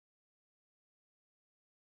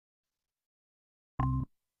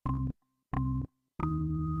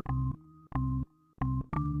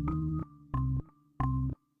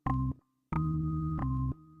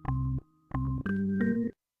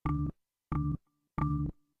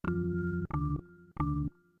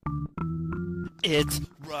It's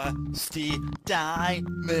Rusty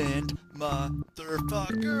Diamond,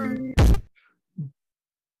 motherfucker.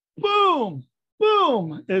 Boom,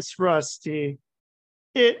 boom. It's Rusty.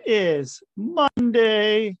 It is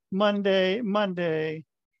Monday, and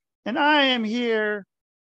I am here.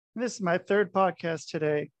 This is my third podcast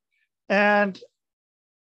today. And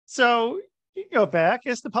so you go back.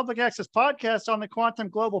 It's the Public Access Podcast on the Quantum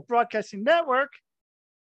Global Broadcasting Network,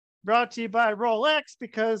 brought to you by Rolex,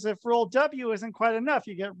 because if Roll W isn't quite enough,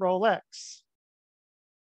 you get Rolex.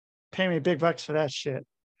 Pay me big bucks for that shit.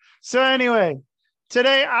 So anyway,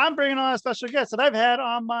 today I'm bringing on a special guest that I've had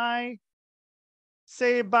on my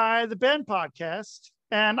Saved by the Ben podcast,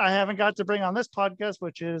 and I haven't got to bring on this podcast,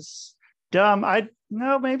 which is dumb.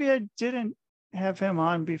 Maybe I didn't have him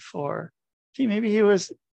on before. He might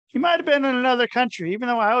have been in another country, even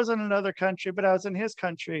though I was in another country, but I was in his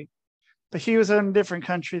country. But he was in a different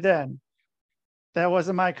country then. That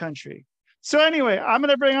wasn't my country. So anyway, I'm going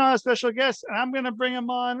to bring on a special guest, and I'm going to bring him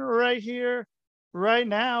on right here, right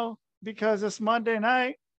now, because it's Monday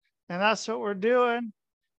night, and that's what we're doing.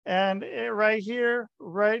 And right here,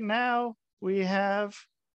 right now, we have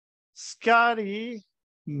Scotty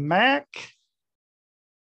Mac,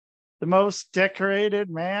 the most decorated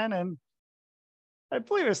man, and I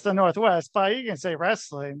believe it's the Northwest, but you can say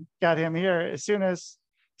wrestling. Got him here as soon as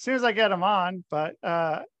I get him on. But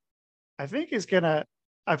I think I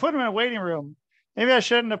put him in a waiting room. Maybe I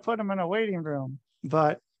shouldn't have put him in a waiting room.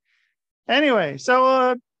 But anyway,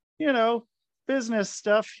 so business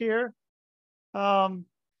stuff here.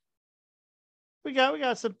 We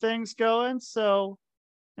got some things going, so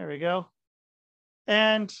there we go.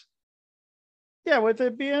 And yeah, with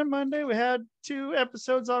it being Monday, we had 2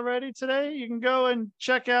 episodes already today. You can go and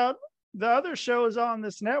check out the other shows on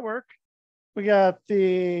this network. We got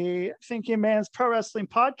the Thinking Man's Pro Wrestling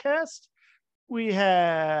Podcast. We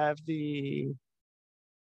have the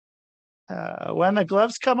When the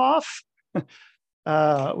Gloves Come Off.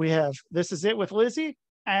 We have This Is It with Lizzie,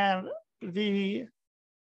 and the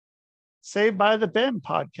Saved by the Ben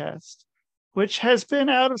podcast, which has been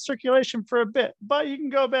out of circulation for a bit, but you can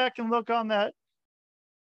go back and look on that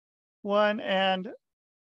one, and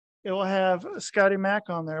it will have Scotty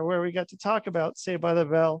Mac on there, where we got to talk about Saved by the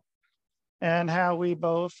Bell and how we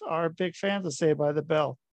both are big fans of Saved by the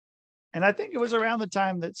Bell. And I think it was around the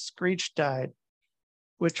time that Screech died,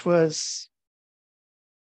 which was,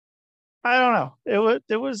 I don't know,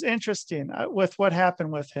 it was interesting with what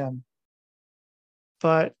happened with him.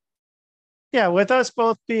 But yeah, with us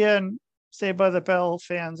both being Saved by the Bell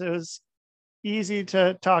fans, it was easy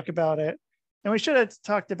to talk about it. And we should have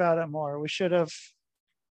talked about it more. We should have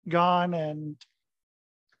gone and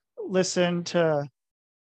listened to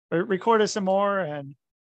or recorded some more.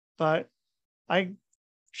 But I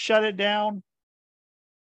shut it down,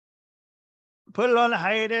 put it on a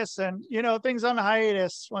hiatus, and things on a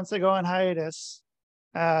hiatus, once they go on hiatus,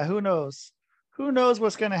 who knows? Who knows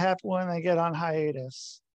what's going to happen when they get on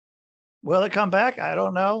hiatus? Will it come back? I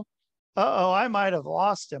don't know. I might have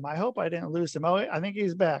lost him. I hope I didn't lose him. Oh, I think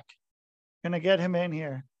he's back. Gonna get him in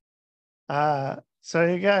here. So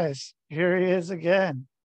you guys, here he is again.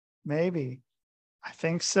 Maybe. I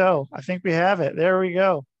think so. I think we have it. There we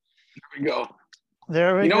go.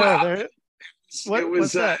 There we go.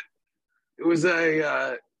 What's that? It was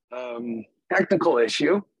a technical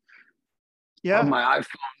issue of my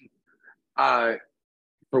iPhone.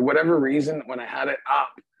 For whatever reason, when I had it up,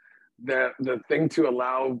 the thing to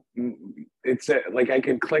allow it's like I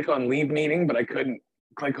could click on leave meeting, but I couldn't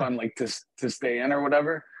click on like to stay in or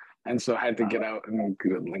whatever, and so I had to get out and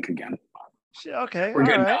go to the link again. Okay, we're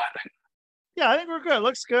good right. now, I think. Yeah, I think we're good.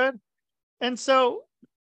 Looks good. And so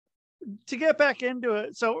to get back into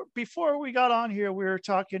it, so before we got on here, we were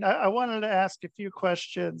talking. I wanted to ask a few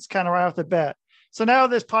questions, kind of right off the bat. So now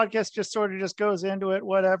this podcast just sort of just goes into it.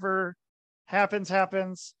 Whatever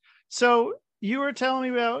happens. So you were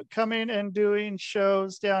telling me about coming and doing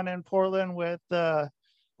shows down in Portland with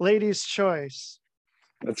Ladies' Choice.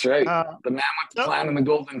 That's right. The man with the plan and the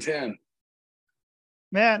golden tin.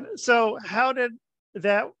 Man, so how did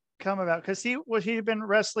that come about? Because he'd been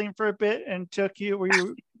wrestling for a bit and were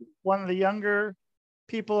you one of the younger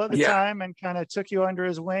people at the time and kind of took you under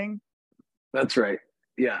his wing? That's right.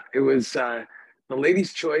 Yeah, it was the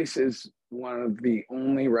Ladies' Choice is one of the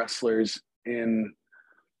only wrestlers in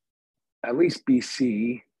at least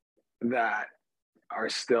BC that are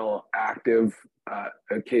still active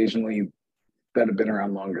occasionally, that have been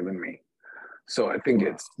around longer than me. So I think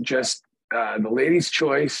it's just the Ladies'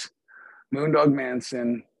 Choice, Moondog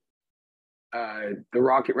Manson, the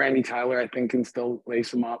Rocket Randy Tyler, I think, can still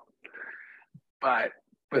lace him up. But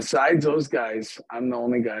besides those guys, I'm the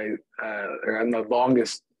only guy, or I'm the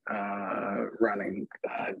longest running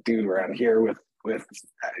dude around here with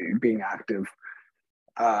being active.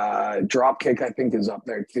 Dropkick, I think, is up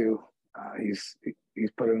there too. He's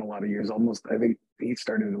put in a lot of years. Almost, I think he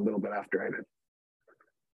started a little bit after I did.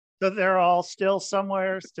 So they're all still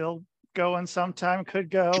somewhere, still going sometime, could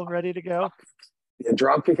go, ready to go. Yeah,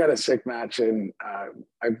 Dropkick had a sick match, and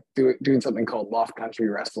I'm doing something called Loft Country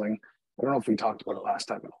Wrestling. I don't know if we talked about it last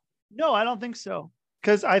time. No, I don't think so.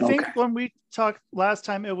 Because I think Okay. when we talked last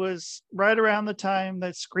time, it was right around the time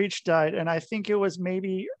that Screech died. And I think it was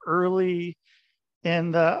maybe early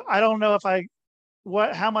in the, I don't know if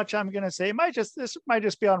how much I'm going to say. This might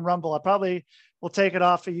just be on Rumble. I probably will take it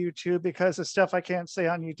off of YouTube because of stuff I can't say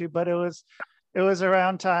on YouTube, but it was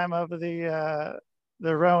around time of the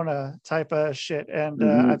Rona type of shit. And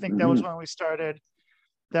I think that was when we started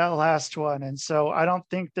that last one. And so I don't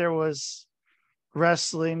think there was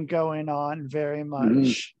wrestling going on very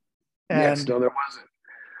much. Yes, no, there wasn't.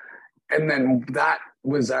 And then that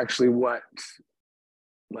was actually what,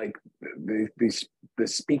 like, the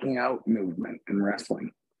speaking out movement in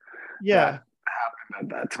wrestling. Yeah. That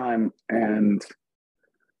happened at that time. And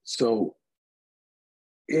so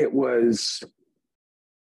it was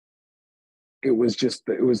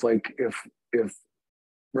like if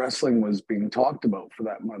wrestling was being talked about for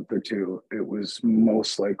that month or two, it was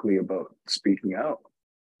most likely about speaking out,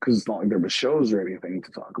 because it's not like there was shows or anything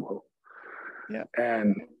to talk about. Yeah.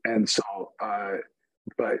 And so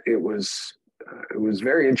but it was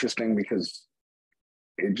very interesting, because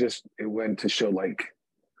it went to show, like,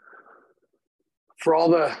 for all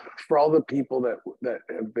the people that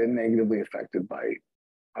have been negatively affected by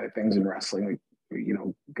things in wrestling, like,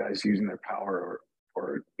 guys using their power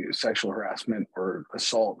or sexual harassment or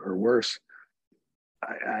assault or worse.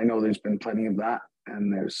 I know there's been plenty of that,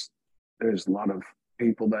 and there's a lot of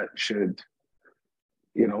people that should,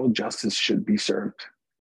 justice should be served.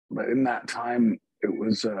 But in that time, it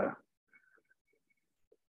was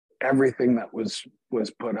everything that was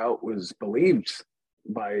put out was believed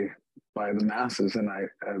by the masses, and I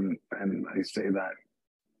say that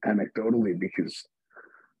anecdotally, because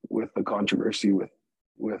with the controversy with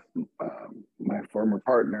my former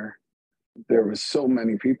partner, there was so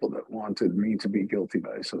many people that wanted me to be guilty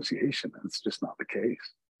by association, and it's just not the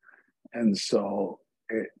case. And so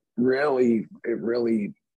it really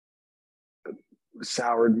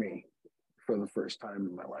soured me for the first time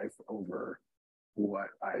in my life over what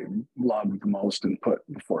I loved the most and put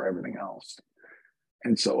before everything else.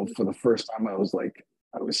 And so for the first time, I was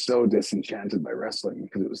so disenchanted by wrestling,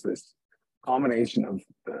 because it was this combination of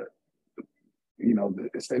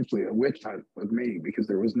essentially a witch hunt with me, because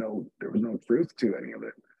there was no truth to any of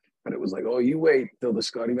it. But it was like, oh, you wait till the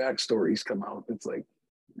Scotty back stories come out. It's like,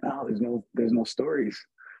 no, there's no stories.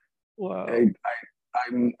 Wow.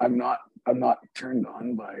 I'm not turned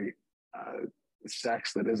on by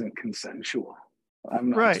sex that isn't consensual. I'm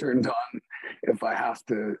not turned on if I have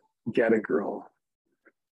to get a girl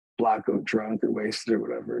blackout drunk or wasted or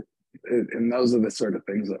whatever. And those are the sort of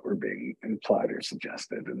things that were being implied or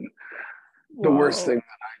suggested. And the worst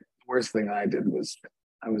thing I did was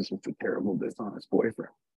I was with a terrible, dishonest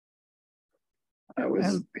boyfriend. I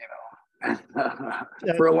was,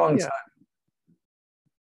 for a long time.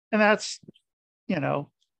 And that's, it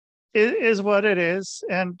is what it is.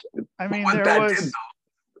 And I mean,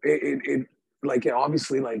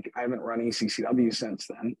 obviously, like, I haven't run ECCW since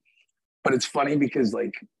then, but it's funny because,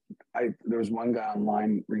 like, there was one guy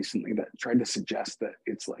online recently that tried to suggest that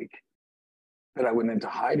it's like that I went into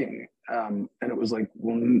hiding, and it was like,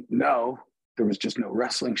 well, no, there was just no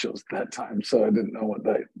wrestling shows at that time, so I didn't know what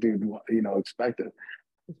that dude expected,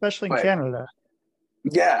 especially in Canada.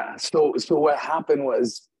 Yeah, so what happened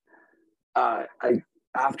was,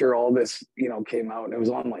 after all this came out, and it was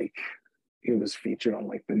on, like, it was featured on,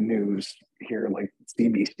 like, the news here, like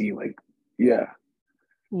CBC, like, yeah.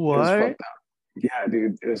 What? It was fucked up. Yeah,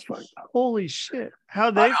 dude, it was fucked up. Holy shit.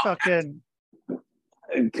 How'd they fucking...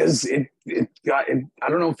 Because it got, I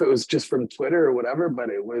don't know if it was just from Twitter or whatever, but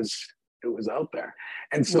it was out there.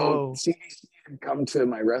 And so CBC had come to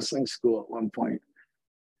my wrestling school at one point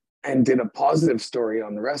and did a positive story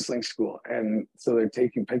on the wrestling school. And so they're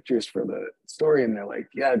taking pictures for the story, and they're like,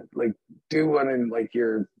 yeah, like, do one in, like,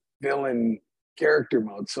 your villain character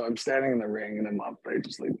mode. So I'm standing in the ring and I'm up there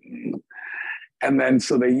just like, and then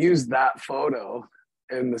so they used that photo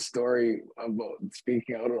in the story about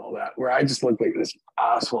speaking out and all that, where I just looked like this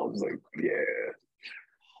asshole. I was like, yeah.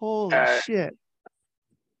 Holy shit.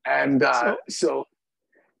 And so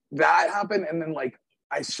that happened. And then, like,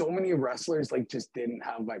 so many wrestlers, like, just didn't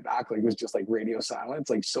have my back. Like, it was just like radio silence.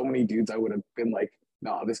 Like, so many dudes I would have been like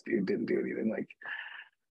no, this dude didn't do anything. Like,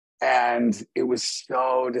 and it was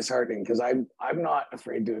so disheartening because I'm not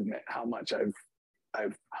afraid to admit how much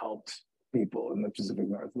I've helped people in the Pacific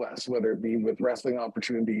Northwest, whether it be with wrestling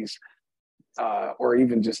opportunities, or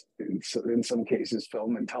even just in some cases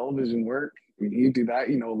film and television work. When you do that,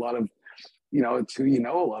 you know, a lot of, you know, it's who you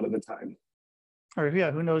know a lot of the time. Or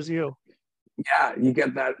yeah, who knows you? Yeah, you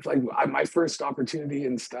get that. Like my first opportunity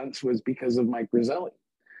in stunts was because of Mike Roselli.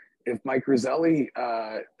 If Mike Roselli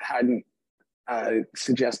hadn't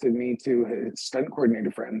suggested me to his stunt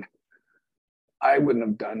coordinator friend, I wouldn't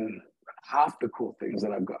have done half the cool things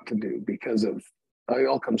that I've got to do because of it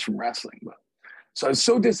all comes from wrestling. But so I was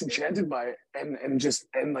so disenchanted by it,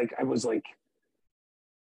 and like I was like,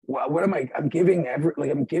 well, what am I? I'm giving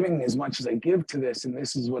I'm giving as much as I give to this, and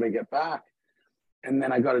this is what I get back. And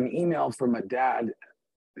then I got an email from a dad.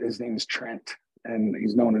 His name is Trent, and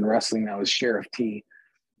he's known in wrestling now as Sheriff T.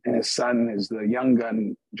 And his son is the young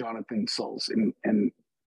gun, Jonathan Souls. And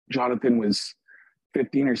Jonathan was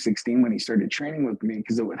 15 or 16 when he started training with me,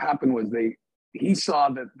 because what happened was he saw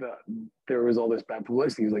that there was all this bad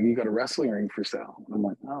publicity. He's like, you got a wrestling ring for sale? And I'm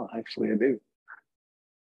like, oh, actually I do.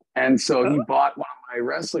 And so he bought one of my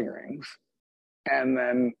wrestling rings. And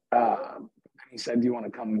then he said, do you want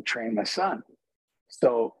to come train my son?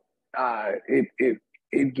 So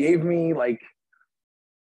it gave me, like,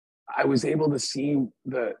 I was able to see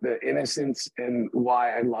the innocence and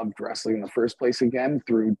why I loved wrestling in the first place again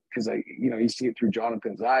because you see it through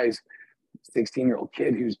Jonathan's eyes, 16-year-old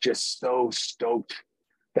kid who's just so stoked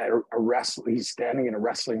that he's standing in a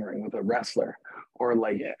wrestling ring with a wrestler, or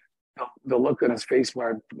like the look on his face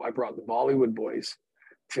when I brought the Bollywood boys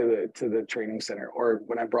to the training center, or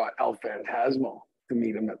when I brought El Phantasmo to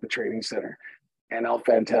meet him at the training center, and El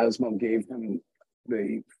Phantasmo gave him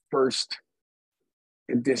the first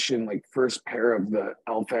edition, like first pair of the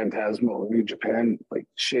El Phantasmo New Japan like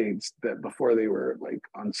shades that before they were like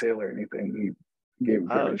on sale or anything. He gave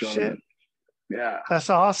shit. Yeah, that's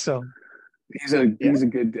awesome. He's a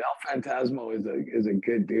good El Phantasmo is a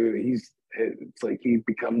good dude. It's like he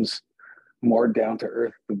becomes more down to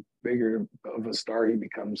earth the bigger of a star he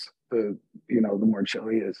becomes, the more chill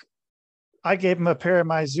he is. I gave him a pair of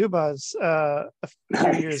my Zubas a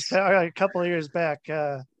couple of years back.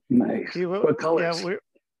 Nice. What colors?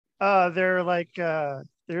 Yeah, they're like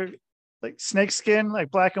snakeskin,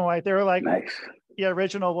 like black and white. They were like nice. Yeah,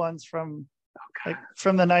 original ones from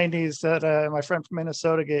from the 90s that my friend from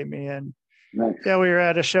Minnesota gave me. And nice. Yeah, we were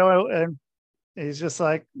at a show and he's just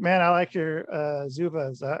like, man, I like your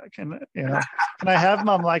Zubas. Can I have them?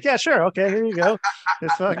 I'm like, yeah, sure. Okay, here you go.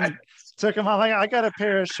 Just fucking took them. I'm like, I got a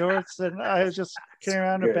pair of shorts and I was just carrying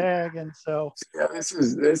around a bag. And so yeah, this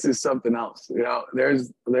is something else.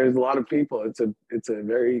 There's a lot of people. It's a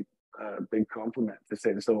very big compliment to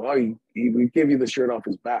say to someone, we give you the shirt off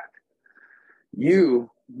his back. You,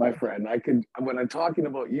 my friend, when I'm talking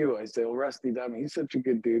about you, I say, well, Rusty Dummy, he's such a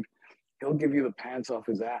good dude. He'll give you the pants off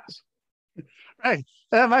his ass. Right.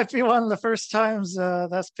 That might be one of the first times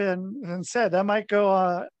that's been said. That might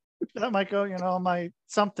go, my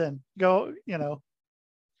something go, in your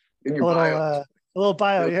a little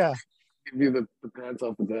bio. Yeah. Give you the pants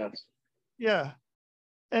off his ass. Yeah.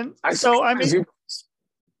 And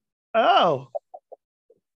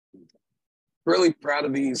really proud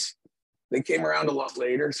of these. They came around a lot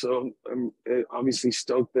later, so I'm obviously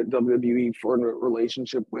stoked that WWE formed a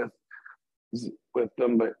relationship with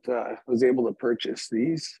them, but was able to purchase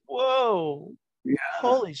these. Whoa! Yeah!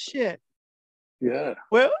 Holy shit! Yeah.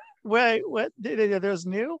 Well, wait, what? There's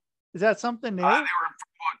new? Is that something new? They were about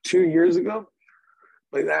 2 years ago.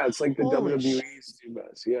 Like that, it's like the WWE's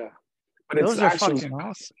Zubas. Yeah, but those are fucking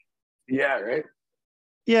awesome. Yeah, right.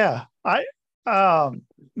 Yeah,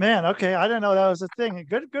 man, okay, I didn't know that was a thing.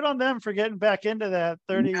 Good on them for getting back into that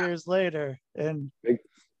 30 years later. And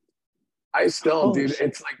I still, dude,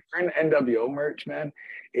 it's like wearing NWO merch, man.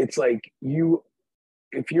 It's like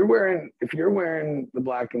if you're wearing the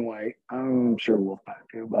black and white, I'm sure Wolfpack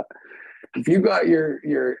too, but if you got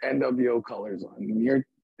your NWO colors on,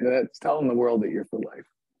 that's telling the world that you're for life.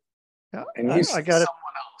 Yeah, and you see someone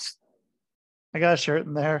else. I got a shirt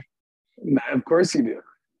in there. Of course you do.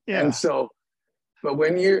 Yeah. And so, but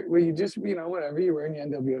when you just, whatever, you're wearing your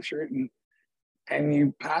NWO shirt and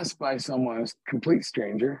you pass by someone, a complete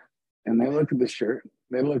stranger, and they look at the shirt,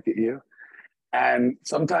 they look at you, and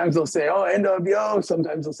sometimes they'll say, oh, NWO,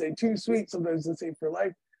 sometimes they'll say too sweet, sometimes they'll say for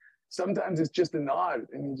life, sometimes it's just a nod,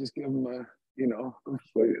 and you just give them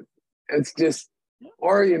it's just,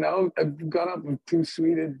 or, I've gone up with two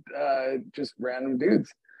sweeted, just random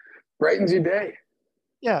dudes. Brightens your day.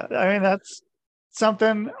 Yeah, I mean, that's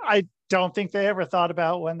something I don't think they ever thought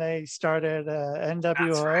about when they started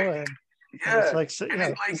NWO. Right. And it's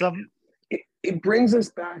Yeah. like, It brings us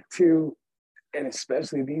back to, and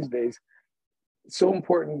especially these days, so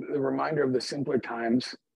important, the reminder of the simpler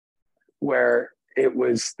times where there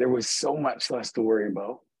was so much less to worry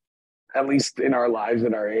about, at least in our lives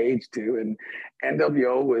at our age too. And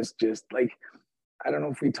NWO was just like, I don't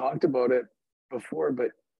know if we talked about it before,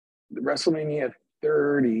 but WrestleMania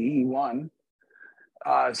 31,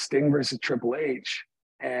 Sting versus Triple H,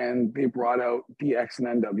 and they brought out DX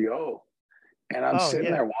and NWO. And I'm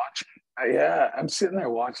sitting there watching. I'm sitting there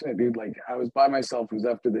watching it, dude. Like, I was by myself. It was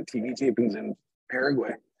after the TV tapings in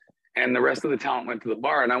Paraguay. And the rest of the talent went to the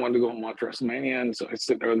bar, and I wanted to go and watch WrestleMania. And so I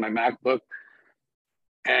sit there with my MacBook,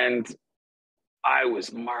 and I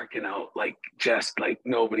was marking out like just like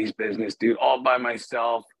nobody's business, dude, all by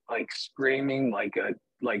myself, like screaming like a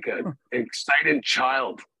excited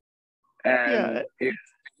child. And it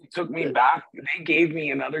took me back. They gave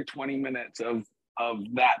me another 20 minutes of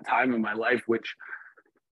that time in my life, which,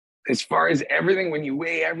 as far as everything, when you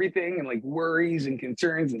weigh everything and like worries and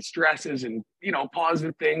concerns and stresses and, you know,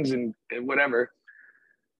 positive things and whatever,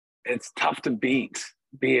 it's tough to beat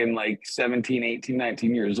being like 17, 18,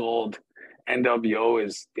 19 years old. NWO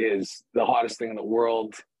is the hottest thing in the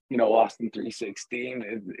world. You know, Austin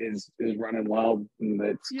 316 is running wild, and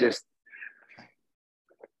it's just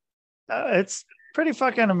it's pretty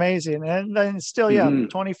fucking amazing. And then still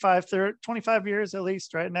 25 years at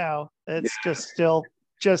least right now, it's just still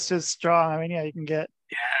just as strong. I mean, you can get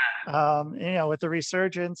you know, with the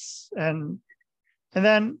resurgence and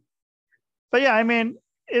then, but I mean,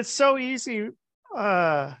 it's so easy.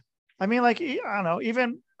 I mean, like, I don't know,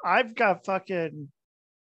 even I've got fucking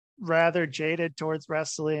rather jaded towards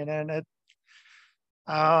wrestling, and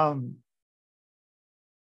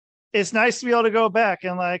it's nice to be able to go back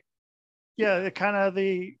and like, the kind of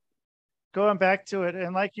the going back to it.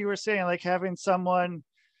 And like you were saying, like having someone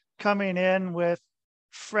coming in with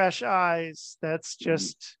fresh eyes, that's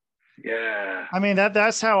just, I mean,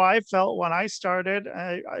 that's how I felt when I started.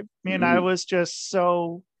 I mean, I was just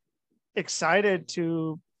so excited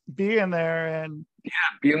to be in there and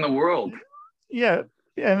be in the world. And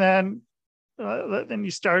then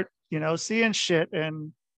you start, you know, seeing shit,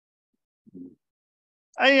 and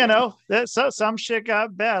you know, that some shit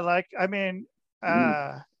got bad. Like, I mean,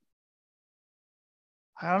 I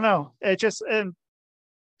don't know. It just, and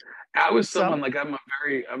I was someone like, I'm a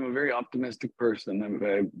very optimistic person.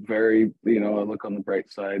 I'm very, you know, I look on the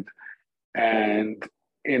bright side, and,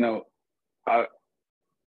 you know,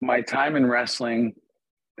 my time in wrestling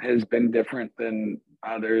has been different than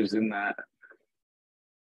others in that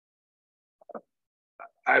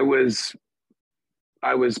I was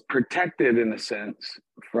protected in a sense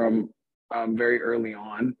from very early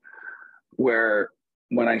on, where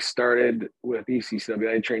when I started with ECCW,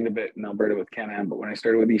 I trained a bit in Alberta with Candid, but when I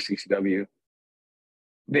started with ECCW,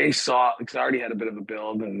 they saw, because I already had a bit of a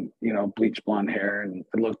build and, you know, bleached blonde hair, and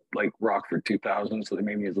it looked like Rockford 2000, so they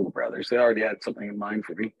made me his little brother. So they already had something in mind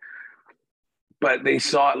for me. But they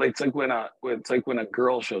saw it, like, it's like when a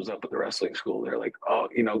girl shows up at the wrestling school, they're like, oh,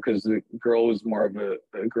 you know, because the girl was more of a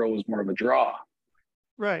draw.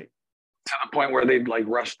 Right. To the point where they'd like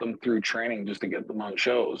rush them through training just to get them on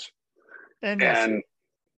shows. And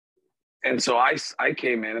so I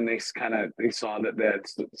came in, and they saw that they had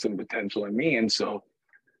some potential in me. And so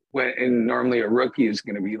normally a rookie is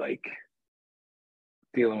going to be like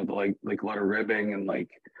dealing with like a lot of ribbing and like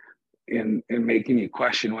in making you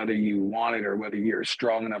question whether you want it or whether you're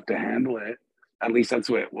strong enough to handle it. At least that's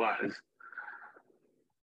the way it was.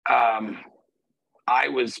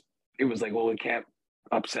 It was like, well, we can't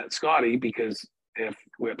upset Scotty, because if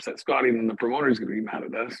we upset Scotty, then the promoter is going to be mad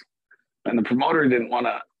at us. And the promoter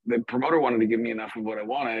wanted to give me enough of what I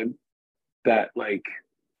wanted, that I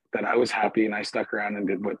was happy, and I stuck around and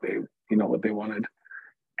did what they wanted.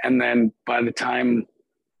 And then by the time,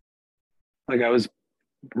 like, I was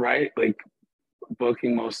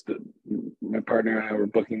booking my partner and I were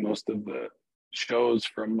booking most of the shows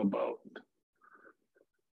from about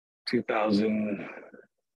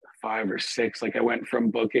 2005 or 6. Like, I went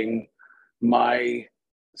from booking my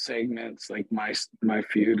segments, like my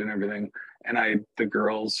feud and everything, and the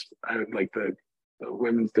girls, I had like the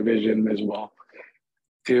women's division as well,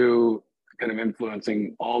 to kind of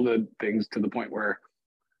influencing all the things, to the point where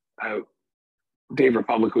Dave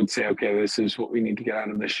Republic would say, okay, this is what we need to get out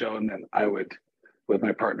of this show, and then I would, with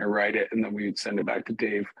my partner, write it, and then we would send it back to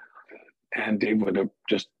Dave, and Dave would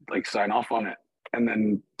just like sign off on it. And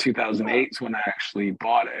then 2008 is when I actually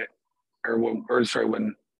bought it, when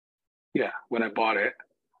I bought it.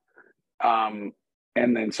 And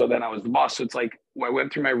then I was the boss. So it's like, I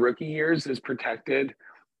went through my rookie years as protected,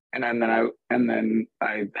 and then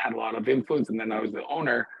I had a lot of influence, and then I was the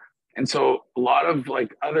owner. And so a lot of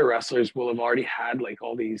like other wrestlers will have already had like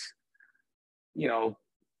all these,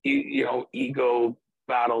 ego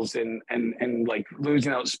battles and like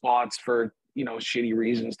losing out spots for, shitty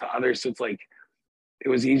reasons to others. So it's like, it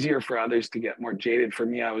was easier for others to get more jaded. For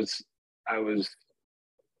me, I was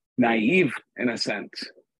naive in a sense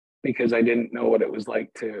because I didn't know what it was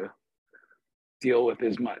like to deal with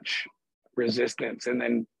as much resistance. And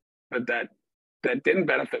then, but that didn't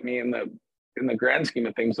benefit me in the grand scheme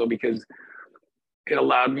of things though, because it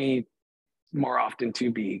allowed me more often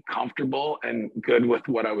to be comfortable and good with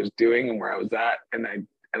what I was doing and where I was at. And I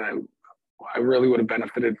really would have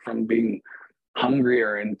benefited from being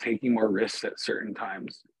hungrier and taking more risks at certain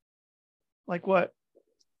times. Like what?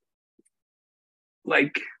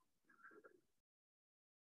 Like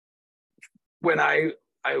when I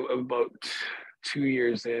about 2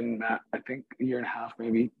 years in, Matt, I think a year and a half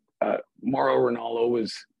maybe, Mauro Ronaldo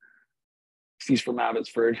he's from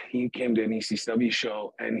Abbotsford. He came to an ECW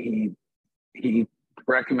show and he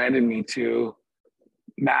recommended me to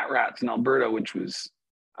Matt Rats in Alberta, which was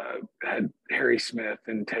had Harry Smith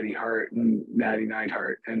and Teddy Hart and Natty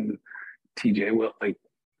Neidhart and TJ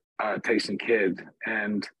Tyson Kidd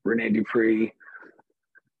and Rene Dupree.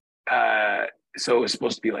 So it was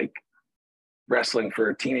supposed to be like wrestling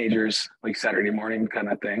for teenagers, like Saturday morning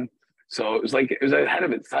kind of thing. So it was ahead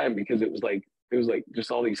of its time because it was like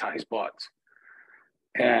just all these high spots.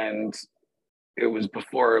 And it was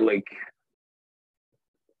before like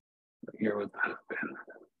here would that have been.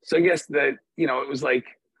 So I guess that, it was like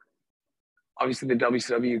obviously the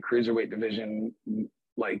WCW cruiserweight division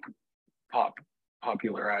like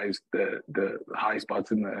popularized the high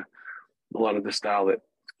spots in a lot of the style that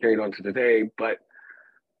carried on to today. But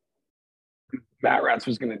Matt Rats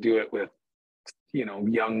was going to do it with,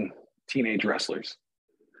 young teenage wrestlers.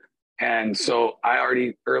 And so I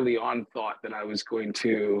already early on thought that I was going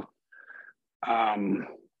to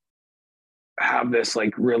have this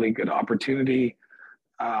like really good opportunity.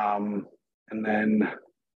 And then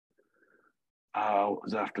what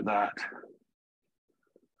was after that?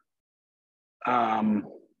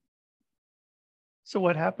 So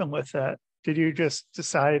what happened with that? Did you just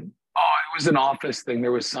decide? Oh, it was an office thing.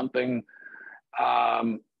 There was something.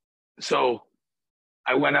 So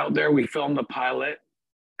I went out there, we filmed the pilot.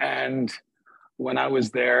 And when I was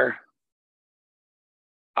there,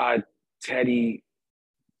 Teddy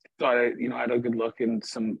thought I, had a good look and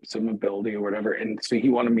some ability or whatever. And so he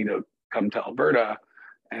wanted me to come to Alberta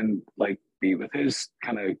and like be with his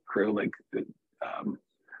kind of crew, like the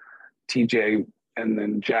TJ and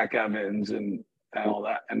then Jack Evans and all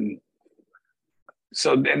that. And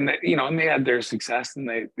so then, and they had their success and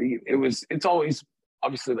it's always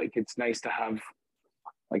obviously like, it's nice to have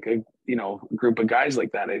like a, group of guys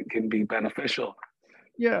like that. It can be beneficial.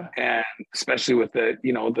 Yeah. And especially with the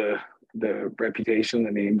reputation,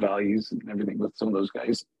 the name values and everything with some of those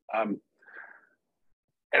guys. And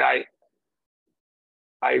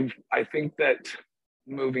I think that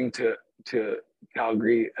moving to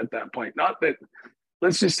Calgary at that point, not that,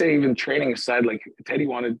 let's just say even training aside, like Teddy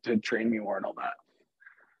wanted to train me more and all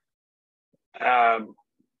that.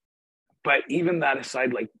 But even that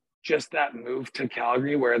aside, like just that move to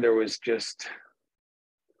Calgary where there was just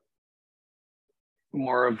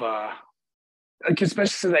more of a, like,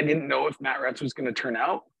 especially since I didn't know if Matt Rats was going to turn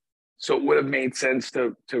out. So it would have made sense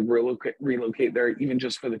to relocate there even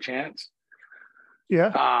just for the chance.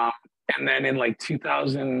 Yeah. And then in like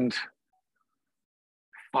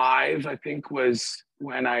 2005, I think was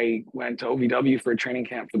when I went to OVW for a training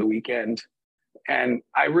camp for the weekend. And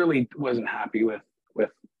I really wasn't happy with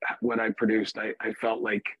what I produced. I felt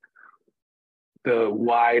like the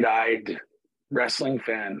wide-eyed wrestling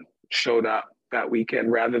fan showed up that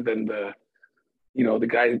weekend rather than the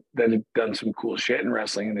guy that had done some cool shit in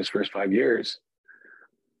wrestling in his first 5 years.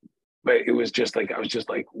 But it was just like, I was just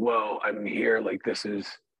like, whoa, I'm here. Like, this is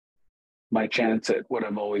my chance at what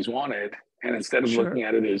I've always wanted. And instead of looking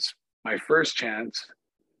at it as my first chance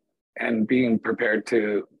and being prepared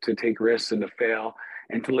to take risks and to fail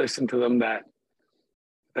and to listen to them, that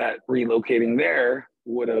relocating there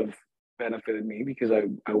would have benefited me because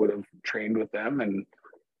I would have trained with them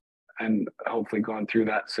and hopefully gone through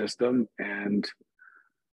that system.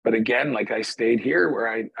 But again, like I stayed here where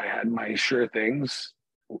I had my sure things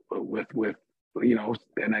with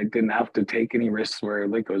and I didn't have to take any risks where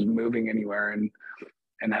like I was moving anywhere and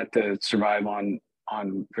had to survive on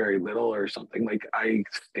very little or something. Like I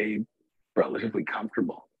stayed relatively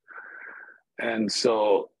comfortable. And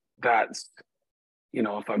so that's you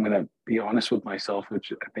know, if I'm going to be honest with myself,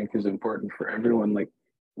 which I think is important for everyone, like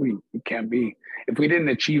we can't be, if we didn't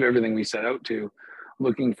achieve everything we set out to,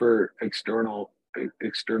 looking for external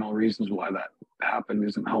reasons why that happened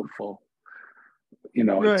isn't helpful. You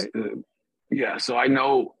know, it's, Right. yeah. So I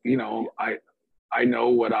know, you know, I know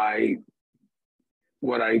what I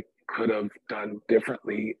could have done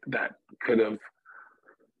differently that could have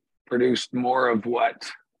produced more of what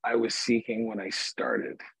I was seeking when I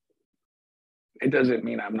started. It doesn't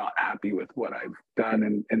mean I'm not happy with what I've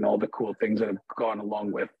done and all the cool things that have gone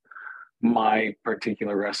along with my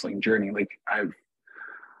particular wrestling journey. Like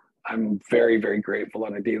I'm very, very grateful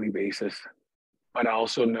on a daily basis, but I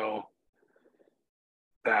also know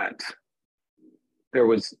that there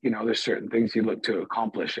was, you know, there's certain things you look to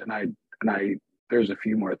accomplish, and I there's a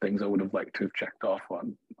few more things I would have liked to have checked off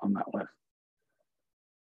on that list.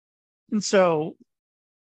 And so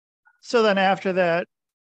then after that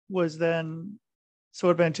was then, so it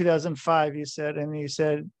would have been 2005, you said, and you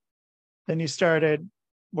said, then you started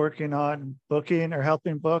working on booking or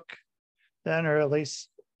helping book then, or at least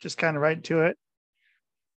just kind of right to it.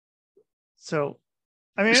 So,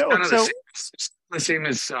 I mean, It's kind of so the same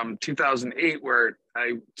as 2008, where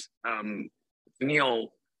I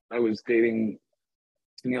was dating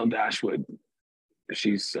Neil Dashwood.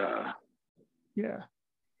 She's yeah.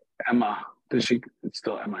 Emma. It's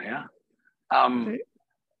still Emma, yeah.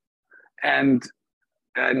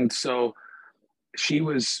 And so she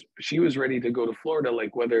was ready to go to Florida,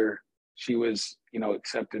 like whether she was, you know,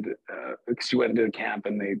 accepted. She went into the camp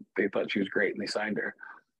and they thought she was great and they signed her.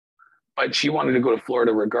 But she wanted to go to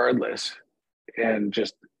Florida regardless and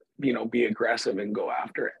just, you know, be aggressive and go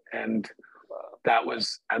after it. And that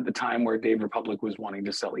was at the time where Dave Republic was wanting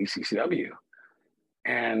to sell ECCW.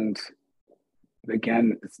 And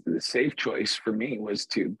again, the safe choice for me was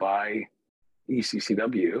to buy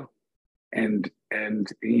ECCW. And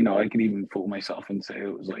you know, I could even fool myself and say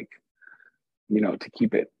it was like, you know, to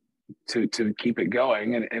keep it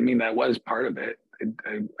going. And I mean, that was part of it.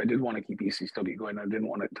 I did want to keep ECCW going. I didn't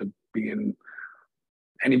want it to be in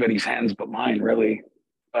anybody's hands but mine, really.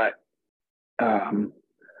 But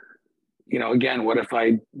you know, again, what if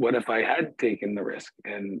I had taken the risk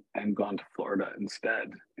and gone to Florida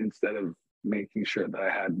instead of making sure that I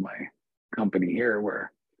had my company here,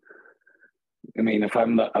 where, I mean, if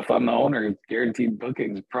I'm the owner, guaranteed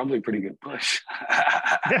bookings, probably a pretty good push.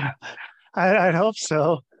 Yeah, I'd hope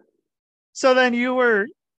so. So then you were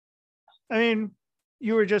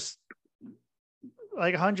just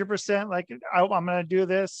like 100%, like, I'm going to do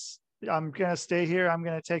this. I'm going to stay here. I'm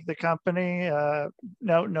going to take the company.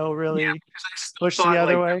 No, really, Yeah, push the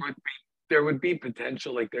other way. There would be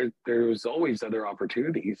potential. Like there was always other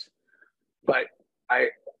opportunities, but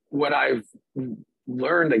what I've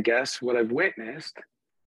learned, I guess, what I've witnessed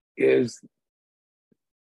is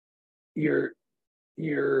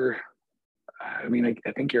I mean,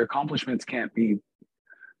 I think your accomplishments can't be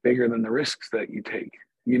bigger than the risks that you take.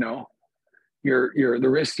 You know, the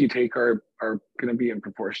risks you take are going to be in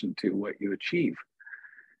proportion to what you achieve.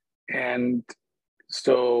 And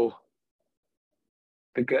so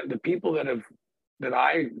the people that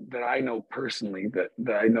I know personally, that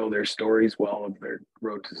I know their stories well of their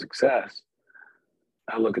road to success,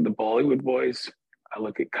 I look at the Bollywood Boys, I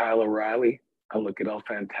look at Kyle O'Reilly, I look at El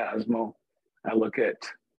Phantasmo, I look at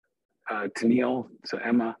Tennille, so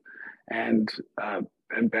Emma, and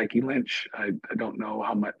Becky Lynch. I don't know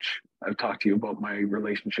how much I've talked to you about my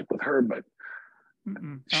relationship with her, but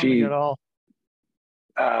she, at all.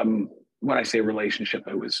 when I say relationship,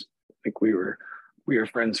 it was like we were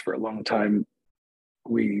friends for a long time.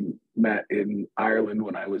 We met in Ireland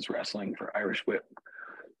when I was wrestling for Irish Whip,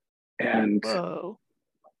 and Whoa.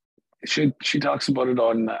 she talks about it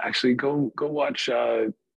on, actually go watch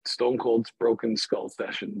Stone Cold's Broken Skull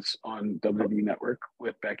sessions on WWE Network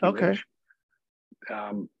with Becky Lynch,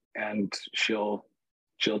 and she'll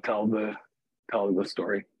tell the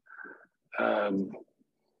story.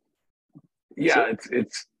 Yeah,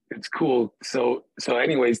 it's cool. So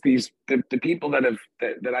anyways, the people that I've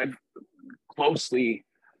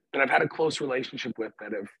had a close relationship with,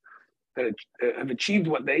 that have achieved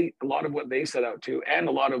a lot of what they set out to, and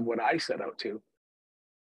a lot of what I set out to.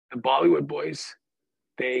 The Bollywood Boys,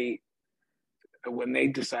 when they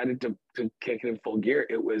decided to kick it in full gear,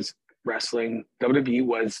 it was wrestling. WWE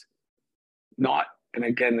was not, and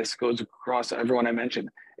again, this goes across everyone I mentioned,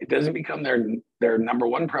 it doesn't become their number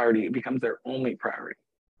one priority, it becomes their only priority.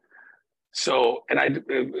 So, and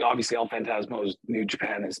obviously El Phantasmo's New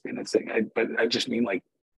Japan has been a thing, but I just mean, like,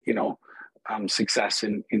 you know, success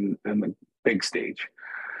in the big stage.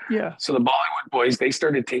 Yeah. So the Bollywood Boys, they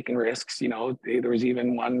started taking risks. You know, there was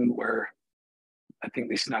even one where I think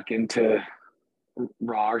they snuck into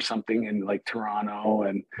Raw or something in like Toronto,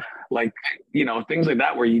 and like, you know, things like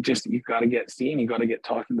that where you got to get seen, you got to get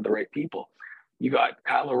talking to the right people. You got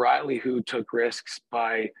Kyle O'Reilly, who took risks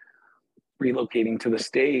by relocating to the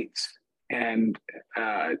States, and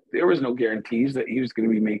there was no guarantees that he was going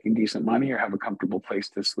to be making decent money or have a comfortable place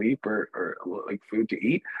to sleep or like food to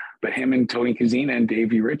eat. But him and Tony Kozina and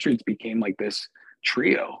Davey Richards became like this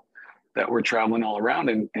trio that were traveling all around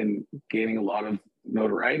and gaining a lot of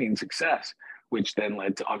notoriety and success, which then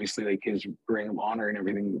led to obviously like his Ring of Honor and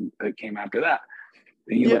everything that came after that.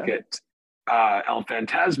 Then you look at El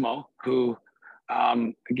Fantasmo, who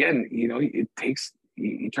again, you know,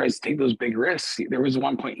 he tries to take those big risks. There was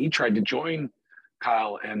one point he tried to join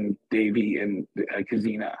Kyle and Davey and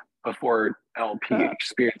Kozina before LP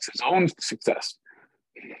experienced his own success.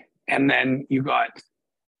 And then you got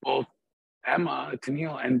both Emma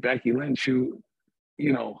Tennille and Becky Lynch, who,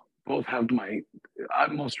 you know, both have my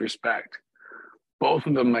utmost respect. Both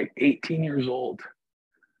of them like 18 years old,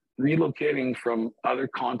 relocating from other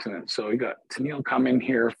continents. So we got Tennille coming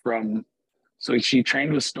here so she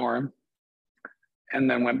trained with Storm and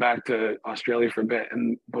then went back to Australia for a bit.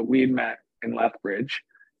 But we had met in Lethbridge.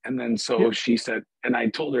 And then she said, and I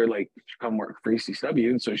told her like, come work for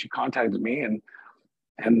ECW. And so she contacted me and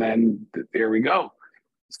then there we go.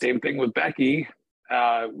 Same thing with Becky.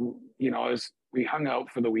 You know, as we hung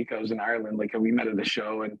out for the week I was in Ireland, like we met at a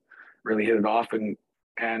show and really hit it off. And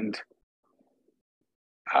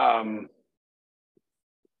I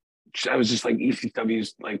was just like,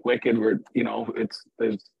 ECW's like wicked. We're, you know,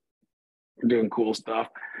 we're doing cool stuff.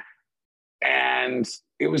 And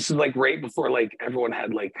it was like right before like everyone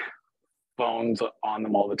had like phones on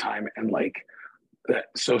them all the time and like that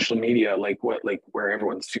social media, like where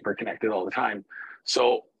everyone's super connected all the time.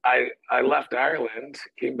 So I left Ireland,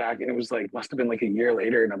 came back, and it was like, must have been like a year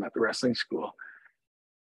later, and I'm at the wrestling school.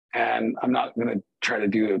 And I'm not going to try to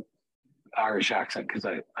do an Irish accent because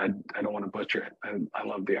I don't want to butcher it. I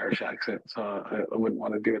love the Irish accent, so I wouldn't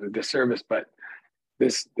want to do it a disservice. But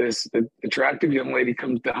this attractive young lady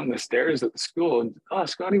comes down the stairs at the school and, oh,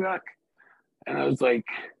 Scotty back. And I was like,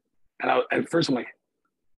 at first I'm like,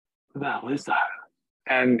 who the hell is that?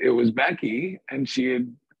 And it was Becky, and she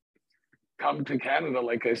had come to Canada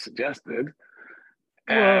like I suggested.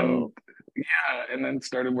 And and then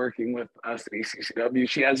started working with us at ECCW.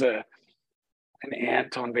 She has an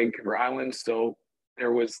aunt on Vancouver Island, so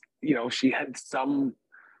there was, you know, she had some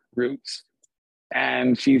roots,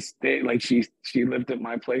 and she stayed, like she lived at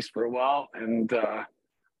my place for a while, and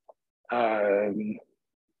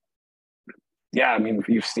yeah, I mean,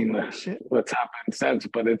 you've seen what's happened since,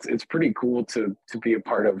 but it's pretty cool to be a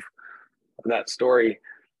part of that story.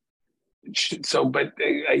 So, but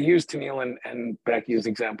I used Tennille and Becky as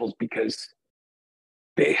examples because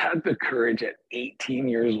they had the courage at 18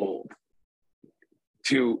 years old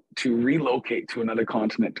to relocate to another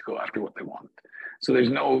continent to go after what they wanted. So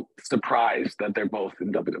there's no surprise that they're both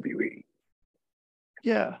in WWE.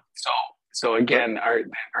 Yeah. So again, our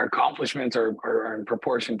accomplishments are in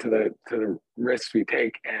proportion to the risks we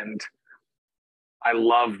take, and I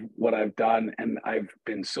love what I've done, and I've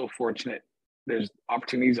been so fortunate. There's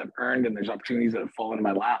opportunities I've earned, and there's opportunities that have fallen in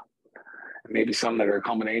my lap, and maybe some that are a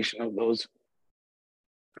combination of those.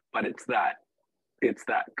 But it's that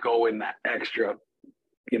going that extra,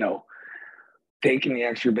 you know, taking the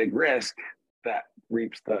extra big risk that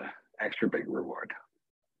reaps the extra big reward.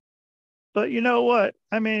 But you know what?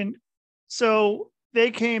 I mean, so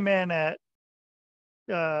they came in at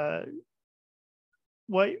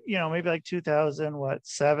what, you know, maybe like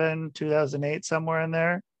 2007, 2008, somewhere in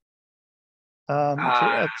there.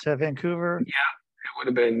 To Vancouver. Yeah, it would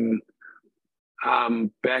have been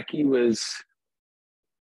Becky was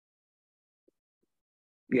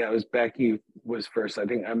Becky was first. I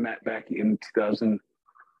think I met Becky in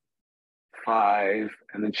 2005,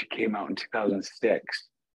 and then she came out in 2006,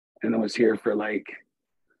 and I was here for like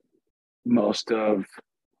most of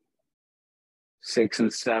 6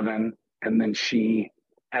 and 7, and then she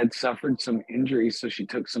had suffered some injuries, so she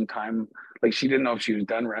took some time. Like she didn't know if she was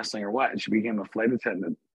done wrestling or what, and she became a flight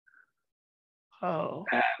attendant. Oh.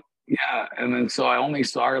 And, yeah, and then so I only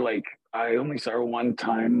saw her one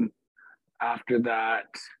time after that,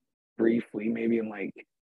 briefly, maybe in like,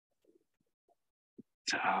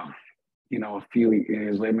 you know, a few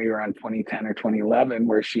years later, maybe around 2010 or 2011,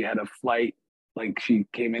 where she had a flight, like she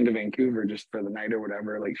came into Vancouver just for the night or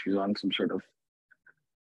whatever, like she was on some sort of,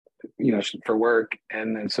 you know, for work.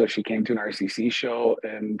 And then so she came to an RCC show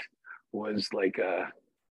and was like,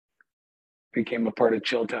 became a part of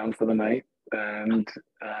Chilltown for the night, and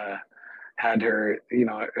had her, you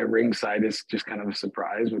know, at ringside as just kind of a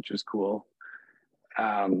surprise, which was cool.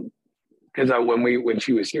 because when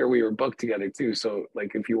she was here, we were booked together too. So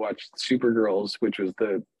like if you watched Supergirls, which was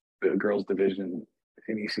the girls division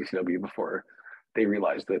in ECCW before they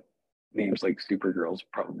realized that names like Supergirls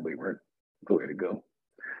probably weren't the way to go.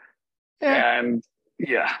 Yeah. And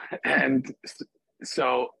yeah, and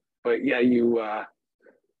so, but yeah, you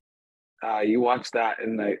watched that,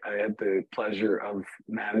 and I had the pleasure of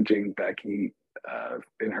managing Becky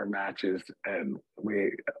in her matches, and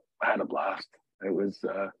we had a blast. It was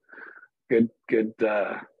good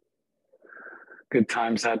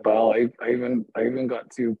times had by all. I even got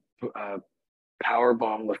to power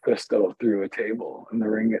bomb Lufisto through a table in the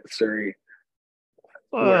ring at Surrey.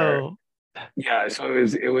 Whoa. Yeah, so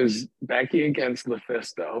it was Becky against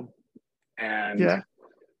Lufisto, and Yeah.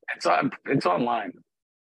 it's online.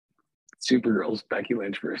 Supergirls, Becky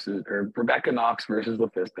Lynch versus or Rebecca Knox versus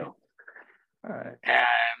Lufisto. All right.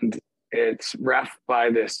 And it's ref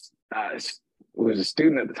by this who was a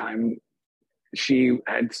student at the time. She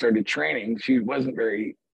had started training. She wasn't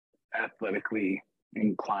very athletically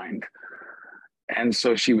inclined, and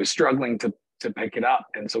so she was struggling to pick it up.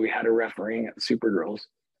 And so we had her refereeing at the Supergirls,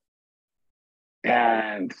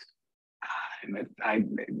 and I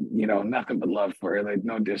nothing but love for her, like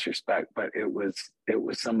no disrespect, but it was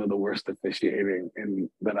some of the worst officiating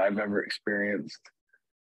that I've ever experienced.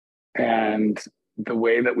 And the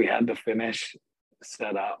way that we had the finish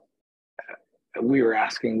set up, we were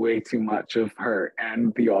asking way too much of her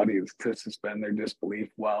and the audience to suspend their disbelief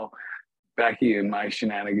while Becky and my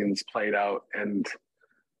shenanigans played out, and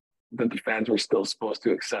that the fans were still supposed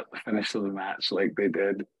to accept the finish of the match like they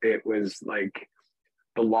did. It was like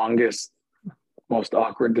the longest, most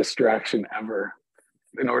awkward distraction ever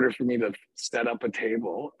in order for me to set up a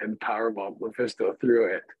table and powerbomb Lufisto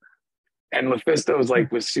through it. And Lufisto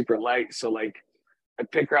was super light. So like I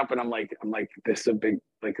pick her up and I'm like, this is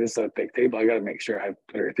a thick table. I got to make sure I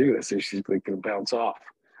put her through this or she's like going to bounce off.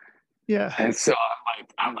 Yeah. And so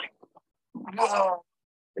I'm like, whoa,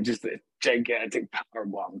 just a gigantic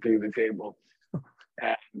powerbomb through the table.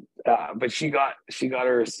 And, but she got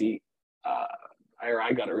a receipt.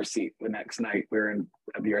 I got a receipt the next night. We were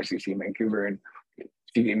at the RCC in Vancouver, and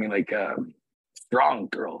she gave me like a strong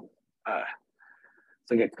girl.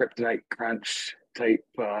 It's like a kryptonite crunch type.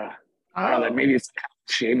 I don't know, maybe it's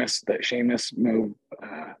that Sheamus move.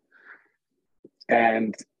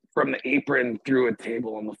 And from the apron through a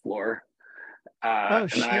table on the floor.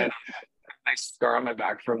 And shit. I had a nice scar on my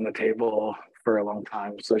back from the table for a long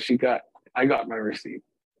time. So I got my receipt.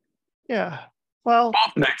 Yeah. Well,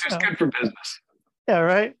 both nights. It's good for business. Yeah,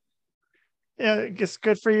 right. Yeah, it's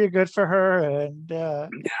good for you, good for her. And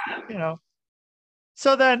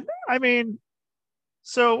so then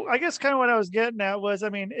so I guess kind of what I was getting at was,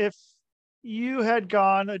 if you had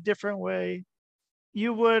gone a different way,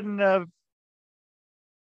 you wouldn't have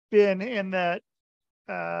been in that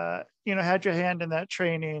had your hand in that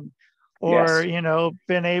training, or Yes.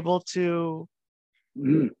 Been able to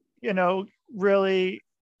really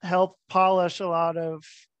help polish a lot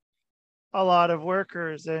of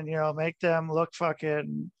workers and make them look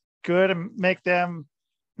fucking good and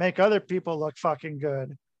make other people look fucking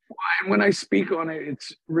good. And when I speak on it,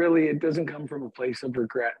 it doesn't come from a place of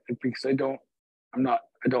regret, because I don't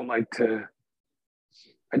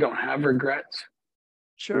have regrets.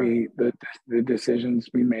 Sure. The decisions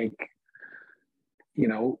we make,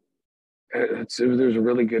 there's a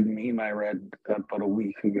really good meme I read about a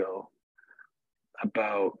week ago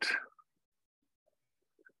about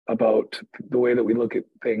the way that we look at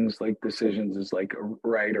things like decisions is like a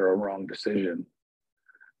right or a wrong decision.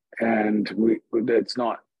 And it's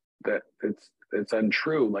not that it's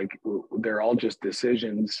untrue. Like they're all just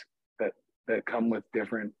decisions that come with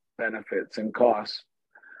different benefits and costs.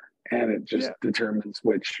 And it just determines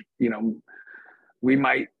which, we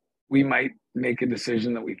might make a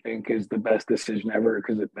decision that we think is the best decision ever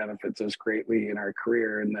because it benefits us greatly in our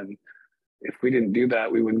career. And then if we didn't do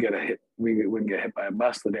that, we wouldn't get hit by a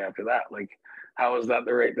bus the day after that. Like, how is that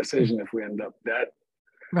the right decision if we end up dead?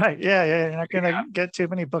 Right. Yeah. You're not going to get too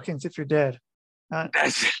many bookings if you're dead.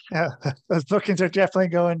 Those bookings are definitely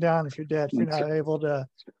going down if you're dead. If you're not able to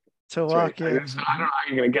walk in. I don't know how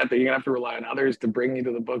you're going to get there. You're going to have to rely on others to bring you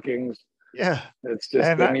to the bookings. Yeah. It's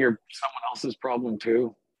just then you're someone else's problem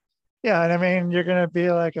too. Yeah, and you're gonna be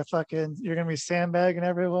like you're gonna be sandbagging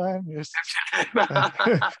everyone.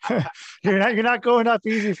 You're not going up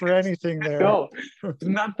easy for anything there. No,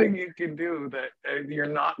 nothing you can do that you're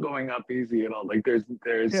not going up easy at all. Like there's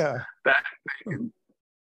that.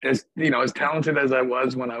 As as talented as I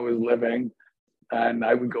was when I was living, and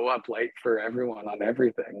I would go up light for everyone on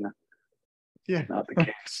everything. Yeah, not the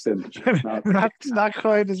case. Not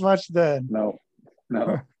quite as much then. No.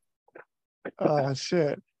 No. Oh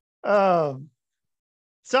shit. So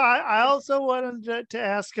I also wanted to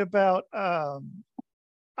ask about I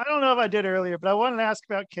don't know if I did earlier, but I wanted to ask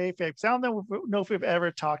about kayfabe because I don't know if we've ever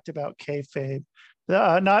talked about kayfabe.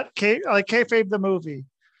 Not like kayfabe the movie.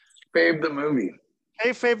 Fave the movie.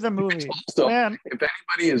 Kayfabe the movie. So Man, if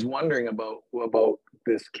anybody is wondering about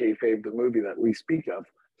this kayfabe the movie that we speak of,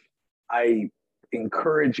 I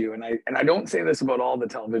encourage you, and I don't say this about all the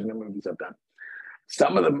television and movies I've done.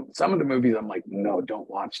 Some of the movies I'm like, no, don't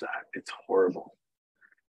watch that. It's horrible.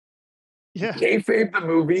 yeah. Kayfabe the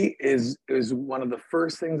movie is one of the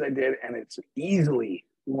first things I did, and it's easily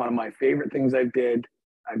one of my favorite things I've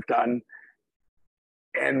done.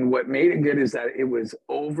 And what made it good is that it was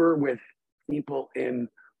over with people in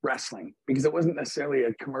wrestling because it wasn't necessarily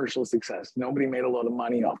a commercial success. Nobody made a lot of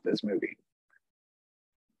money off this movie.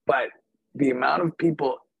 But the amount of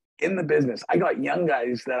people in the business, I got young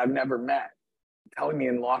guys that I've never met telling me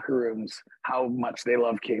in locker rooms how much they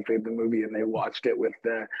love kayfabe the movie, and they watched it with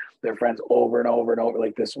their friends over and over and over.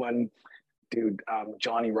 Like this one dude,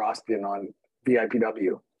 Johnny Rostin on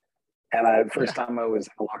VIPW, and the first time I was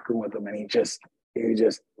in a locker room with him, and he was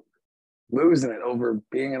just losing it over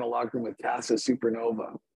being in a locker room with Casa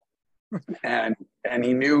Supernova, and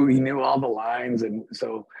he knew all the lines, and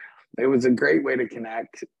so it was a great way to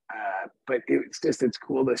connect. But it's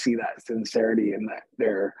cool to see that sincerity and that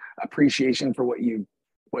their appreciation for what you've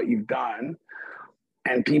done,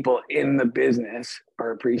 and people in the business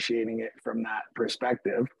are appreciating it from that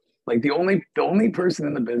perspective. Like the only person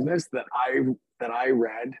in the business that I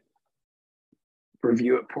read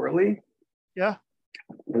review it poorly, Yeah,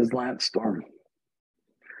 was Lance Storm.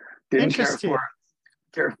 Didn't care for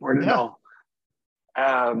it at Yeah. all.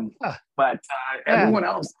 Huh. But everyone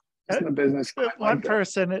else in the business, one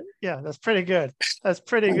person, that's pretty good. That's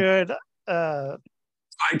pretty good. I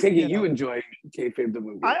take it you enjoy kayfabe the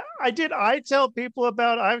movie. I did. I've told people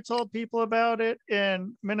about it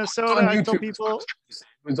in Minnesota. I told people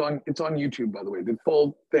it's on YouTube, by the way. The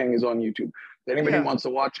full thing is on YouTube. If anybody wants to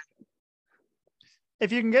watch it.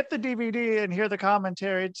 If you can get the DVD and hear the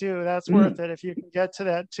commentary too, that's worth it. If you can get to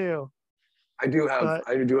that too. I do have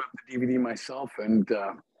the DVD myself, and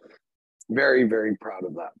very, very proud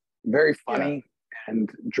of that. Very funny,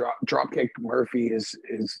 and Dropkick Murphy is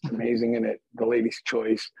amazing in it. The Lady's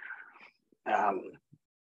Choice.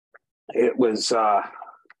 It was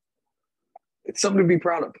it's something to be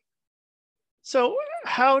proud of. So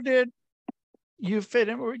how did you fit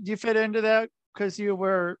in? You fit into that because you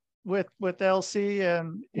were with LC,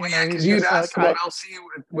 and because you'd asked about LC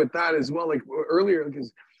with that as well, like earlier,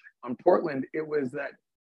 because on Portland it was that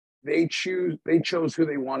they chose who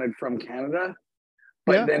they wanted from Canada,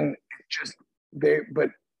 but then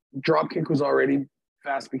but Dropkick was already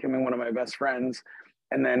fast becoming one of my best friends,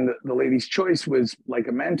 and then the Lady's Choice was like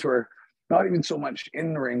a mentor, not even so much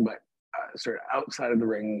in the ring, but sort of outside of the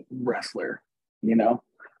ring wrestler,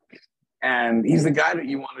 and he's the guy that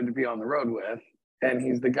you wanted to be on the road with. And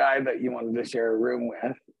he's the guy that you wanted to share a room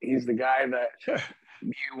with. He's the guy that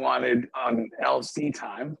you wanted on LC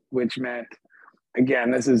time, which meant,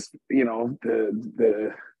 again, this is,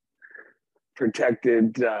 the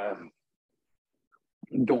protected, don't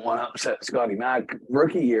want to upset Scotty Mac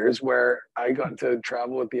rookie years where I got to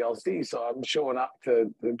travel with the LC. So I'm showing up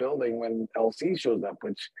to the building when LC shows up,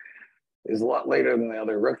 which is a lot later than the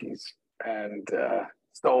other rookies. And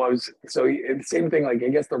so the same thing, like I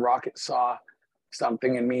guess the Rocket saw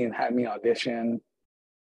something in me and had me audition,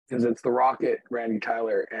 because it's the Rocket, Randy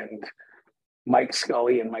Tyler, and Mike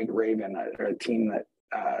Scully and Mike Raven are a team that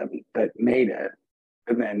made it,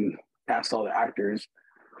 and then cast all the actors.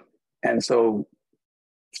 And so,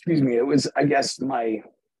 it was, I guess, my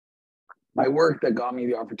work that got me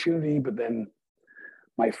the opportunity, but then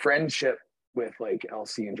my friendship with like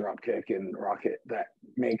LC and Dropkick and Rocket that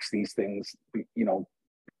makes these things,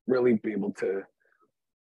 really be able to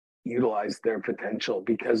utilize their potential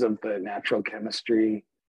because of the natural chemistry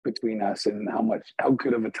between us and how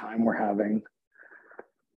good of a time we're having.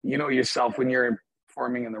 Yourself, when you're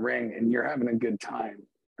performing in the ring and you're having a good time,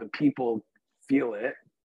 the people feel it,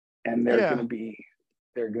 and they're going to be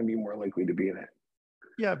more likely to be in it.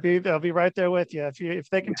 Yeah, they'll be right there with you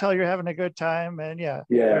if they can tell you're having a good time, and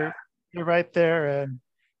you're right there. And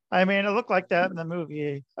I mean, it looked like that in the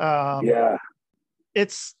movie.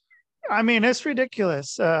 It's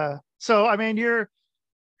ridiculous. So, I mean, you're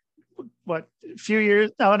what, a few years?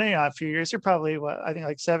 No, not a few years. You're probably I think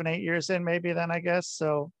like 7-8 years in, maybe then, I guess.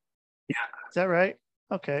 So, is that right?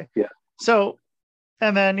 Okay. Yeah. So,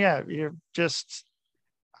 and then, you're just,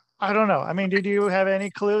 I don't know. I mean, did you have any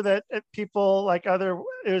clue that people like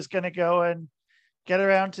it was going to go and get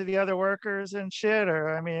around to the other workers and shit?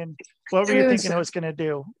 Or, I mean, what were In you a thinking it was sense, going to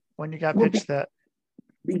do when you got well, pitched that?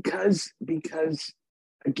 because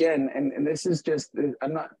again, and this is just,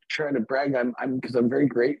 I'm not trying to brag. I'm because I'm very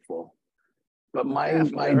grateful. But Yeah,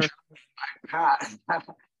 forever. path,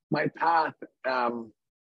 my path,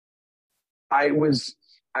 I was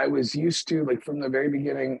I was used to, like, from the very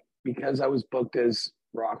beginning, because I was booked as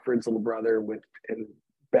Rockford's little brother with, and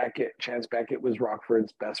Chance Beckett was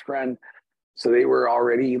Rockford's best friend. So they were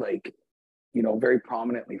already, like, very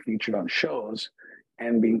prominently featured on shows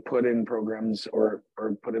and being put in programs or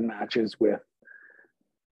put in matches with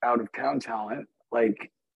out of town talent.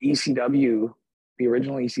 Like ECW, the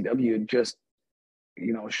original ECW had just,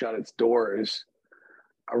 shut its doors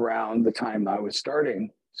around the time I was starting.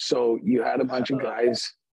 So you had a bunch of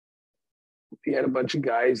guys,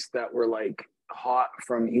 that were like hot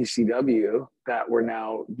from ECW that were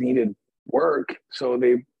now needed work. So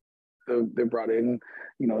they brought in,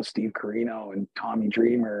 Steve Carino and Tommy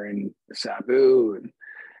Dreamer and Sabu,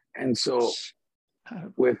 and so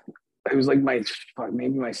with it was like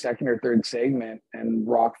maybe my second or third segment, and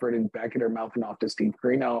Rockford and Beckett are mouthing off to Steve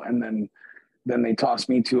Carino, and then they toss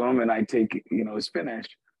me to him, and I take, his finish,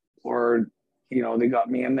 or they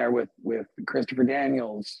got me in there with Christopher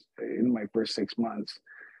Daniels in my first 6 months.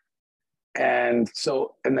 And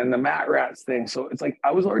then the Matt Rats thing. So it's like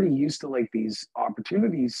I was already used to, like, these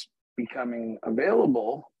opportunities becoming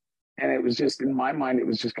available. And it was just, in my mind, it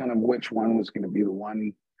was just kind of which one was going to be the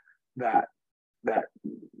one that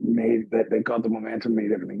got the momentum,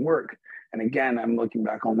 made everything work. And again, I'm looking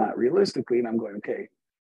back on that realistically, and I'm going, okay,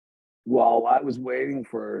 while I was waiting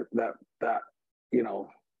for that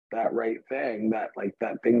right thing, that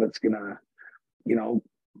thing that's gonna,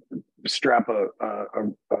 strap a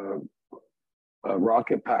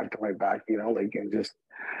rocket pack to my back, and just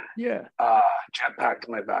Yeah. jet pack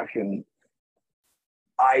to my back, and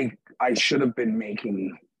I should have been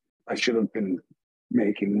making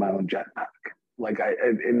my own jetpack. Like,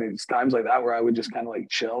 and it's times like that where I would just kind of like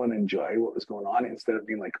chill and enjoy what was going on, instead of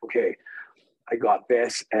being like, okay, I got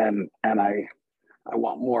this, and I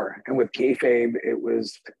want more. And with kayfabe, it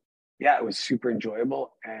was super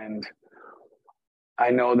enjoyable. And I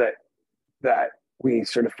know that we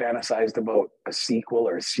sort of fantasized about a sequel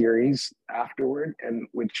or a series afterward, and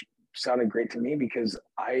which sounded great to me, because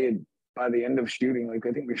I had, by the end of shooting, like,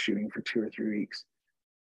 I think we were shooting for 2 or 3 weeks.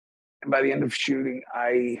 And by the end of shooting,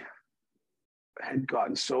 I had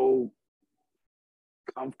gotten so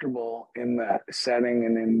comfortable in that setting,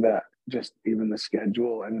 and in the, just even the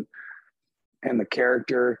schedule, and the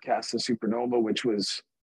character Casa Supernova, which was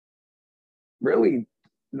really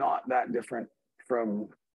not that different from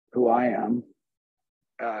who I am.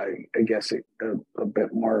 I guess a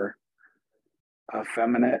bit more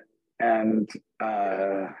effeminate and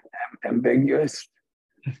ambiguous,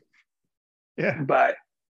 Yeah. but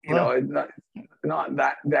Well, not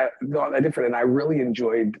that different. And I really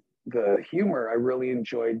enjoyed the humor. I really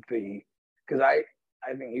enjoyed because I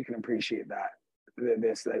think you can appreciate that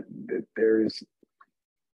there's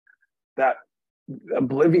that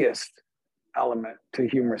oblivious element to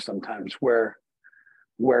humor sometimes, where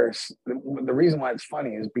the reason why it's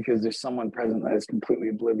funny is because there's someone present that is completely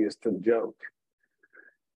oblivious to the joke.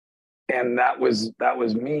 And that was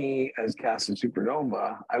me as Casa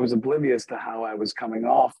Supernova. I was oblivious to how I was coming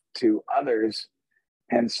off to others.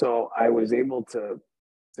 And so I was able to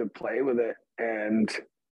play with it. And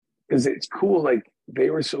because it's cool, like,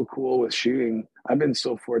 they were so cool with shooting. I've been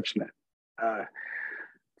so fortunate.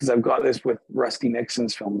 Because I've got this with Rusty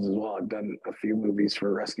Nixon's films as well. I've done a few movies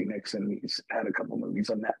for Rusty Nixon. He's had a couple movies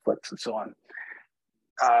on Netflix and so on.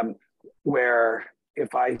 Where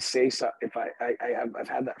if I say so, if I've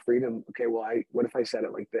had that freedom. Okay, well, what if I said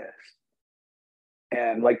it like this?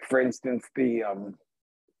 And, like, for instance, the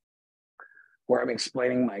where I'm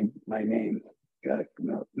explaining my name.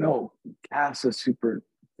 No, Casa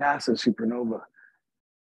Supernova.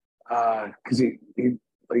 Because he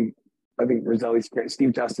like, I think Roselli's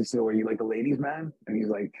Steve Justice, where you, like, a ladies' man, and he's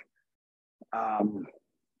like,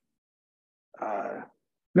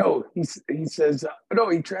 no, he says, no,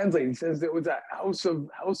 he translates. He says it was a house of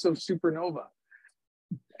Supernova,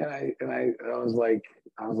 and I was like,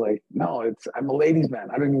 no, I'm a ladies'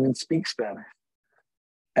 man. I don't even speak Spanish,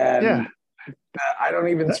 and yeah. I don't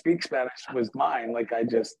even speak Spanish was mine. Like, I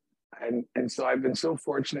just, and so I've been so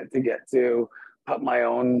fortunate to get to put my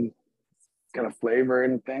own kind of flavor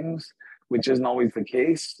in things, which isn't always the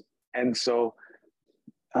case. And so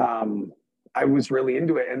I was really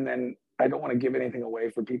into it. And then I don't want to give anything away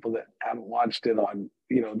for people that haven't watched it on,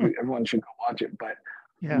 everyone should go watch it. But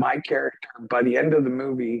Yeah. my character, by the end of the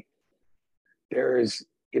movie, there is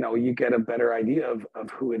you get a better idea of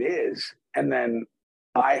who it is. And then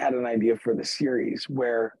I had an idea for the series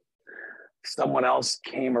where someone else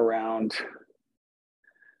came around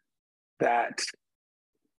that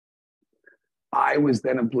I was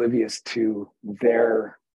then oblivious to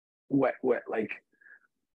their what like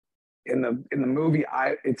in the movie,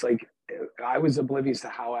 it's like I was oblivious to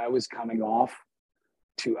how I was coming off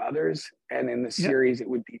to others, and in the series it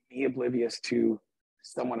would be me oblivious to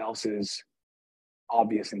someone else's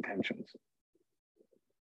obvious intentions.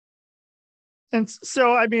 And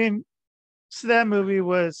so I mean, so that movie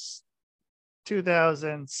was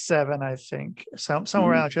 2007, I think,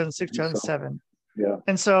 somewhere around 2006, 2007. Yeah.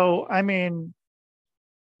 And so I mean,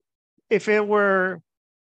 if it were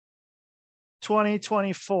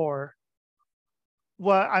 2024,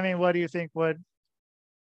 what do you think would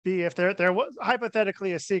be if there was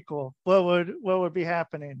hypothetically a sequel? What would be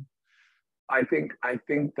happening? I think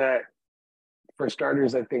that, for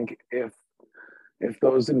starters, I think if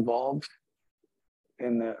those involved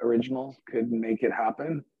in the original could make it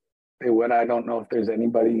happen, they would. I don't know if there's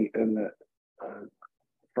anybody in the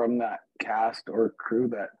from that cast or crew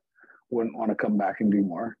that wouldn't want to come back and do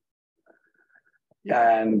more.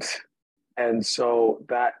 Yeah. And so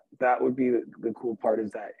that would be the cool part,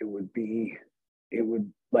 is that it would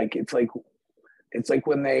like, it's like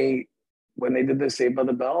when they did the Saved by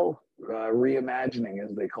the Bell reimagining,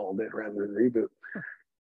 as they called it, rather than reboot.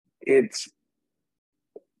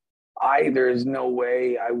 There's no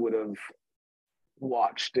way I would have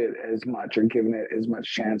watched it as much or given it as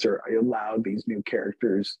much chance, or I allowed these new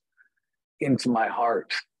characters into my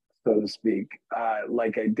heart, so to speak,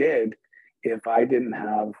 like I did, if I didn't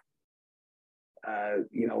have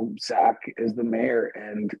Zach as the mayor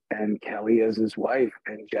and Kelly as his wife,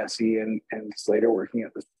 and Jesse and Slater working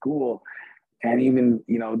at the school, and even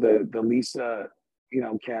the Lisa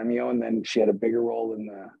cameo, and then she had a bigger role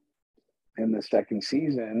in the second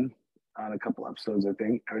season on a couple episodes, I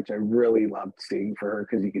think, which I really loved seeing for her,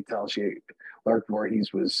 because you could tell Lark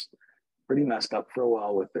Voorhees was pretty messed up for a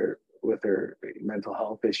while with her mental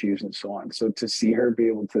health issues and so on. So to see her be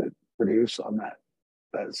able to produce on that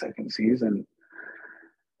second season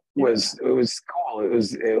was cool. It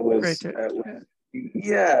was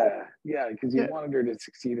because you wanted her to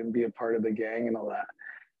succeed and be a part of the gang and all that.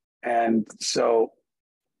 And so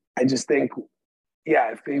I just think,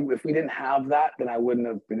 if we didn't have that, then I wouldn't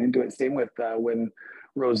have been into it. Same with when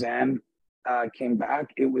Roseanne came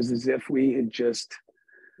back. It was as if we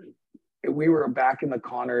were back in the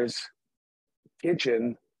Connors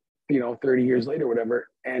kitchen, 30 years later, whatever.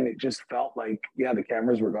 And it just felt like, the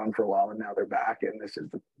cameras were gone for a while and now they're back. And this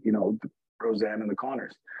is the Roseanne and the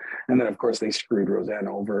Connors. And then of course they screwed Roseanne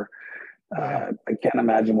over. I can't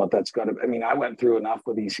imagine what that's got to, I went through enough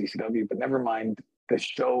with ECCW, but never mind. The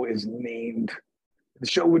show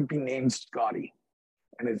would be named Scotty,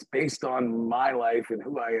 and it's based on my life and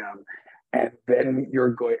who I am. And then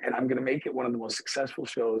I'm going to make it one of the most successful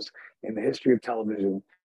shows in the history of television.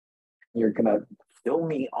 You're going to fill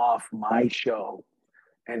me off my show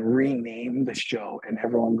and rename the show, and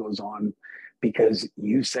everyone goes on because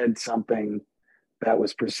you said something that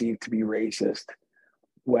was perceived to be racist,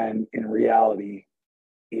 when in reality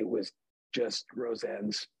it was just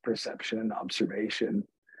Roseanne's perception and observation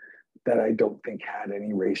that I don't think had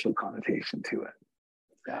any racial connotation to it.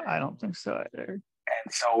 Yeah, I don't think so either.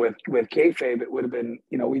 And so with kayfabe, it would have been,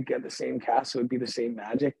 we'd get the same cast, so it would be the same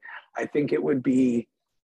magic. I think we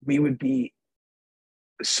would be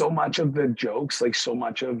so much of the jokes, like so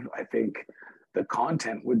much of, I think, the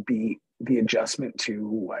content would be the adjustment to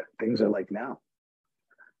what things are like now.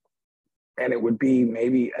 And it would be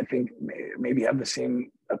maybe have the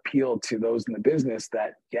same appeal to those in the business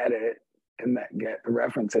that get it and that get the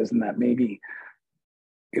references, and that maybe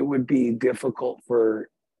it would be difficult for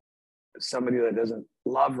somebody that doesn't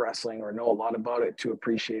love wrestling or know a lot about it to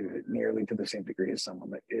appreciate it nearly to the same degree as someone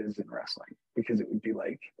that is in wrestling, because it would be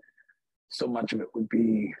like, so much of it would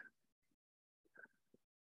be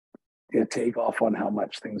a take off on how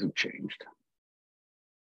much things have changed.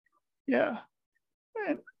 Yeah.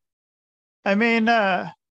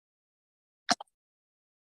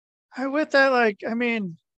 With that,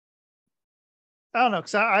 I don't know,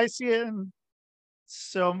 because I see it in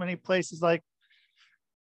so many places, like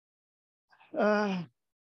the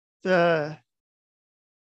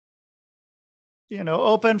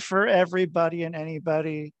open for everybody and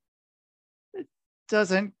anybody. It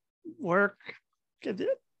doesn't work.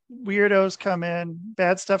 Weirdos come in,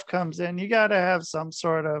 bad stuff comes in. You got to have some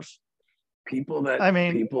sort of people that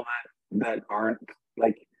aren't,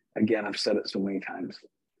 like, again, I've said it so many times.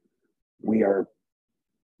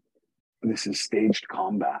 This is staged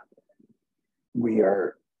combat. We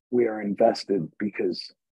are we are invested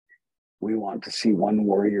because we want to see one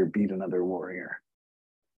warrior beat another warrior.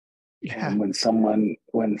 Yeah. And when someone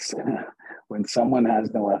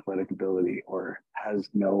has no athletic ability or has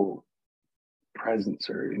no presence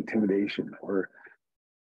or intimidation or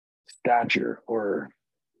stature or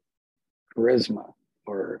charisma,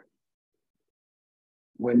 or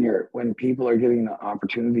when people are getting the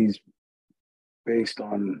opportunities based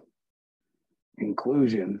on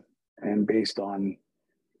inclusion and based on,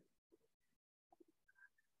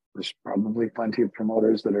 there's probably plenty of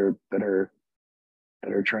promoters that are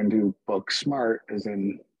trying to book smart, as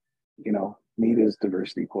in, meet as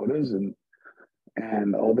diversity quotas and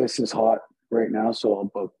oh, this is hot right now, so I'll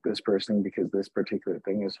book this person because this particular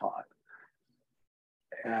thing is hot.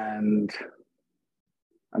 And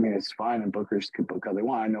I mean, it's fine, and bookers could book how they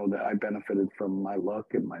want. I know that I benefited from my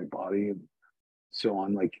look and my body and so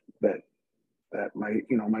on, like that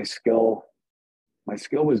my skill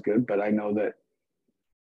was good, but I know that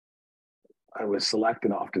I was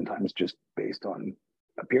selected oftentimes just based on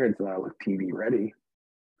appearance, and I look TV ready.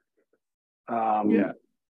 Yeah.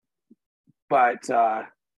 But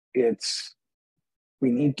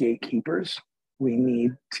we need gatekeepers.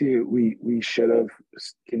 We should have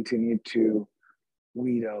continued to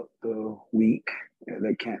weed out the weak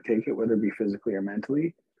that can't take it, whether it be physically or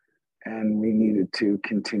mentally. And we needed to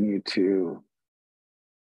continue to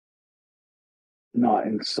not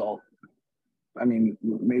insult. I mean,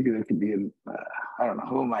 maybe there could be I don't know,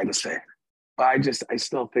 who am I to say? But I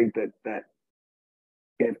still think that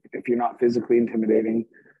if you're not physically intimidating,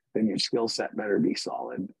 then your skill set better be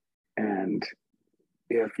solid. And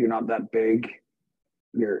if you're not that big,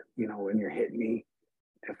 when you're hitting me,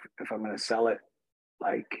 if I'm going to sell it,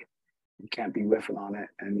 like, you can't be whiffing on it,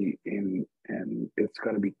 and it's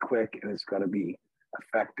got to be quick, and it's got to be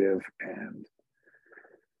effective, and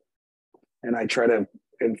I try to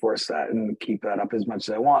enforce that and keep that up as much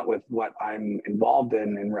as I want with what I'm involved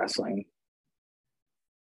in wrestling.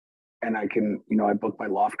 And I can, I book my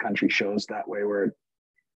Loft Country shows that way, where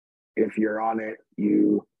if you're on it,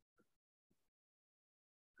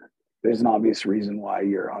 there's an obvious reason why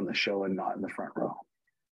you're on the show and not in the front row.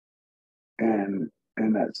 And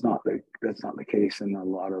that's not the case in a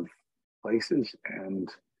lot of places,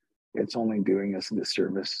 and it's only doing us a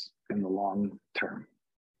disservice in the long term.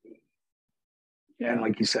 Yeah. And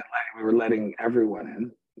like you said, we were letting everyone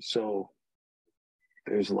in, so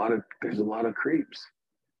there's a lot of creeps.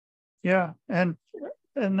 Yeah, and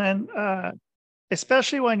then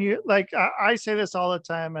especially when you, like, I say this all the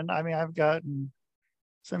time, and I mean, I've gotten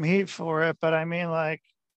some heat for it, but I mean, like,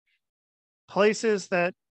 places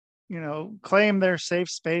that claim they're safe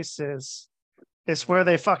spaces, it's where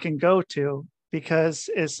they fucking go to because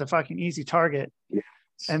it's a fucking easy target. Yes.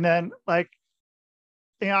 And then, like,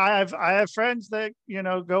 I have friends that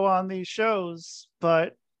go on these shows,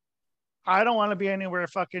 but I don't want to be anywhere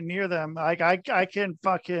fucking near them. Like, I can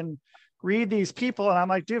fucking read these people, and I'm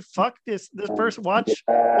like, dude, fuck this person. Watch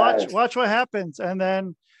what happens, and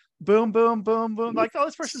then boom, boom, boom, boom. Like, oh,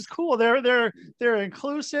 this person's cool. They're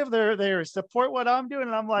inclusive. They support what I'm doing,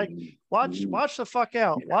 and I'm like, watch the fuck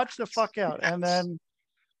out. Watch the fuck out, and then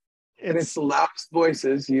it's the loudest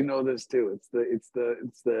voices. You know this too. It's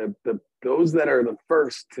the those that are the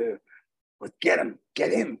first to, like, get him.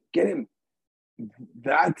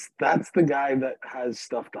 That's the guy that has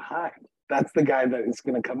stuff to hide. That's the guy that it's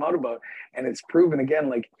going to come out about, and it's proven again.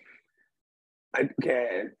 Like, I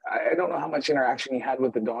don't know how much interaction you had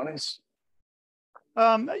with Adonis.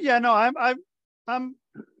 Yeah, no, I'm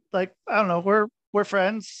like, I don't know. We're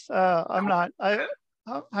friends. I'm not. I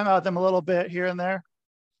hang out with them a little bit here and there.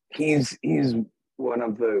 He's one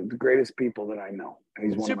of the greatest people that I know.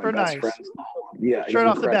 He's one super of my best nice friends in the whole world. Yeah, straight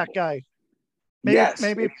off the back guy.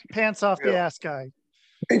 Maybe pants off the ass guy.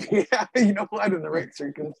 Yeah, you know what? In the right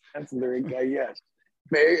circumstances, the right guy. Yes,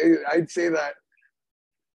 I'd say that.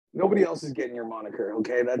 Nobody else is getting your moniker.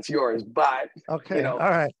 Okay, that's yours. But okay, all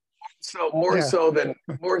right. So more so than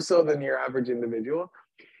your average individual.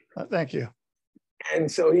 Thank you.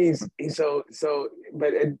 And so he's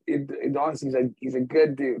but honestly, he's a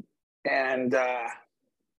good dude, and I'm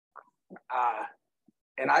I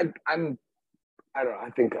don't know. I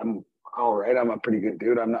think I'm all right. I'm a pretty good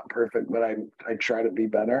dude. I'm not perfect, but I try to be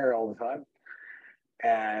better all the time,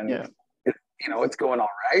 and yeah. It's going all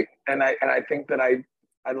right. And I think that I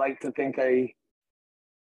like to think I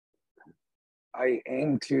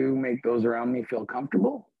aim to make those around me feel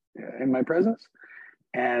comfortable in my presence.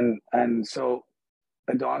 And so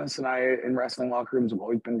Adonis and I in wrestling locker rooms have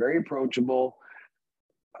always been very approachable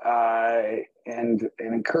and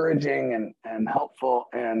encouraging and helpful.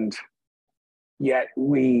 And yet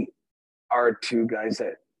we are two guys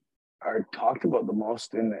that are talked about the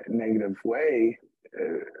most in a negative way,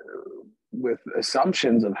 with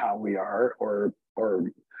assumptions of how we are, or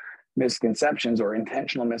misconceptions or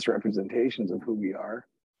intentional misrepresentations of who we are.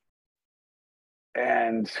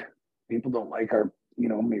 And people don't like our,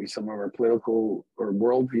 maybe some of our political or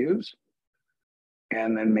world views,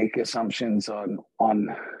 and then make assumptions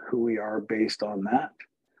on who we are based on that.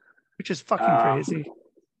 Which is fucking crazy.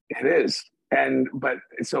 It is. But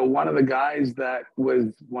so one of the guys that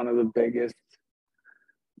was one of the biggest,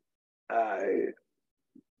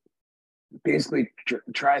 basically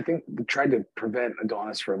tried to prevent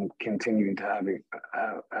Adonis from continuing to have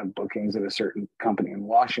bookings at a certain company in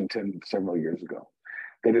Washington several years ago.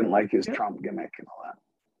 They didn't like his Trump gimmick and all that.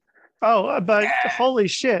 Oh, but holy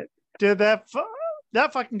shit, dude, that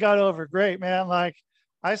fucking got over great, man. Like,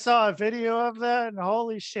 I saw a video of that, and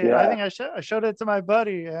holy shit, Yeah. I think I showed it to my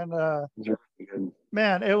buddy, and Really good.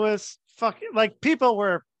 man, it was fucking, like, people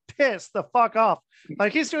were pissed the fuck off.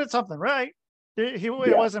 Like, he's doing something right. It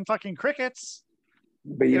wasn't fucking crickets.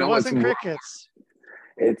 But it wasn't crickets.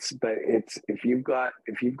 It's if you've got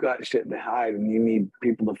shit to hide and you need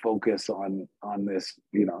people to focus on this,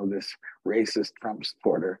 this racist Trump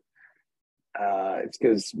supporter, it's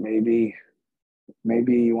because maybe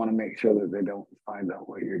you want to make sure that they don't find out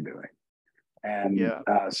what you're doing. And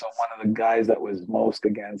so one of the guys that was most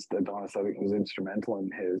against Adonis, I think, was instrumental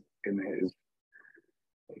in his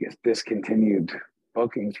I guess discontinued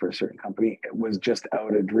bookings for a certain company. It was just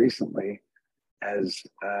outed recently as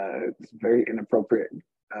very inappropriate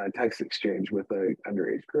text exchange with an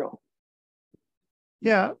underage girl.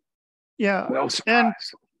 Yeah. No surprise. And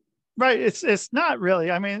right, it's not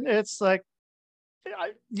really. I mean, it's like,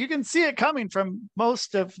 you can see it coming from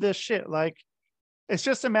most of this shit. Like, it's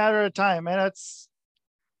just a matter of time, and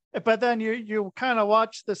but then you kind of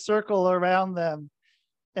watch the circle around them,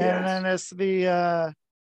 and then it's the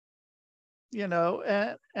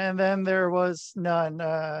and then there was none.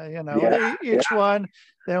 Each one,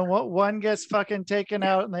 then one gets fucking taken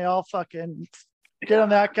out, and they all fucking get on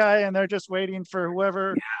that guy, and they're just waiting for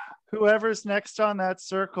whoever's next on that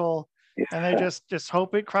circle. Yeah. And they just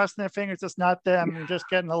hope it, crossing their fingers it's not them, and just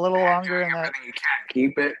getting a little longer in that. You can't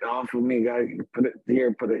keep it off of me, guys. Put it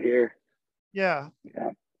here. Yeah.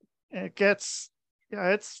 It gets,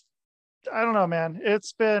 it's, I don't know, man.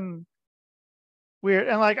 It's been weird.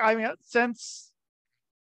 And like, I mean, since,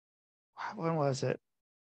 when was it?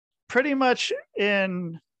 Pretty much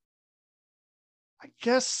in, I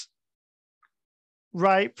guess,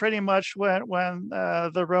 right, pretty much when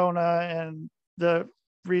the Rona and the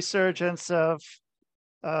resurgence of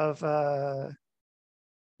BLM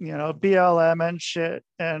and shit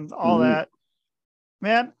and all that,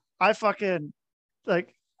 man, I fucking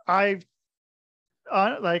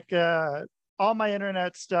all my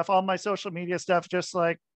internet stuff, all my social media stuff, just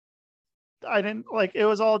like, I didn't like, it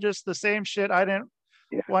was all just the same shit. I didn't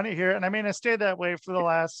want to hear it. And I mean, it stayed that way for the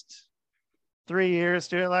last 3 years,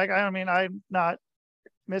 dude. Like, I mean, I'm not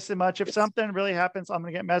missing much. If something really happens, I'm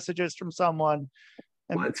gonna get messages from someone,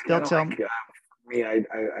 and they'll tell me. Me, I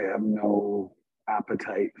have no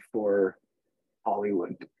appetite for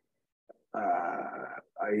Hollywood.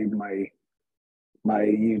 My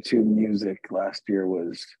YouTube music last year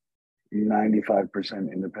was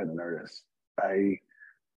 95% independent artists. I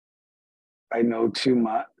know too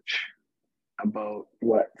much about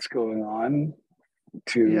what's going on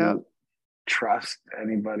to trust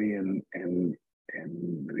anybody in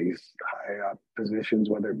these high up positions,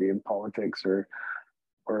 whether it be in politics or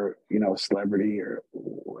celebrity or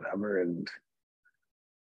whatever. And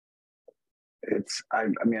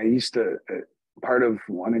I used to, part of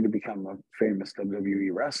wanting to become a famous WWE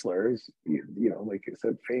wrestler is, like I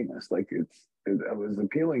said, famous, like it was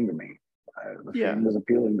appealing to me. The fame was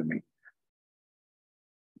appealing to me.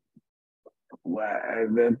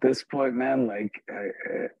 At this point, man, like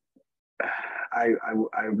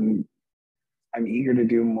I'm eager to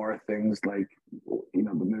do more things like,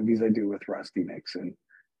 the movies I do with Rusty Nixon,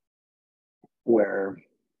 where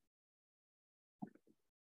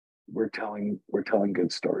we're telling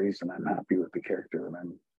good stories, and I'm happy with the character that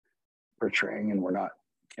I'm portraying, and we're not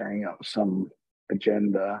carrying out some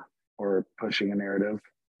agenda or pushing a narrative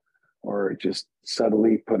or just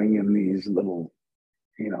subtly putting in these little,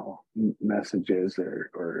 messages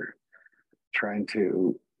or trying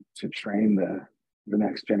to train the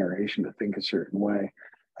next generation to think a certain way.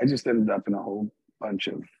 I just ended up in a whole bunch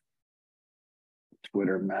of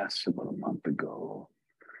Twitter mess about a month ago.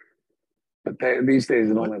 But these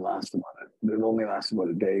days it only lasts about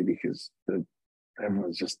a day because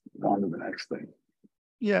everyone's just on to the next thing.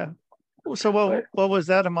 Yeah. So what was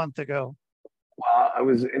that a month ago? Well, I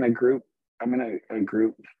was in a group. I'm in a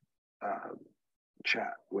group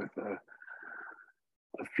chat with a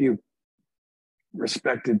few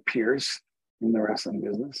respected peers in the wrestling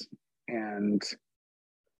business, and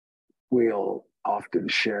we'll often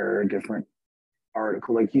share a different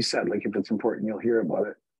article. Like you said, like if it's important, you'll hear about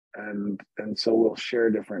it, and so we'll share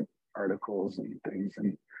different articles and things,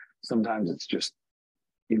 and sometimes it's just,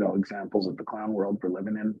 you know, examples of the clown world we're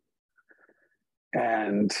living in.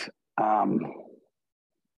 And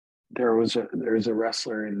there's a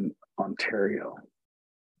wrestler in Ontario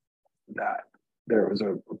that there was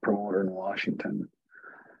a promoter in Washington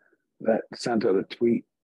that sent out a tweet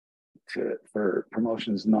for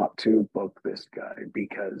promotions not to book this guy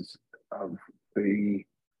because of the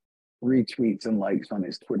retweets and likes on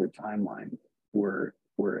his Twitter timeline were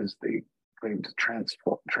as they claimed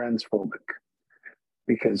transphobic,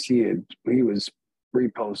 because he was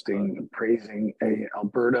reposting and praising a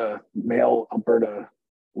male Alberta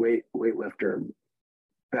weightlifter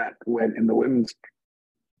that went in the women's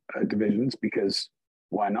divisions, because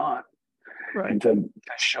why not? Right. And to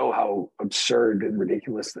show how absurd and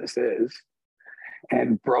ridiculous this is,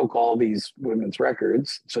 and broke all these women's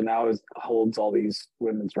records. So now it holds all these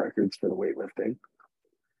women's records for the weightlifting.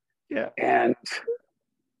 Yeah. And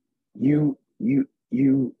you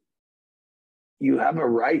have a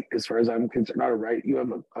right, as far as I'm concerned, not a right, you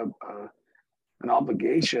have an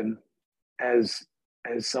obligation as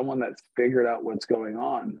someone that's figured out what's going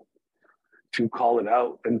on to call it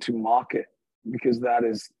out and to mock it, because that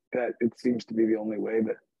it seems to be the only way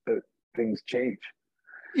that things change.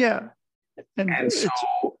 Yeah. And so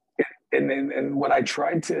and what I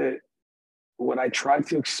tried to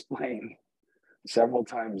explain several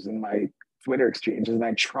times in my Twitter exchanges, and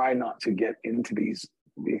I try not to get into the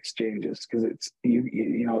exchanges, because it's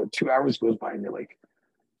you know 2 hours goes by and you're like,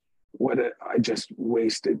 I just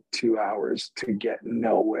wasted 2 hours to get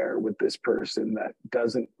nowhere with this person that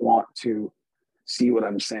doesn't want to see what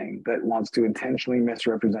I'm saying, that wants to intentionally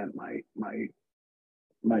misrepresent my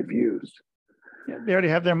views. Yeah, they already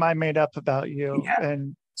have their mind made up about you. Yeah.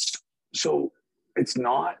 And so it's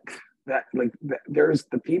not that, like, there's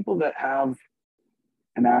the people that have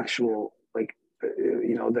an actual, like,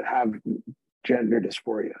 you know, that have gender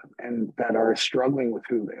dysphoria and that are struggling with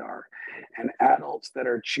who they are, and adults that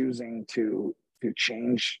are choosing to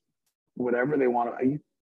change whatever they want to. You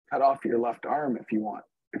cut off your left arm if you want,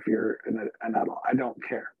 if you're an adult. I don't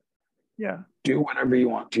care. Yeah. Do whatever you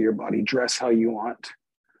want to your body, dress how you want.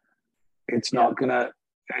 It's not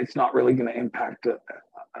really gonna impact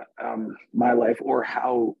my life or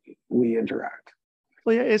how we interact.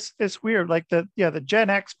 Well, yeah, it's weird. Like the Gen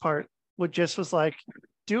X part was like,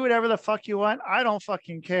 do whatever the fuck you want. I don't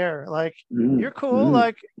fucking care. Like, you're cool.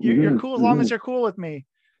 Like you're cool as long as you're cool with me.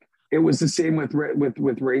 It was the same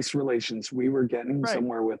with race relations. We were getting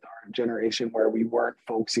somewhere with our generation where we weren't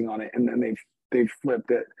focusing on it, and then they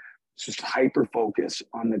flipped it. It's just hyper focus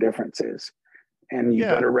on the differences. And you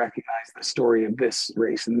better recognize the story of this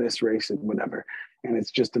race and whatever. And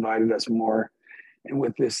it's just divided us more. And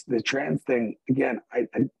with the trans thing, again,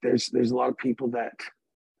 there's a lot of people that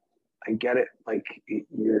I get it. Like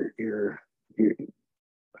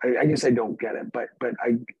I guess I don't get it, but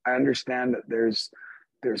I understand that there's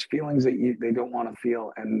feelings that they don't want to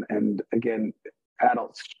feel. And again,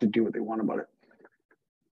 adults should do what they want about it.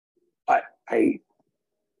 But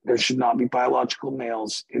there should not be biological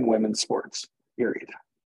males in women's sports. Period.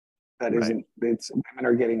 That isn't. It's women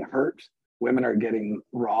are getting hurt. Women are getting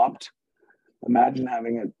robbed. Imagine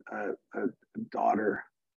having a daughter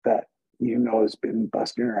that you know has been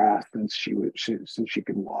busting her ass since she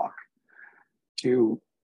could walk, to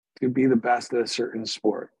be the best at a certain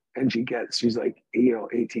sport, and she's like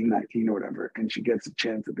 18, 19 or whatever, and she gets a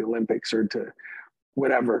chance at the Olympics or to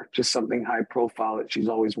whatever, just something high profile that she's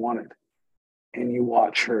always wanted, and you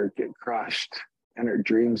watch her get crushed and her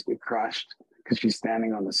dreams get crushed because she's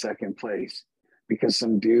standing on the second place because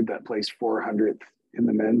some dude that placed 400th in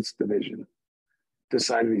the men's division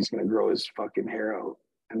decided he's going to grow his fucking hair out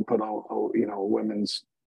and put all women's,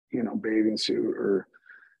 bathing suit or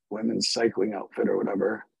women's cycling outfit or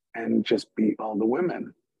whatever, and just beat all the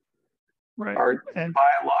women. Right. And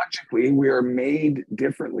biologically, we are made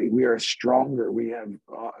differently. We are stronger. We have,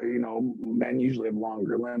 men usually have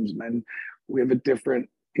longer limbs. Men, we have a different.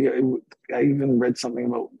 I even read something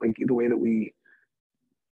about like the way that we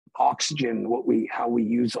oxygen, how we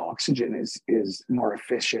use oxygen is more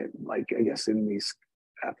efficient. Like I guess in these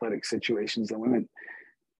athletic situations than women.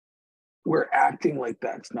 We're acting like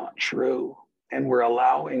that's not true, and we're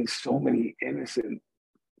allowing so many innocent.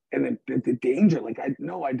 And the danger, like I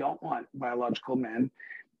don't want biological men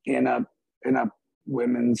in a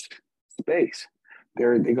women's space.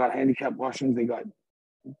 They got handicap washrooms, they got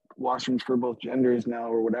washrooms for both genders now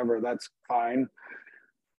or whatever. That's fine.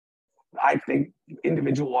 I think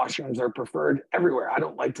individual washrooms are preferred everywhere. I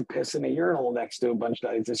don't like to piss in a urinal next to a bunch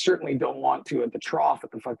of guys. I certainly don't want to at the trough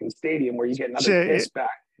at the fucking stadium where you get another piss back,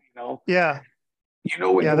 you know? Yeah. You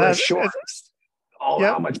know, when you wear shorts,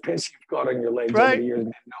 how much piss you've got on your legs over the years and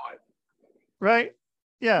didn't know it. Right.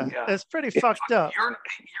 Yeah. It's pretty fucked up.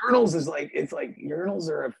 Urinals is like, it's like urinals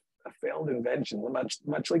are a failed invention,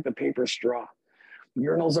 much like the paper straw.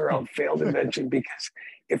 Urinals are a failed invention because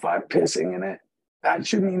if I'm pissing in it, that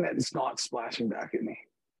should mean that it's not splashing back at me.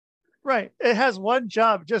 Right. It has one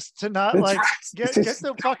job, just to not get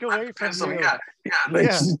the fuck away from you.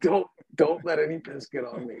 Just don't let any piss get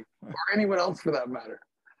on me or anyone else for that matter.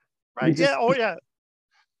 Right.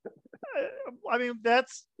 I mean,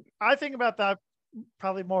 I think about that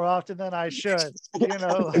probably more often than I should. You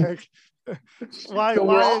know, like why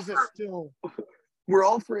is it still? We're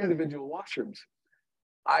all for individual washrooms.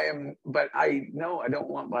 But I don't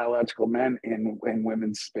want biological men in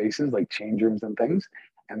women's spaces like change rooms and things.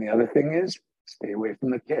 And the other thing is, stay away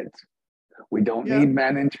from the kids. We don't need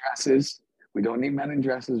men in dresses. We don't need men in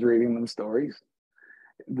dresses reading them stories.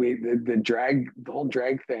 The whole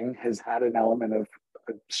drag thing has had a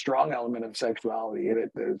strong element of sexuality in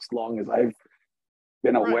it as long as I've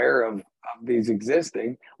been aware of these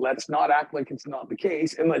existing. Let's not act like it's not the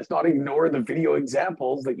case, and let's not ignore the video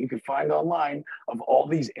examples that you can find online of all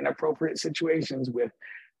these inappropriate situations with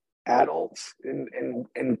adults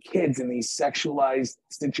and kids in these sexualized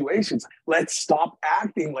situations. Let's stop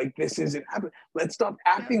acting like this isn't happening. Let's stop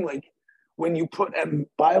acting like when you put a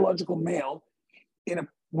biological male in a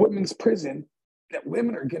women's prison that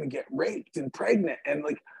women are going to get raped and pregnant. And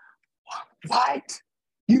like, what?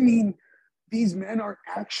 You mean these men are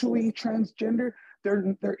actually transgender?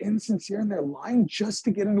 They're insincere and they're lying just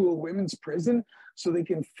to get into a women's prison so they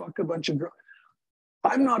can fuck a bunch of girls.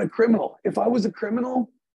 I'm not a criminal. If I was a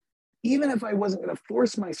criminal, even if I wasn't going to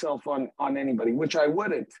force myself on anybody, which I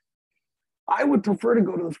wouldn't, I would prefer to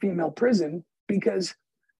go to the female prison because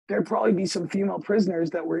there'd probably be some female prisoners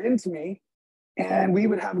that were into me and we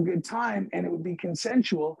would have a good time and it would be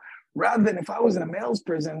consensual, rather than if I was in a male's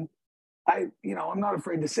prison. I'm not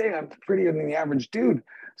afraid to say I'm prettier than the average dude.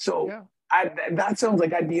 So that sounds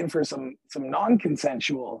like I'd be in for some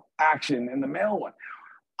non-consensual action in the male one.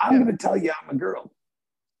 I'm going to tell you I'm a girl.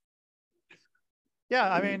 Yeah,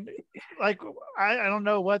 I mean, like I don't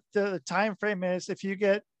know what the time frame is. If you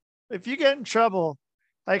get in trouble,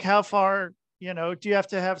 like how far, do you have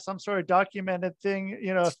to have some sort of documented thing,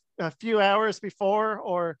 a few hours before,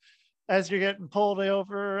 or as you're getting pulled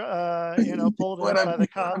over, pulled over by the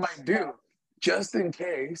cops? What I might do, just in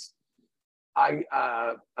case I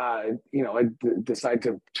decide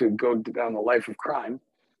to go down the life of crime,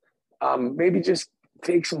 maybe just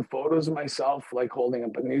take some photos of myself, like holding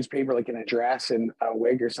up a newspaper, like in a dress and a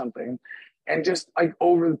wig or something, and just like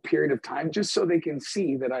over the period of time, just so they can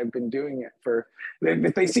see that I've been doing it for.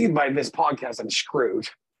 If they see by this podcast, I'm screwed.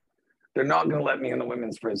 They're not going to let me in the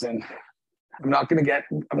women's prison. I'm not going to get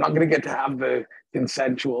to have the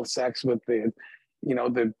consensual sex with the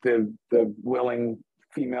willing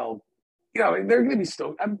female. They're going to be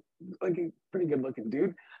stoked. I'm like a pretty good looking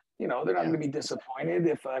dude. They're not going to be disappointed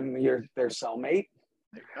if I'm their cellmate.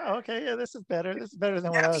 Oh, okay, yeah, this is better. This is better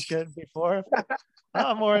than what I was getting before.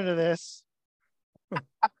 I'm more into this.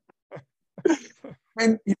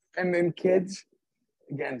 and then kids,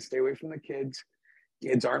 again, stay away from the kids.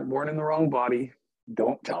 Kids aren't born in the wrong body.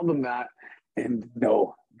 Don't tell them that. And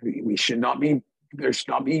no, we should not be. There should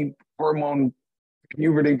not be hormone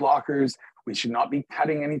puberty blockers. We should not be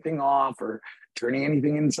cutting anything off or turning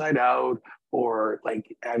anything inside out. Or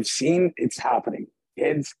like I've seen it's happening.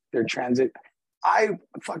 Kids, they're transit. I've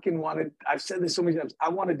said this so many times, I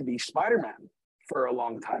wanted to be Spider-Man for a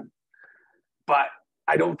long time. But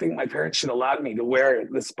I don't think my parents should allow me to wear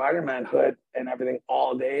the Spider-Man hood and everything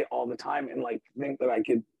all day, all the time, and like think that I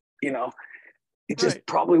could, it just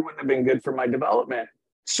probably wouldn't have been good for my development.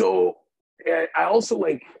 So I also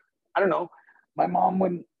I don't know, my mom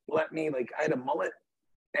wouldn't let me, I had a mullet.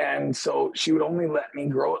 And so she would only let me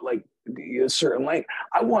grow it like a certain length.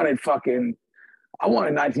 I wanted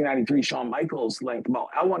 1993 Shawn Michaels length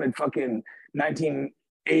mullet. I wanted fucking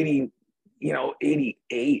 1980,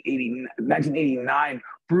 1989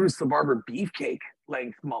 Bruce the Barber Beefcake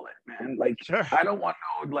length mullet, man. Sure. I don't want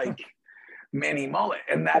no mini mullet.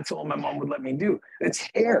 And that's all my mom would let me do. It's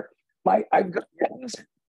hair. I've got earrings.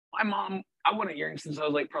 My mom, I wanted earrings since I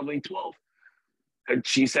was probably 12. And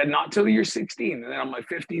she said, not till you're 16. And then on my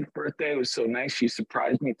 15th birthday, it was so nice. She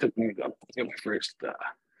surprised me, took me to go get my first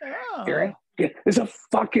earring. Yeah, there's a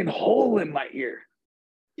fucking hole in my ear.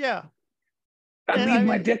 Yeah. I'd leave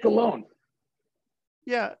my dick alone.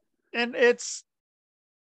 Yeah. And it's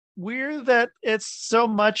weird that it's so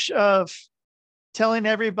much of telling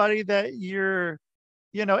everybody that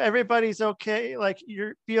everybody's okay, like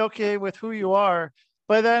be okay with who you are.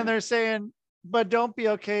 But then they're saying, but don't be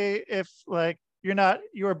okay if like you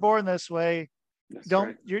were born this way. That's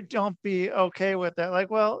Don't right. don't be okay with that.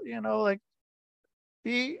 Like, well, like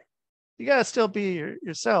you gotta still be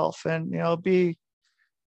yourself, and be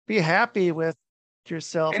happy with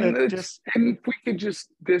yourself. And It just, and if we could just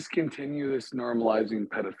discontinue this normalizing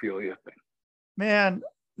pedophilia thing. man,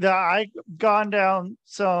 I gone down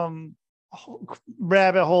some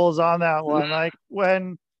rabbit holes on that one. Like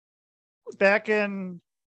when back in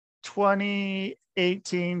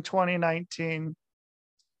 2018, 2019,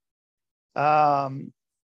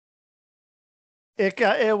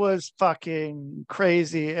 it was fucking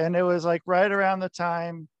crazy. And it was like right around the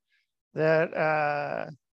time that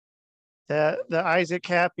the Isaac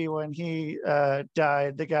Happy, when he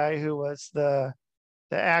died, the guy who was the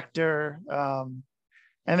actor.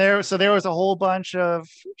 And there was a whole bunch of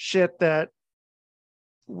shit that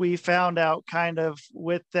we found out kind of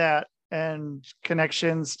with that, and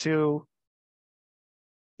connections to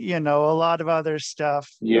a lot of other stuff.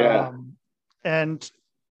 Yeah. And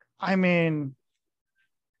I mean,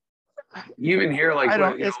 You even hear like I what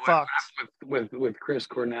don't, it's fucked. with Chris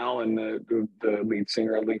Cornell and the lead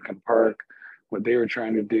singer of Linkin Park, what they were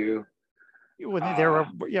trying to do When they were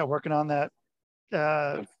working on that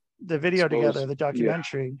the video together, the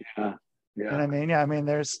documentary. Yeah. And I mean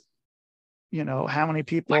there's how many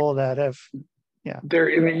people that have they're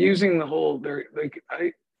using the whole, they're like,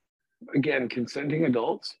 again, consenting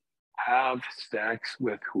adults, have sex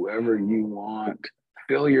with whoever you want,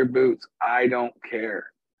 fill your boots, I don't care.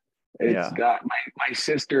 It's got my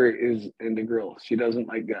sister is into girls, she doesn't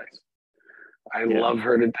like guys. I love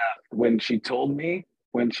her to death. When she told me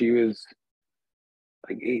when she was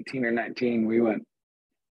like 18 or 19, we went,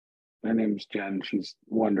 my name's Jen, she's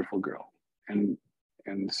a wonderful girl. And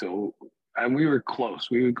so, and we were close.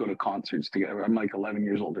 We would go to concerts together. I'm like 11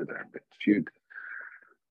 years older than her, but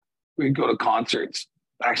we'd go to concerts.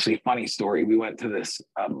 Actually, funny story. We went to this,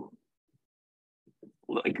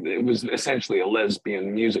 like it was essentially a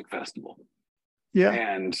lesbian music festival. Yeah.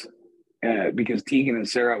 And because Tegan and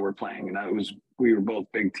Sarah were playing, and we were both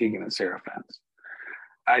big Tegan and Sarah fans.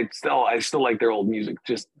 I still like their old music,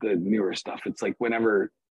 just the newer stuff. It's like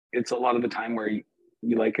whenever, it's a lot of the time where you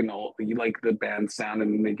like the band sound,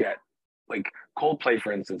 and they get like Coldplay,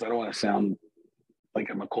 for instance. I don't want to sound like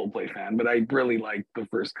I'm a Coldplay fan, but I really liked the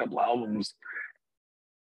first couple albums.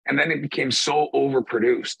 And then it became so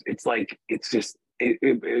overproduced. It's like, it's just,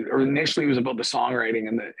 or initially it was about the songwriting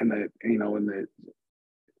and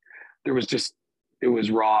there was just, it was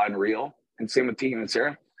raw and real. And same with Tegan and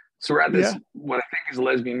Sarah. So we're at this, what I think is a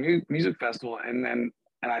lesbian music festival. And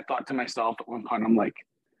I thought to myself at one point, I'm like,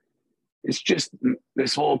 it's just,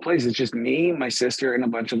 this whole place is just me, my sister, and a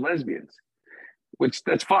bunch of lesbians, which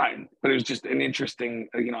that's fine. But it was just an interesting,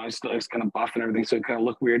 I was kind of buff and everything, so it kind of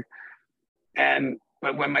looked weird.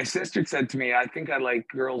 But when my sister said to me, I think I like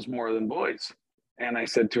girls more than boys. And I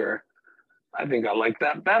said to her, I think I like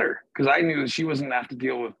that better, because I knew she wasn't going to have to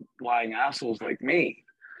deal with lying assholes like me.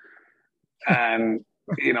 And,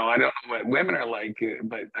 I don't know what women are like,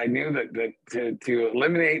 but I knew that to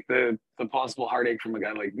eliminate the possible heartache from a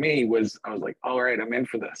guy like me I was like, all right, I'm in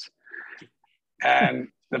for this. And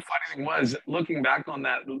the funny thing was, looking back on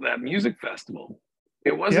that music festival,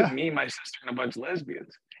 it wasn't me, my sister, and a bunch of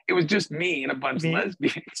lesbians. It was just me and a bunch of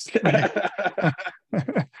lesbians.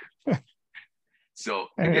 So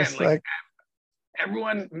again, like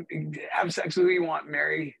everyone, have sex with who you want,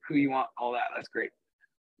 marry who you want, all that. That's great.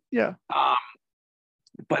 Yeah.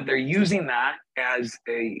 But they're using that as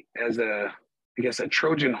a I guess a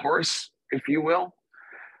Trojan horse, if you will,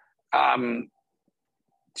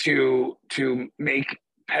 to make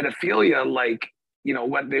pedophilia like,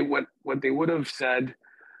 what they would have said.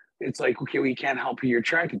 It's like, okay, well, you can't help who you're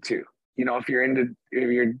attracted to. If you're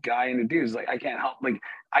a guy into dudes, like I can't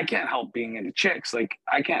help being into chicks. Like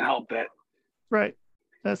I can't help that. Right.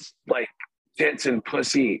 That's like tits and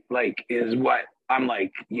pussy, like is what I'm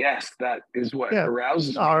like, yes, that is what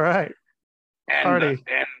arouses me. All right.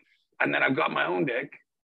 And then I've got my own dick,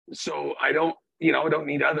 so I don't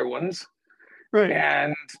need other ones. Right.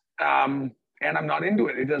 And I'm not into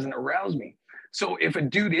it. It doesn't arouse me. So if a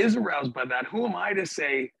dude is aroused by that, who am I to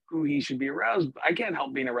say who he should be aroused by? I can't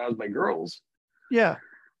help being aroused by girls. Yeah.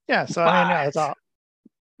 Yeah. So I mean, it's all.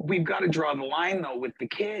 We've got to draw the line though with the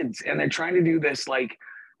kids, and they're trying to do this like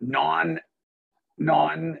non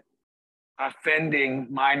offending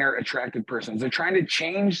minor attracted persons. They're trying to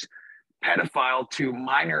change pedophile to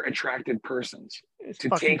minor attracted persons It's to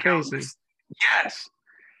fucking take out crazy. this. Yes.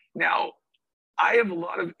 Now, I have a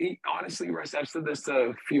lot of, honestly, Rusty, I've said this to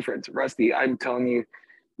a few friends. Rusty, I'm telling you,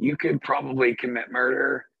 you could probably commit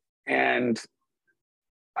murder and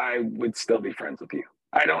I would still be friends with you.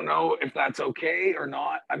 I don't know if that's okay or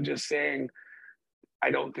not. I'm just saying, I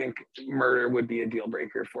don't think murder would be a deal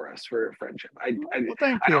breaker for us for a friendship. Well,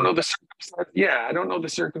 thank I don't you. know the circumstances. Yeah, I don't know the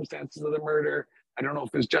circumstances of the murder. I don't know if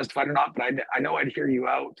it was justified or not, but I know I'd hear you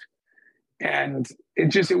out. And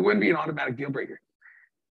it wouldn't be an automatic deal breaker.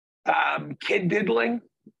 Kid diddling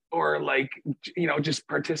or like, just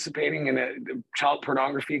participating in a child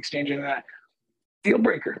pornography exchange and that, deal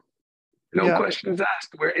breaker. No Yeah. questions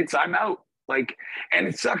asked. I'm out. Like, and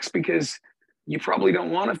it sucks because you probably don't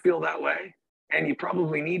want to feel that way. And you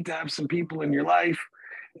probably need to have some people in your life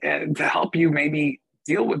and to help you maybe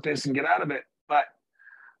deal with this and get out of it. But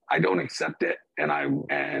I don't accept it.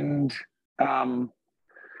 And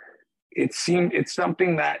it's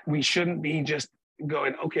something that we shouldn't be just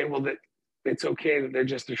going, okay, well, that it's okay that they're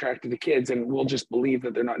just attracted to kids and we'll just believe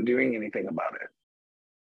that they're not doing anything about it.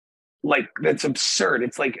 Like, that's absurd.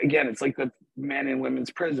 It's like, again, it's like the men in women's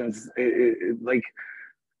prisons.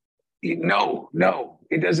 No,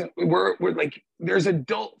 it doesn't. We're like, there's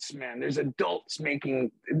adults, man. There's adults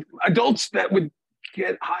that would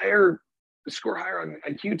score higher on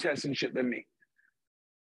IQ tests and shit than me.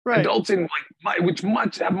 Right. Adults in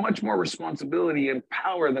have much more responsibility and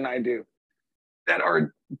power than I do, that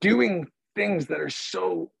are doing things that are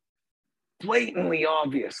so blatantly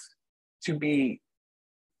obvious to be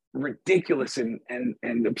ridiculous and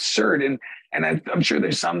absurd. And I'm sure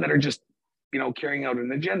there's some that are just, carrying out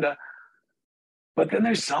an agenda. But then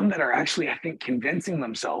there's some that are actually, I think, convincing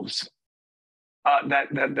themselves that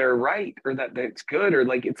they're right, or that it's good, or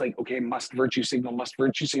like, it's like, okay, must virtue signal,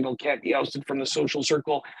 can't be ousted from the social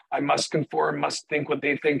circle. I must conform, must think what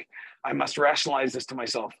they think. I must rationalize this to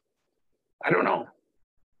myself. I don't know.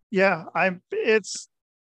 Yeah, it's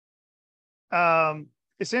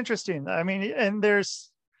interesting. I mean, and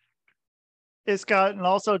it's gotten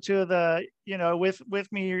also to the,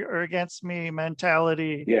 with me or against me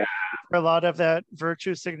mentality. Yeah. For a lot of that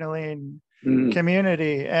virtue signaling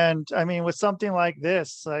community. And I mean, with something like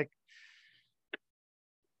this, like,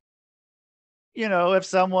 if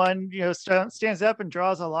someone, stands up and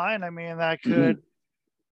draws a line, I mean, that could,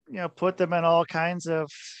 put them in all kinds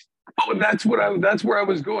of. Oh, that's where I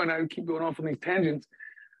was going. I keep going off on these tangents.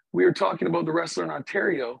 We were talking about the wrestler in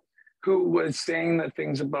Ontario who was saying that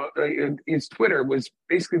things about his Twitter was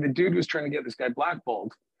basically, the dude was trying to get this guy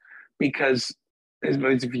blackballed because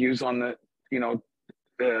his views on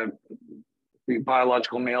the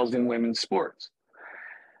biological males in women's sports.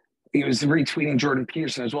 He was retweeting Jordan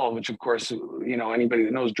Peterson as well, which of course, anybody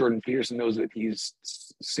that knows Jordan Peterson knows that he's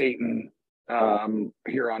Satan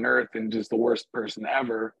here on earth and just the worst person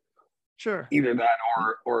ever. Sure. Either that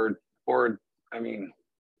or I mean,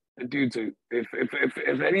 the dude's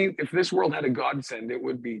if this world had a godsend, it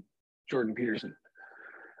would be Jordan Peterson,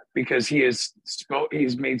 because he's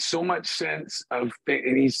made so much sense of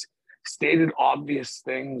and he's stated obvious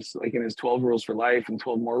things, like in his 12 rules for life and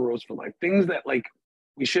 12 more rules for life, things that like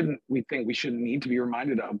we think we shouldn't need to be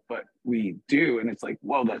reminded of, but we do. And it's like,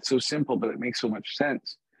 whoa, that's so simple, but it makes so much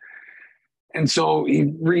sense. And so he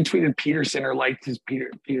retweeted Peterson or liked his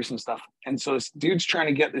Peterson stuff. And so this dude's trying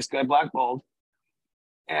to get this guy blackballed.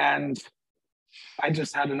 And I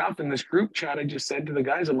just had enough. In this group chat, I just said to the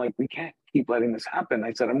guys, I'm like, we can't keep letting this happen.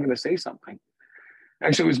 I said, I'm going to say something.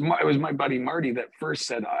 Actually, it was my buddy Marty that first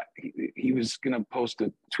said he was going to post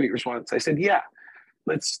a tweet response. I said, yeah,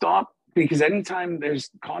 let's stop, because anytime there's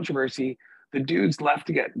controversy, the dude's left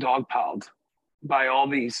to get dogpiled by all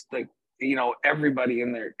these, like, everybody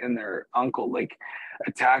and their uncle, like,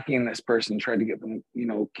 attacking this person, trying to get them,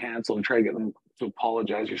 canceled, and try to get them to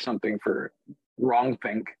apologize or something for wrong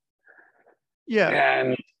think.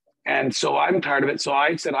 Yeah. And so I'm tired of it. So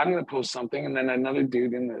I said, I'm going to post something. And then another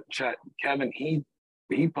dude in the chat, Kevin, he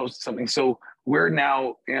posted something. So we're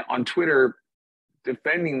now on Twitter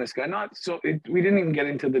defending this guy. We didn't even get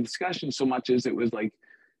into the discussion so much as it was like,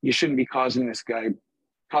 you shouldn't be costing this guy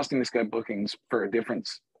bookings for a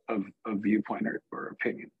difference of viewpoint or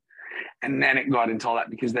opinion. And then it got into all that,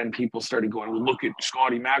 because then people started going, look at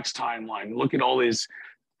Scotty Mac's timeline, look at all his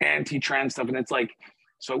anti-trans stuff. And it's like,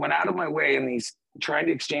 so I went out of my way and trying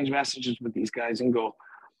to exchange messages with these guys and go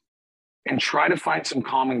and try to find some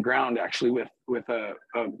common ground, actually, with a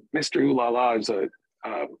Mr. Ulala.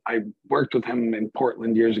 I worked with him in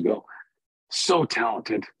Portland years ago. So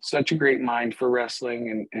talented, such a great mind for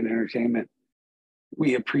wrestling and entertainment.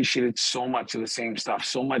 we appreciated so much of the same stuff,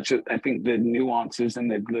 so much I think the nuances and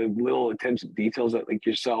the little attention to details that, like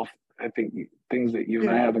yourself, I think things that you and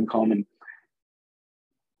I have in common.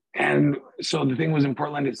 And so the thing was in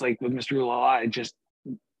Portland, it's like with Mr. Ooh La La, I just,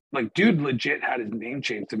 like, dude legit had his name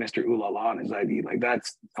changed to Mr. Ooh La La on his ID. Like,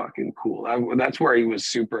 that's fucking cool. That's where he was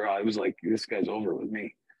super, I was like, this guy's over with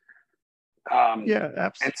me. Yeah,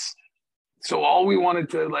 absolutely. So all we wanted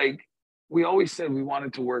to, like, we always said we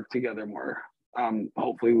wanted to work together more.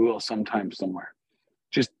 Hopefully we will sometime somewhere.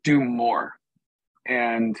 Just do more.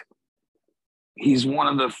 And he's one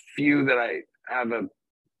of the few that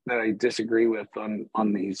I disagree with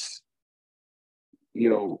on these, you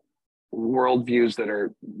know, worldviews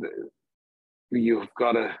that you've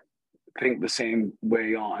got to think the same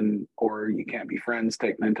way on, or you can't be friends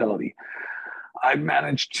type mentality. I've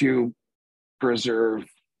managed to preserve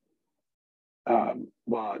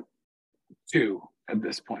two at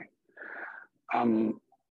this point.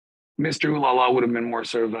 Mr. Ooh La La would have been more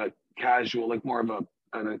sort of a casual, like more of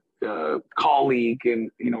a colleague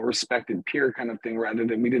and, you know, respected peer kind of thing, rather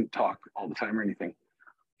than, we didn't talk all the time or anything.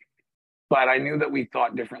 But I knew that we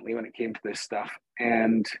thought differently when it came to this stuff.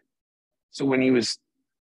 And so when he was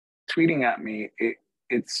tweeting at me,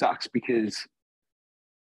 it sucks because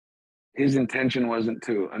his intention wasn't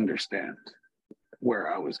to understand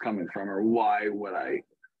where I was coming from or why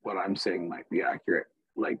what I'm saying might be accurate.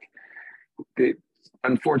 Like,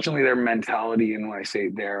 unfortunately, their mentality, and when I say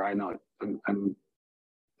there, I know I'm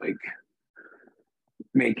like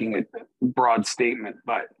making a broad statement,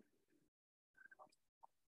 but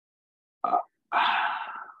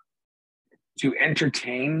to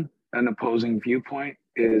entertain an opposing viewpoint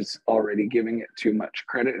is already giving it too much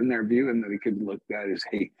credit in their view, and that it could look at as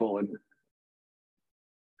hateful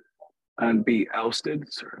and be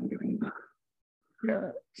ousted. Sorry, I'm getting the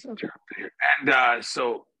here. And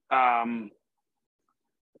so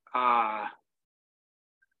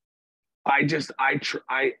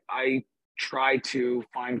I try to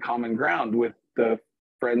find common ground with the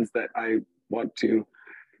friends that I want to,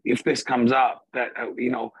 if this comes up, that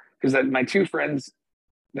you know, because my two friends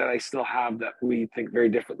that I still have that we think very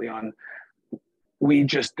differently on, we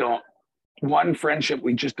just don't, one friendship,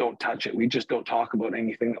 we just don't touch it. We just don't talk about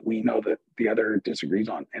anything that we know that the other disagrees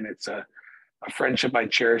on. And it's a friendship I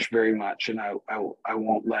cherish very much, and I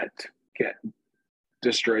won't let get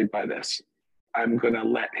destroyed by this. I'm going to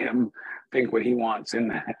let him think what he wants,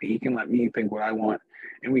 and he can let me think what I want,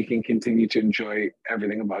 and we can continue to enjoy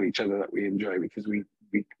everything about each other that we enjoy, because we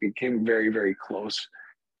became very, very close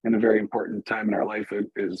in a very important time in our life.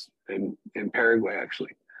 Is in Paraguay,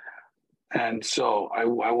 actually. And so I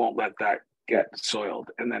won't let that get soiled.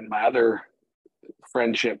 And then my other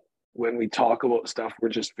friendship, when we talk about stuff, we're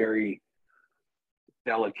just very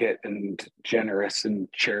delicate and generous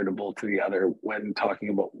and charitable to the other when talking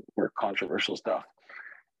about more controversial stuff.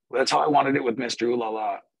 That's how I wanted it with Mr. Ooh La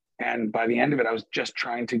La. And by the end of it, I was just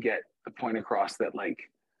trying to get the point across that, like,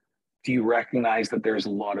 do you recognize that there's a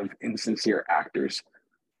lot of insincere actors?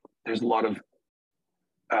 There's a lot of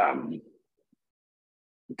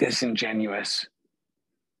disingenuous,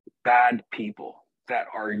 bad people that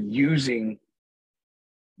are using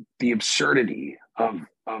the absurdity of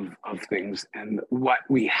things and what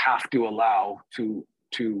we have to allow to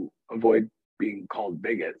avoid being called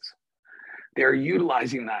bigots. They're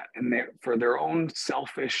utilizing that for their own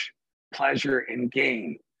selfish pleasure and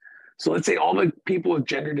gain. So let's say all the people with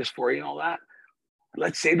gender dysphoria and all that,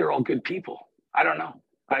 let's say they're all good people. I don't know.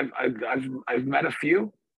 I've met a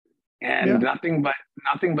few, and nothing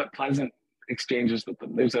but pleasant exchanges with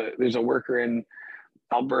them. There's a worker in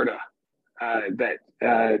Alberta that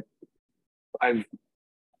I've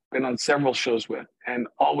been on several shows with, and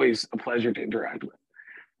always a pleasure to interact with.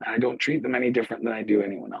 And I don't treat them any different than I do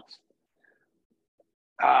anyone else.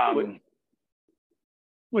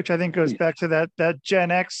 Which I think goes back to that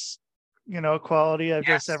Gen X, you know, quality of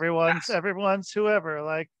just everyone's whoever.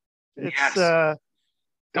 Like, it's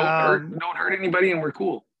don't hurt anybody, and we're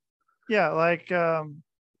cool. Yeah, like you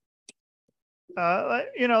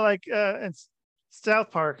know, like in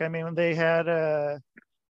South Park, I mean, they had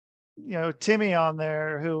you know, Timmy on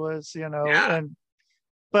there, who was, you know,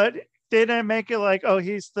 but they didn't make it like, oh,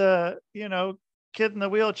 he's the, you know, kid in the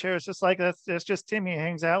wheelchair. It's just like, that's just Timmy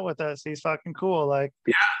hangs out with us. He's fucking cool. Like,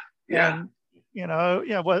 and, you know,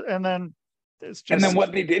 and then it's just, and then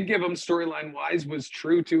what they did give him storyline wise was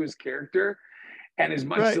true to his character. And as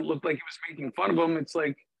much as it looked like he was making fun of him, it's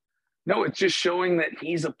like, no, it's just showing that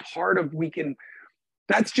he's a part of,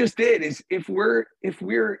 that's just it, is if we're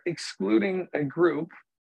excluding a group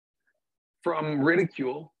from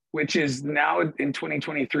ridicule, which is now in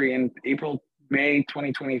 2023, in May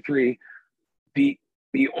 2023, the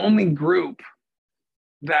only group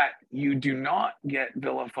that you do not get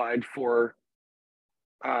vilified for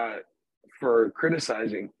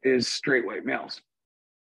criticizing is straight white males.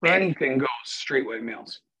 Right. Anything goes, straight white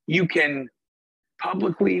males. You can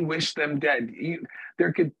publicly wish them dead.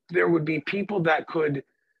 There would be people that could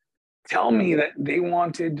tell me that they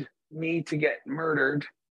wanted me to get murdered.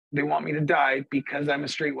 They want me to die because I'm a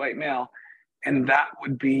straight white male, and that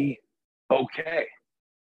would be okay.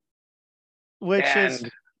 Which and is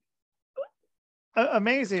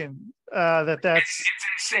amazing. That's it's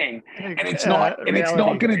insane, and it's not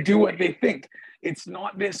going to do what they think. It's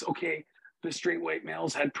not this. Okay, the straight white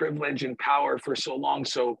males had privilege and power for so long,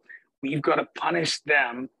 so we've got to punish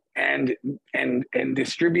them and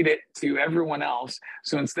distribute it to everyone else.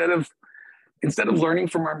 So instead of learning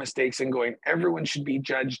from our mistakes and going, everyone should be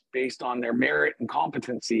judged based on their merit and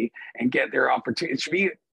competency and get their opportunity. It should be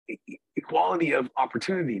equality of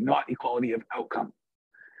opportunity, not equality of outcome.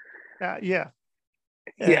 Yeah.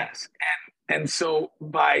 Yes. And so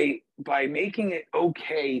by making it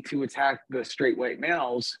okay to attack the straight white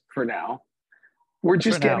males for now, we're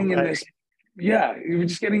just getting in this. Yeah, you're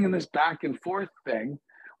just getting in this back and forth thing.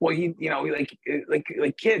 Well, like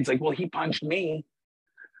kids, like, well, he punched me.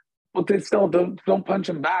 Well, they still don't punch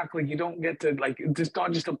him back. Like, you don't get to, like, it's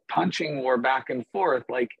not just a punching war back and forth,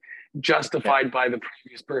 like justified by the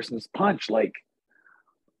previous person's punch. Like,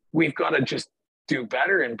 we've got to just do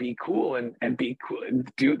better and be cool and be cool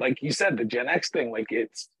and do, like you said, the Gen X thing. Like,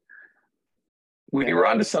 we were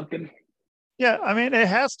onto something. Yeah, I mean, it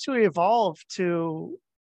has to evolve to,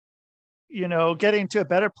 getting to a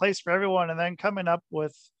better place for everyone, and then coming up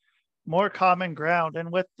with more common ground. And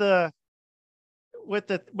with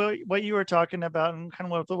what you were talking about, and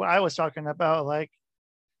kind of what I was talking about, like,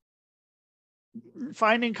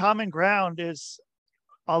 finding common ground is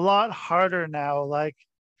a lot harder now. Like,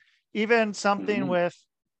 even something with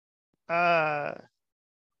pedophiles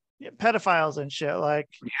and shit, like,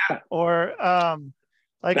 or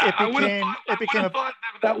like, it became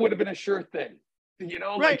that would have been a sure thing,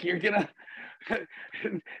 right. Like, you're gonna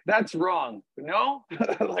that's wrong, no.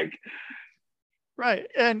 Like, right.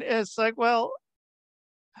 And it's like, well,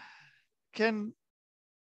 can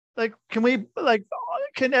we, like,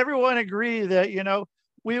 can everyone agree that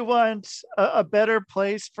we want a better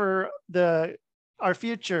place for our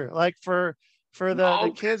future, like for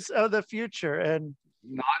the kids of the future, and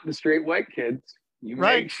not the straight white kids. You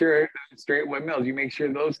right. Make sure straight white males, you make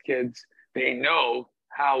sure those kids, they know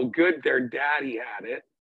how good their daddy had it,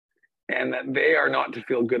 and that they are not to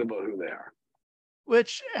feel good about who they are.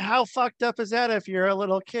 Which, how fucked up is that if you're a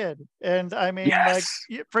little kid? And I mean, like,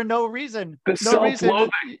 for no reason,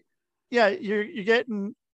 yeah, you're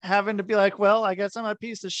having to be like, well, I guess I'm a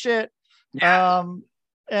piece of shit. Yeah.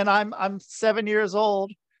 And I'm 7 years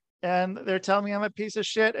old, and they're telling me I'm a piece of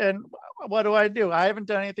shit. And what do? I haven't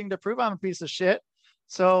done anything to prove I'm a piece of shit.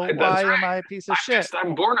 So why am I a piece of shit?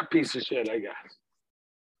 I'm born a piece of shit, I guess.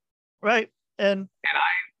 Right. And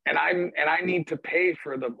I need to pay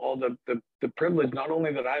for all the privilege, not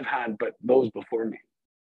only that I've had, but those before me.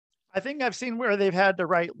 I think I've seen where they've had to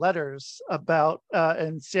write letters about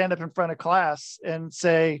and stand up in front of class and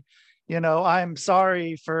say, I'm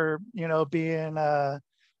sorry for being a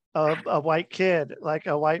white kid, like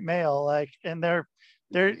a white male, like, and they're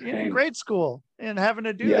in grade school and having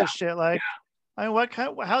to do this shit. Like, I mean,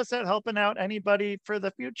 how's that helping out anybody for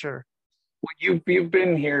the future? Well, you've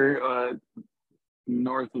been here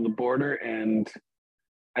north of the border, and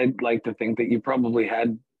I'd like to think that you probably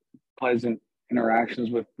had pleasant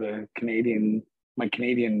interactions with my Canadian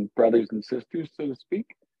brothers and sisters, so to speak.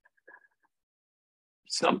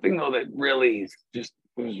 Something, though, that really just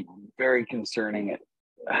was very concerning. It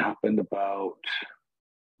happened about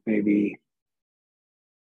maybe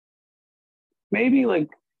 7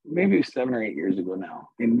 or 8 years ago now,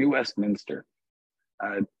 in New Westminster,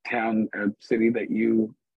 a city that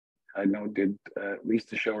I know did at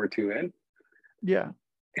least a show or two in. Yeah.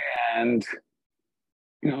 And,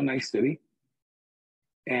 nice city.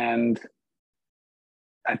 And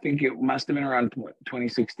I think it must have been around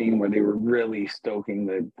 2016 where they were really stoking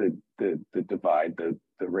the divide, the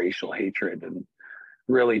racial hatred, and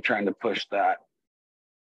really trying to push that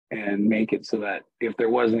and make it so that if there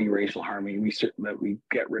was any racial harmony, we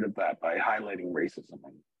get rid of that by highlighting racism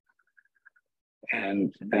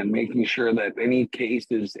and making sure that any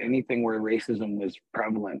cases, anything where racism was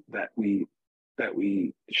prevalent, that we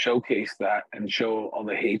showcase that and show all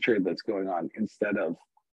the hatred that's going on, instead of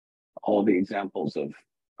all the examples of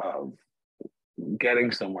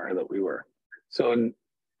getting somewhere that we were. So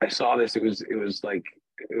I saw this. It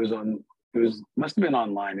must have been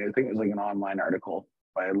online. I think it was like an online article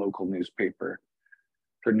by a local newspaper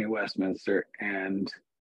for New Westminster, and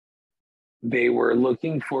they were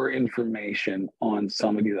looking for information on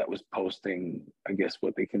somebody that was posting, I guess,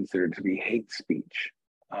 what they considered to be hate speech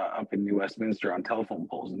up in New Westminster on telephone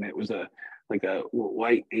poles. And it was a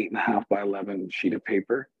white 8.5 by 11 sheet of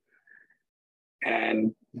paper,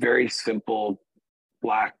 and very simple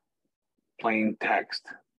black plain text.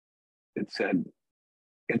 It said,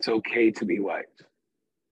 "It's okay to be white."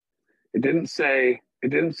 It didn't say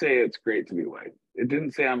it's great to be white. It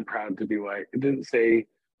didn't say I'm proud to be white. It didn't say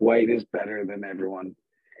white is better than everyone.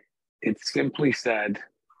 It simply said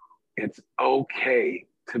it's okay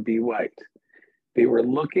to be white. They were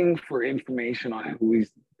looking for information on who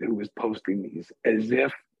was posting these, as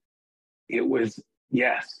if it was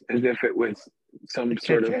some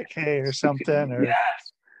sort of KKK or something. Or...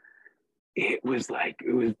 Yes. It was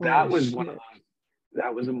one of those.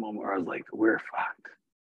 That was a moment where I was like, we're fucked.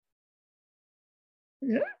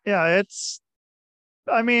 Yeah, it's,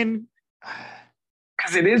 I mean,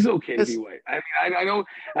 because it is okay to be white. I mean, I know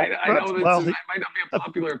that might not be a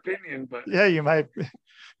popular opinion, but yeah, you might.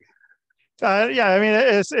 Yeah, I mean,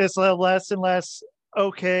 it's a less and less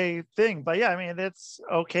okay thing, but yeah, I mean, it's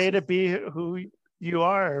okay to be who you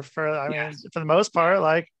are for the most part,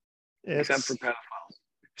 like, except for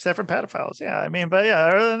pedophiles. Yeah, I mean, but yeah,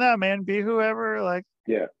 other than that, man, be whoever. Like,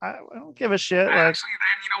 yeah, I don't give a shit. Actually,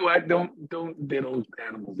 then you know what? Don't diddle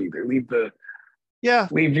animals either.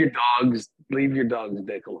 Leave your dog's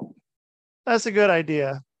dick alone. That's a good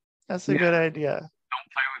idea. Good idea. Don't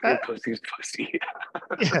play with your pussy's pussy.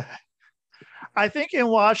 Yeah. I think in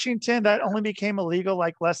Washington that only became illegal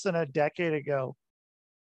like less than a decade ago.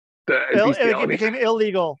 It became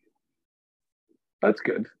illegal. That's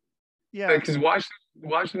good. Yeah. Because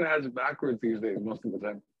Washington has it backwards these days most of the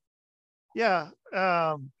time. Yeah.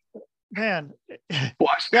 Man.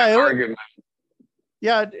 Washington, Oregon.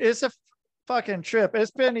 Yeah, it's a fucking trip.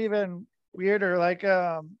 It's been even weirder. Like,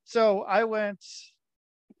 so I went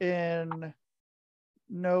in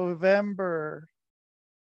November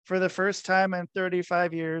for the first time in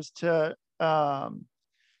 35 years to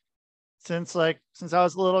since I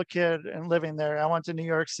was a little kid and living there. I went to New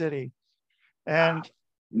York City, and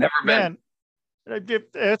never been. Man,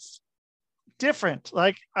 it's different.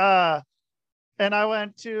 Like, and I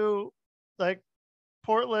went to like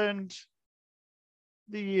Portland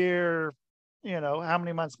the year, how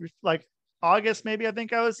many months, like August maybe, I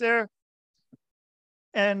think I was there.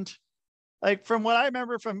 And like from what I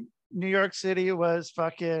remember from New York City was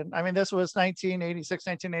fucking, I mean, this was 1986,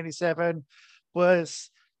 1987, was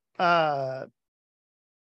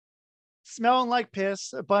smelling like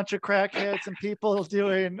piss, a bunch of crackheads and people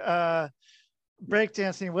doing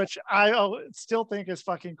breakdancing, which I still think is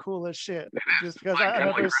fucking cool as shit, just because I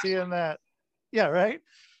remember seeing that. Yeah, right.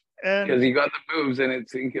 And because you got the moves, and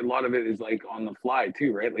a lot of it is like on the fly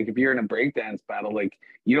too, right? Like if you're in a breakdance battle, like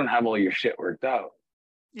you don't have all your shit worked out.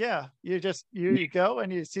 Yeah, you go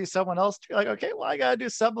and you see someone else, you're like, okay, well, I gotta do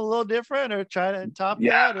something a little different or try to top that.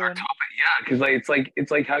 Yeah, because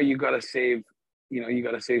it's like how you gotta save, you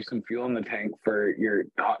gotta save some fuel in the tank for your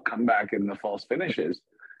hot comeback and the false finishes.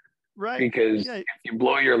 Right. Because if you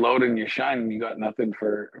blow your load and you shine, you got nothing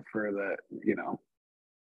for the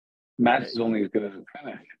match is only as good as it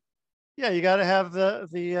finish. Yeah, you got to have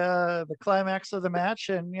the climax of the match,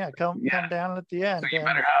 and come down at the end. So you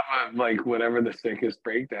better have whatever the sickest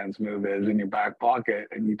breakdance move is in your back pocket,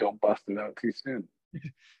 and you don't bust it out too soon.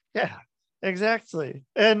 Yeah, exactly.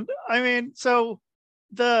 And I mean, so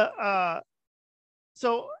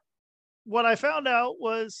what I found out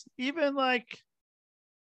was even like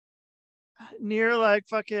near like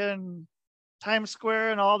fucking Times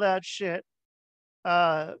Square and all that shit,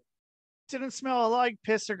 didn't smell like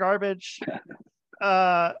piss or garbage.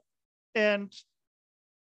 And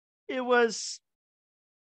it was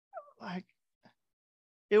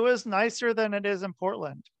nicer than it is in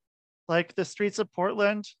Portland. Like the streets of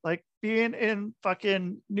Portland, like being in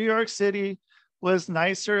fucking New York City was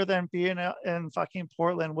nicer than being in fucking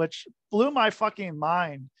Portland, which blew my fucking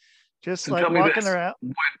mind. Just so like walking around.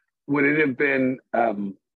 Would it have been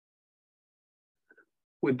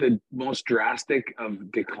with the most drastic of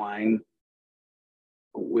decline?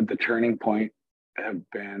 Would the turning point have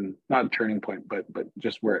been not a turning point, but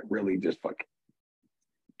just where it really just fucking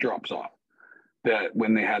drops off? That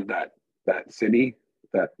when they had that city,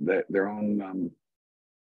 that their own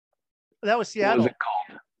that was Seattle. What was it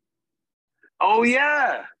called? Oh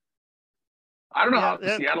yeah. I don't know how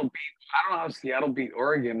Seattle beat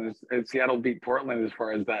Oregon and Seattle beat Portland as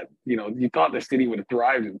far as that, you thought the city would have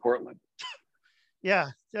thrived in Portland. Yeah,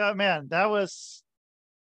 man, that was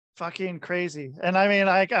fucking crazy. And I mean,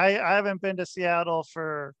 I haven't been to Seattle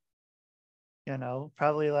for,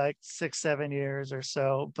 probably like 6-7 years or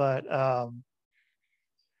so, but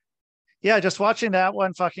yeah, just watching that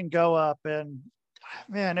one fucking go up, and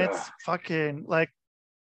man, it's fucking like,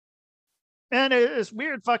 man, it's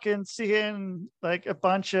weird fucking seeing like a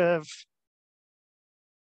bunch of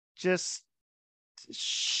just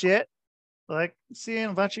shit. Like seeing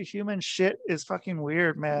a bunch of human shit is fucking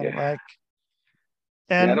weird, man. Yeah. Like,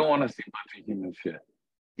 I and don't want to see a bunch of human shit.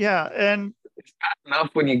 yeah, and It's bad enough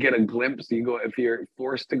when you get a glimpse. If you're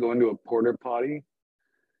forced to go into a porta potty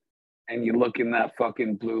and you look in that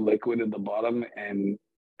fucking blue liquid at the bottom, and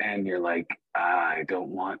you're like, I don't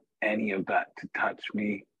want any of that to touch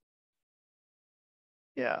me.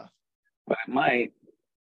 yeah, But it might.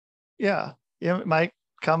 yeah, it might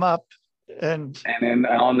come up, and then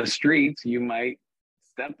on the streets, you might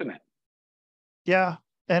step in it. yeah,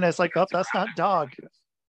 and it's like, oh, that's not dog.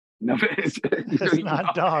 No, it's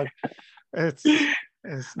not dog. It's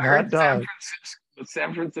not dog.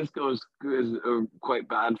 San Francisco is quite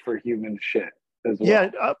bad for human shit as well.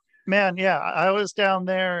 Yeah, man. Yeah, I was down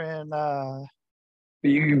there in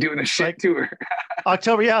you doing a shit tour.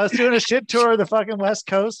 October. Yeah, I was doing a shit tour of the fucking West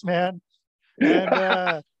Coast, man.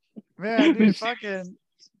 And man, dude, fucking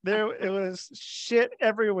it was shit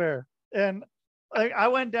everywhere. And I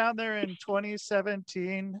went down there in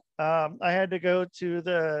 2017. I had to go to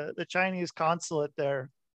the Chinese consulate there.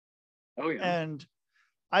 Oh yeah. And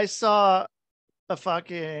I saw a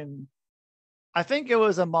fucking, I think it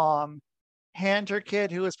was a mom, hand her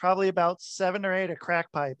kid who was probably about 7 or 8 a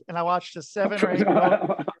crack pipe, and I watched a 7 or 8 year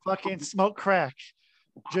old fucking smoke crack,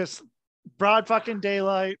 just broad fucking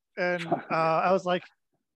daylight, and I was like,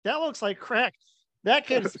 that looks like crack. That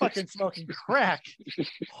kid is fucking smoking crack.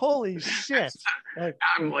 Holy shit! Like,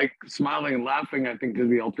 I'm like smiling and laughing. I think because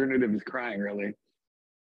the alternative is crying. Really.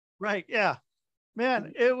 Right? Yeah,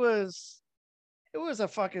 man. It was a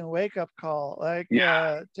fucking wake up call. Like,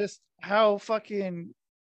 just how fucking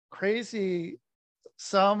crazy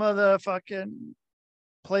some of the fucking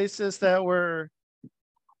places that were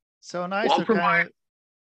so nice. Well,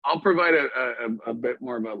 I'll provide a bit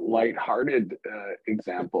more of a lighthearted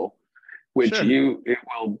example, which sure. it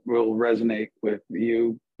will resonate with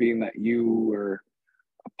you, being that you were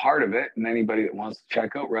a part of it, and anybody that wants to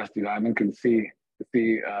check out Rusty Diamond can see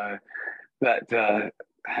that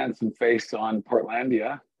handsome face on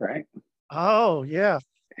Portlandia, right? Oh yeah,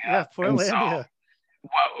 Portlandia.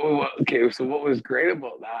 So what was great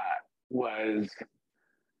about that was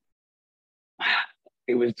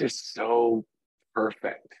it was just so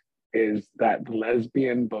perfect. Is that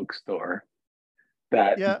lesbian bookstore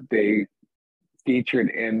that they featured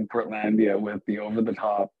in Portlandia with the over the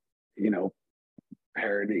top,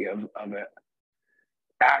 parody of it,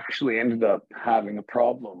 actually ended up having a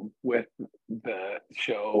problem with the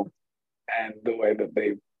show and the way that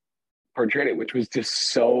they portrayed it, which was just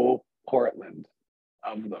so Portland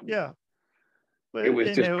of them. Yeah. But it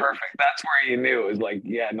was just perfect. That's where you knew it was like,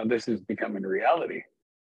 yeah, no, this is becoming reality.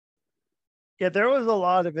 Yeah, there was a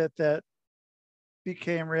lot of it that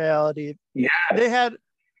became reality. Yeah. They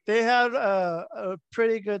had a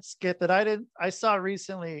pretty good skit that I saw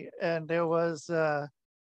recently, and there was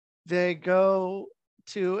they go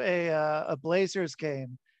to a Blazers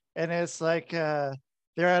game, and it's like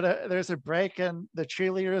there's a break and the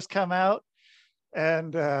cheerleaders come out,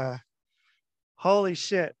 and holy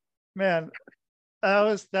shit, man,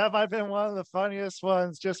 that might have been one of the funniest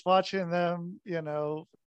ones, just watching them,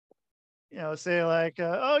 say like,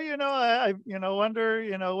 oh, I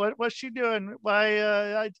wonder, what's she doing?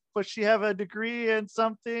 Why, would she have a degree in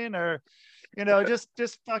something, or,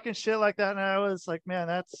 just fucking shit like that. And I was like, man,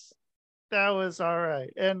 that was all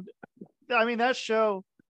right. And I mean, that show.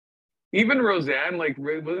 Even Roseanne, like,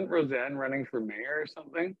 wasn't Roseanne running for mayor or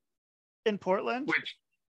something? In Portland?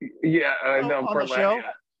 No, on Portland, the show?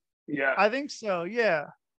 Yeah. I think so, yeah.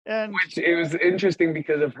 And which it was interesting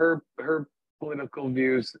because of her political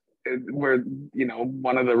views, where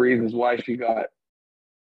one of the reasons why she got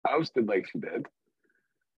ousted like she did.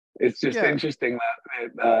 It's just interesting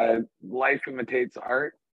that life imitates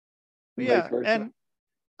art. Yeah, and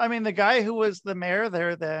I mean, the guy who was the mayor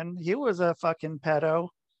there then, he was a fucking pedo.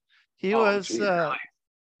 He was really?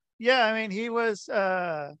 Yeah, I mean, he was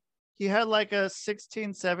he had like a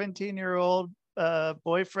 16, 17-year-old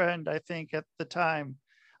boyfriend, I think, at the time.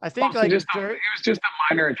 I think he was just a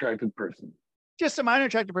minor attracted person. Just a minor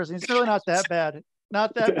attracted person. He's really not that bad.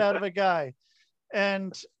 Not that bad of a guy.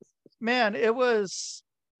 And man, it was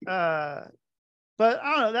but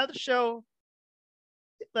I don't know, that show,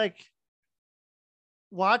 like,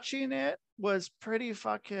 watching it was pretty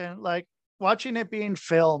fucking, like, watching it being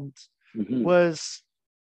filmed Mhm. was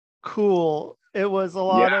cool. It was a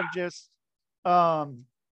lot Yeah. of just a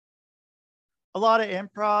lot of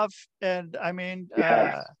improv, and I mean,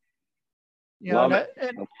 Yes. you know, Love it.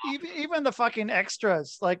 and even the fucking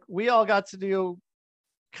extras, like we all got to do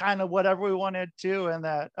kind of whatever we wanted to, and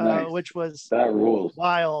that Nice. which was That rules.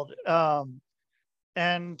 wild.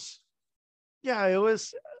 And yeah, it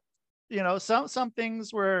was, you know, some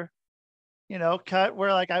things were, you know, cut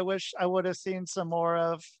where like I wish I would have seen some more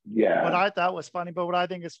of what Yeah. I thought was funny, but what I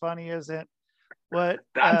think is funny isn't what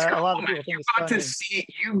That's a cool, lot of man. people think You is got to funny. see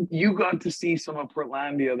you got to see some of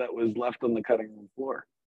Portlandia that was left on the cutting room floor.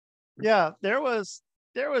 Yeah, there was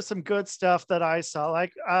some good stuff that I saw.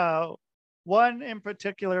 Like one in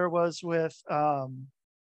particular was with Kumail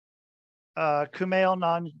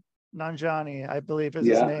Nanjiani, I believe is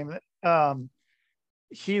his Yeah. name.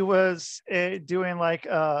 He was doing like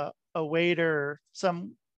a waiter,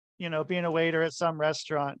 some, you know, being a waiter at some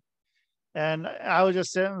restaurant. And I was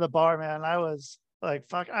just sitting in the bar, man. I was like,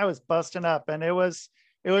 fuck, I was busting up. And it was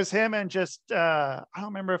him and just I don't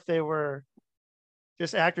remember if they were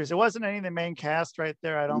just actors. It wasn't any of the main cast right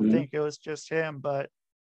there. I don't Mhm. think it was just him, but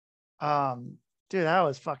dude, that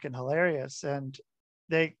was fucking hilarious. And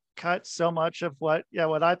they cut so much of what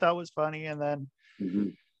I thought was funny, and then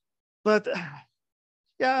Mhm. but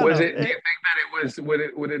yeah, I don't Was know. it? Do you think that it was?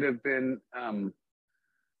 Would it have been?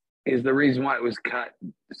 Is the reason why it was cut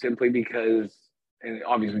simply because, and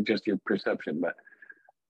obviously just your perception, but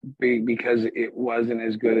because it wasn't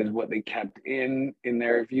as good as what they kept in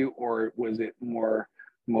their view, or was it more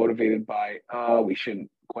motivated by, oh, we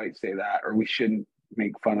shouldn't quite say that, or we shouldn't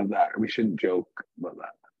make fun of that, or we shouldn't joke about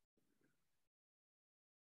that?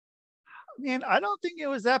 I mean, I don't think it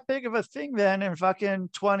was that big of a thing then in fucking Yeah, I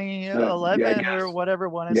 2011 or guess. whatever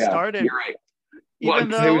when it Yeah, started. you're right. Well, Even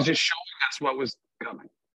because it was though, just showing us what was coming.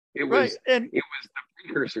 It right, was and it was the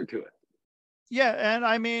precursor to it. yeah, and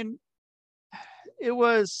I mean, it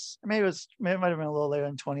might have been a little later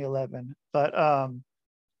in 2011, but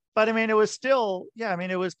I mean, it was still, yeah, I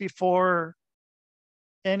mean, it was before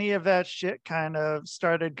any of that shit kind of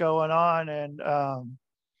started going on, and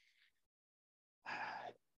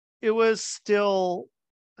it was still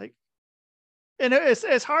like, and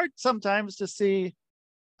it's hard sometimes to see,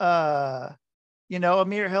 uh, you know,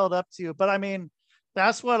 Amir held up to, but I mean,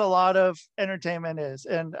 that's what a lot of entertainment is,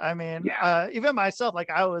 and I mean, Yeah. even myself, like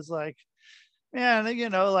I was like, man, you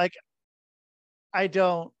know, like I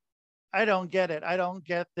don't I don't get it. I don't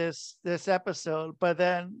get this episode. But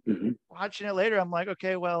then Mhm. watching it later, I'm like,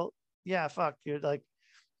 okay, well, yeah, fuck, dude. Like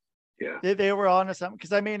Yeah. they were on to something.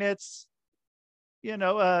 Cause I mean, it's, you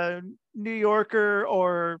know, a New Yorker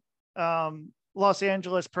or Los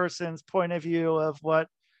Angeles person's point of view of what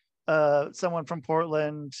someone from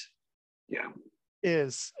Portland Yeah.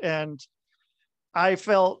 is. And I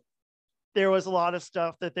felt there was a lot of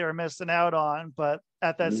stuff that they were missing out on, but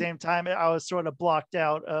at that Mhm. same time, I was sort of blocked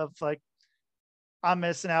out of like, I'm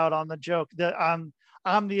missing out on the joke. That I'm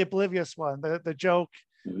the oblivious one. Mhm. The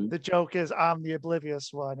joke is I'm the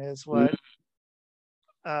oblivious one is Mhm.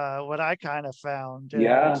 what I kind of found, and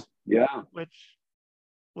Yeah. Yeah.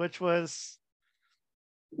 which was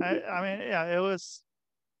I mean, yeah,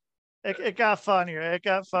 it got funnier. It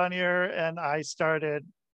got funnier, and I started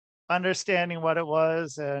understanding what it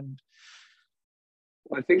was, and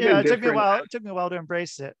I think the yeah, different it took me a while to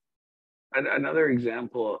embrace it. another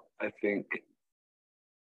example, I think,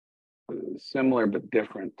 similar but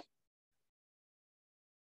different,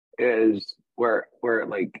 is where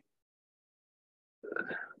like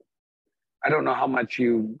I don't know how much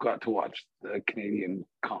you got to watch the Canadian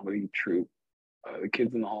comedy troupe, the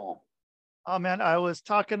Kids in the Hall. Oh man, I was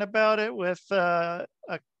talking about it with a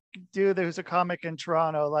dude who's a comic in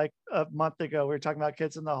Toronto like a month ago. We were talking about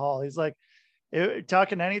Kids in the Hall. He's like,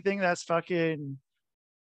 talking anything that's fucking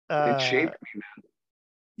It uh shaped me,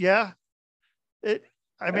 yeah. It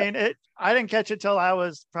I man. mean it I didn't catch it till I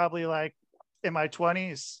was probably like in my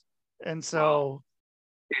 20s. And Well, so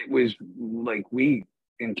it was like we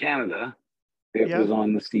in Canada, it yeah, was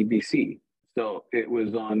on the CBC, so it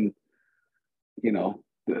was on,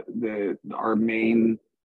 the our main,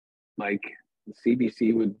 like,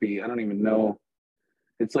 CBC would be, I don't even know,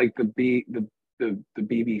 it's like the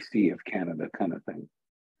BBC of Canada kind of thing,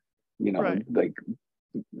 right. like,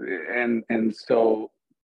 and so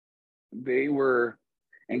they were,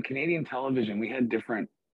 and Canadian television, we had different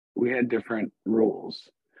rules.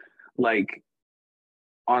 Like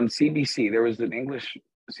on CBC, there was an English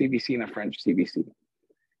CBC and a French CBC,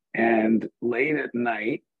 and late at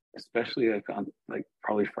night, especially like on like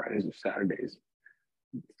probably Fridays or Saturdays,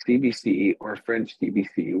 CBC or French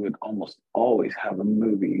CBC would almost always have a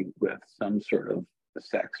movie with some sort of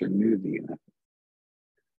sex or nudity in it.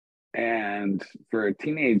 And for a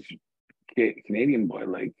teenage Canadian boy,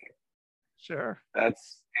 like, Sure.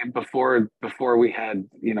 that's, and before we had,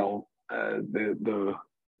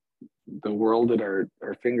 the world at our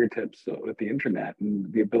fingertips, so with the internet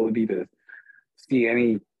and the ability to see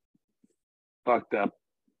any fucked up,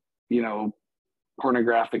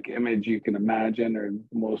 pornographic image you can imagine, or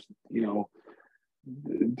most,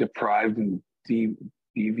 deprived and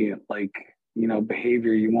deviant, like,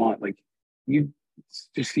 behavior you want. Like, you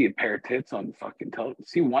just see a pair of tits on fucking television,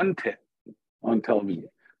 see one tit on television.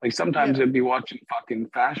 Like, sometimes I'd be watching fucking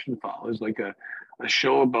Fashion File. There's like a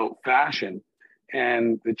show about fashion,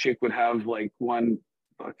 and the chick would have like one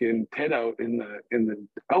fucking tit out in the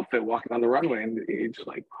outfit walking on the runway, and it's just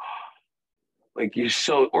like you're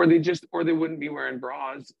so, or they wouldn't be wearing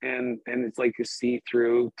bras, and it's like a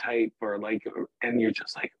see-through type, or like, and you're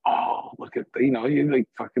just like, oh, look at you're like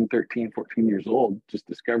fucking 13, 14 years old, just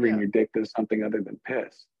discovering your dick does something other than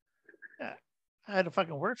piss. Yeah. I had to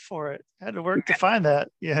fucking work for it. I had to work to find that,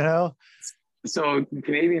 So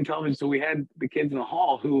Canadian television, so we had the kids in the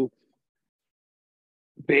hall who,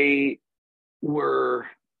 they were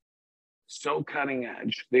so cutting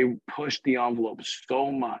edge. They pushed the envelope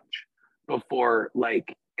so much before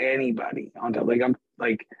like anybody on top.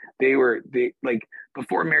 Like, they like,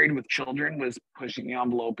 before Married with Children was pushing the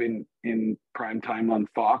envelope in prime time on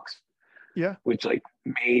Fox. Yeah. Which like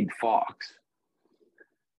made Fox.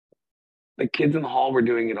 The kids in the hall were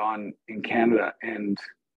doing it in Canada, and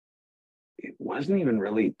it wasn't even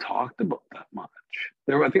really talked about that much.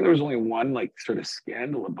 I think there was only one like sort of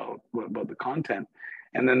scandal about the content,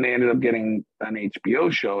 and then they ended up getting an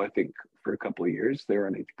HBO show. I think for a couple of years they were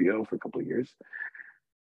on HBO for a couple of years,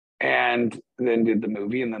 and then did the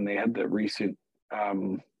movie, and then they had the recent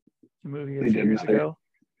movie a few years ago.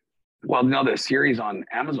 Well, no, the series on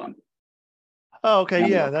Amazon. Oh, okay,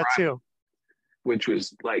 Amazon yeah, that Prime, too. Which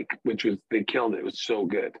was they killed it. It was so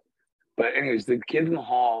good. But anyways, the kids in the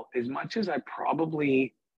hall, as much as I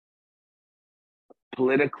probably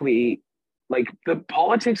politically, like, the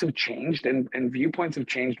politics have changed, and viewpoints have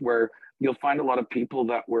changed, where you'll find a lot of people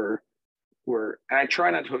that were, and I try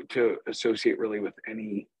not to associate really with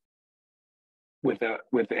any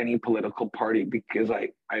political party, because I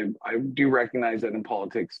do recognize that in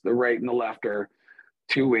politics, the right and the left are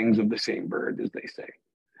two wings of the same bird, as they say.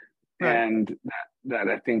 Right. And that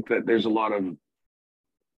I think that there's a lot of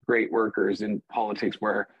great workers in politics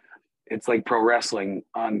where it's like pro wrestling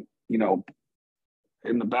on,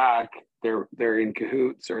 in the back, they're in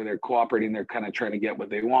cahoots, or they're cooperating, they're kind of trying to get what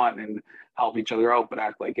they want and help each other out, but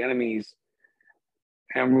act like enemies.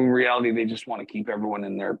 And in reality, they just want to keep everyone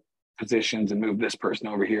in their positions and move this person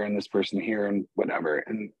over here and this person here and whatever.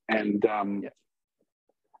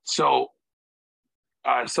 So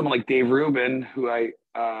someone like Dave Rubin, who I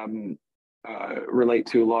relate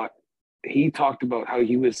to a lot, he talked about how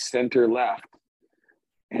he was center left,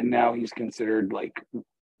 and now he's considered like,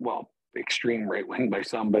 well, extreme right wing by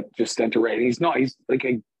some, but just center right. And he's not. He's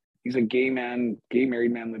a gay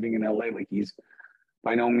married man living in LA. Like, he's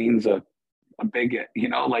by no means a bigot,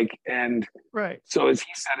 and right. So as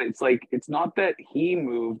he said, it's like, it's not that he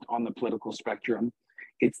moved on the political spectrum,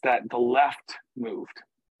 it's that the left moved.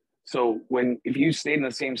 So if you stayed in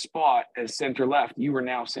the same spot as center left, you were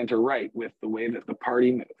now center right with the way that the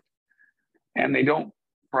party moved. And they don't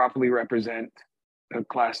properly represent a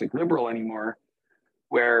classic liberal anymore,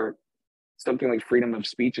 where something like freedom of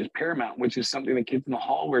speech is paramount, which is something the kids in the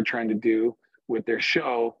hall were trying to do with their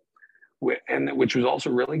show, and which was also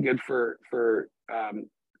really good for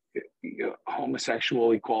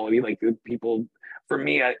homosexual equality. Like, the people, for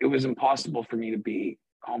me, it was impossible for me to be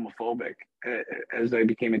homophobic as I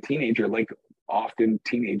became a teenager, like often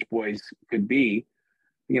teenage boys could be.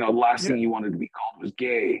 The last thing you wanted to be called was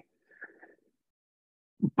gay.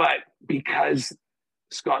 But because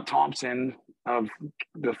Scott Thompson, of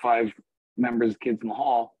the 5 members of Kids in the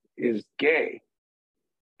Hall, is gay,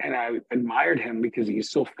 and I admired him because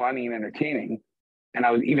he's so funny and entertaining, and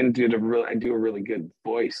I do a really good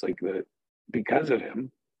voice, because of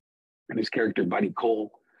him and his character Buddy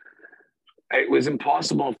Cole. It was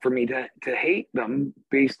impossible for me to hate them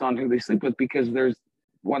based on who they sleep with, because there's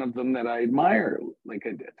one of them that I admire, like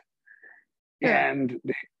I did. Yeah. And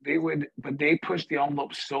they pushed the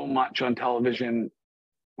envelope so much on television,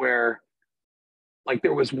 where, like,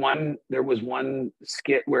 there was one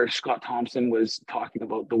skit where Scott Thompson was talking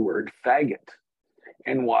about the word faggot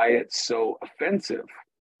and why it's so offensive.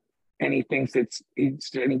 And he thinks and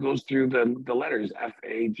he goes through the letters,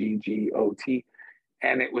 FAGGOT.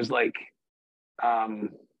 And it was like, I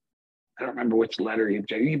don't remember which letter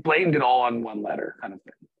he blamed it all on one letter, kind of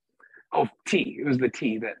thing. Oh, T. It was the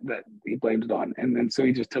T that he blamed it on, and then so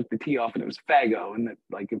he just took the T off, and it was Fago, and that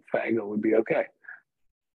like if Fago would be okay,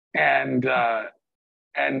 and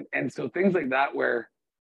so things like that, where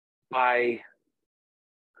by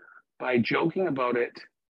joking about it,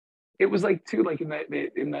 it was like too, like in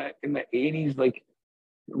the 80s, like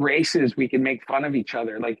races, we can make fun of each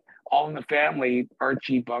other. Like All in the Family,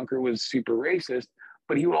 Archie Bunker was super racist,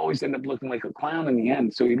 but he would always end up looking like a clown in the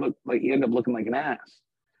end. So he ended up looking like an ass.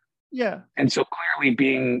 Yeah. And so clearly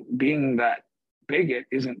being that bigot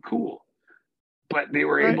isn't cool. But they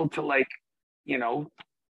were able to, like, you know,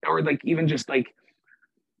 or like even just like,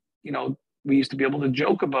 you know, we used to be able to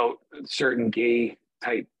joke about certain gay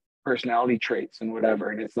type personality traits and whatever.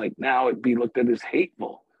 And it's like now it'd be looked at as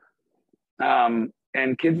hateful.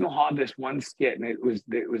 And Kids in the Hall had this one skit, and it was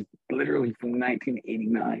literally from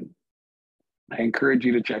 1989. I encourage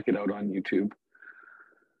you to check it out on YouTube.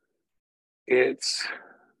 It's,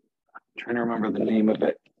 I'm trying to remember the name of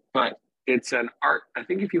it, but it's an art. I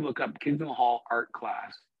think if you look up Kids in the Hall art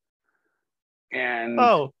class, and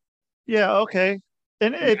yeah, okay,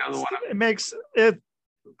 and it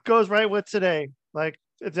goes right with today. Like,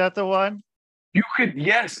 is that the one?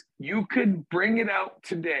 You could bring it out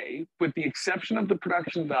today, with the exception of the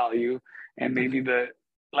production value and maybe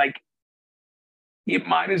it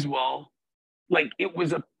might as well, like it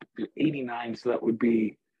was a 89, so that would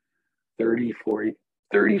be 34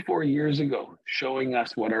 years ago, showing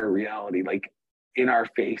us what our reality, like in our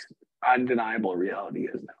face, undeniable reality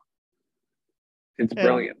is now. It's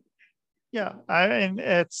brilliant. Yeah, I mean,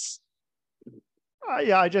 it's,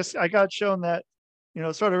 I got shown that, you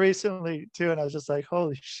know, sort of recently too, and I was just like,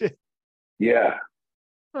 holy shit. Yeah.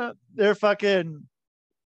 They're fucking,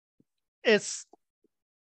 it's,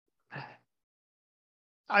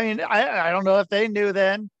 I mean, I don't know if they knew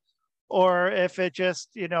then, or if it just,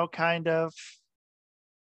 you know, kind of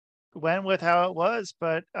went with how it was,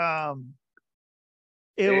 but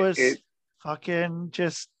it was fucking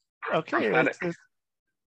just okay.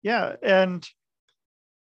 Yeah, and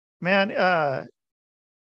man,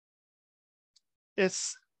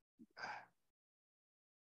 it's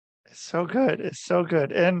so good. It's so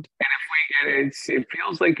good, and it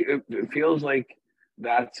feels like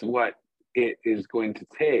that's what it is going to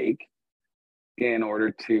take in order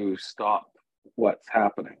to stop what's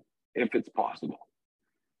happening, if it's possible.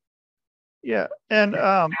 Yeah, and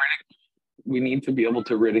we need to be able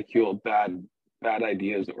to ridicule bad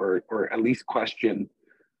ideas, or at least question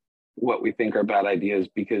what we think are bad ideas,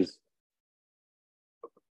 because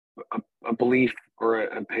a belief or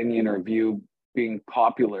an opinion or view being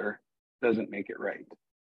popular doesn't make it right.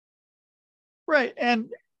 Right, and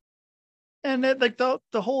it, like the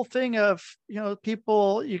whole thing of, you know,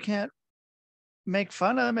 people, you can't make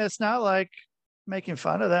fun of them. It's not like making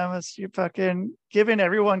fun of them. It's you fucking giving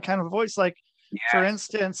everyone kind of a voice. Like, for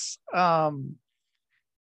instance, in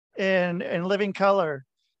Living Color,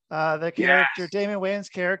 the character, Damon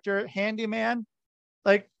Wayans' character, Handyman.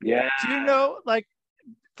 Like, do you know, like,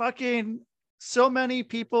 fucking so many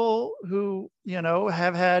people who, you know,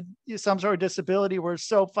 have had some sort of disability were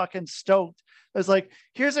so fucking stoked. It's like,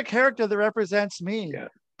 here's a character that represents me,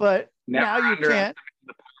 but now you can't.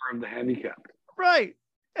 The power of the handicapped. Right.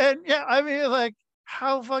 And yeah, I mean, like,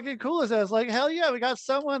 how fucking cool is that? It's like, hell yeah, we got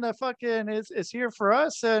someone that fucking is here for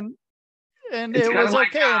us, and it's it was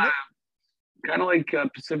like, okay. Kind of like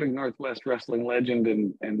Pacific Northwest wrestling legend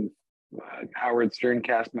and Howard Stern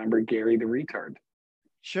cast member Gary the Retard.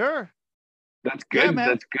 Sure. That's good. Yeah,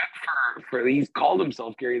 that's good for he's called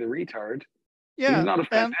himself Gary the Retard. Yeah. He's not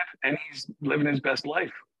offended, and he's living his best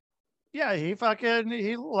life. Yeah, he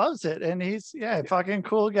loves it, and he's fucking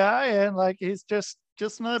cool guy, and like he's just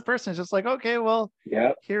another person. It's just like, okay, well,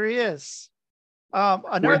 here he is.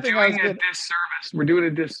 Another thing we're doing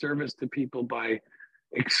a disservice to people by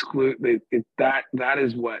exclude that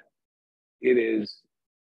is what it is.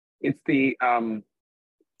 It's the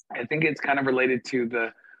I think it's kind of related to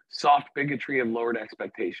the soft bigotry of lowered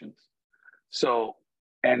expectations. So,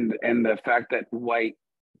 and the fact that white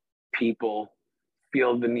people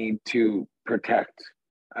feel the need to protect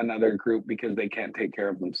another group because they can't take care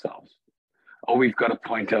of themselves. Oh, we've got to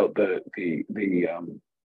point out the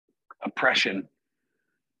oppression.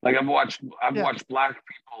 Like I've watched black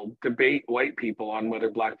people debate white people on whether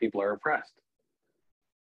black people are oppressed.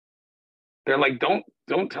 They're like, don't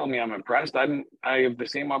tell me I'm oppressed. I have the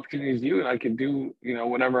same opportunity as you, and I can do, you know,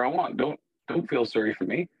 whatever I want. Don't feel sorry for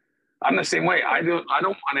me. I'm the same way. I don't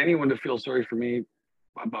want anyone to feel sorry for me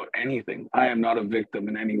about anything. I am not a victim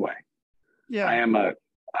in any way. Yeah. I am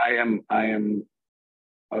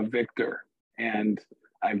a victor, and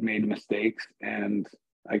I've made mistakes and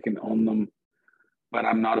I can own them, but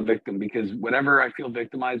I'm not a victim, because whatever I feel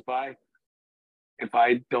victimized by, if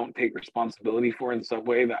I don't take responsibility for it in some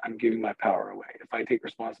way, that I'm giving my power away. If I take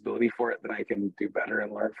responsibility for it, then I can do better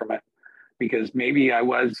and learn from it. Because maybe I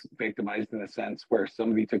was victimized in a sense where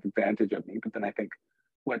somebody took advantage of me, but then I think,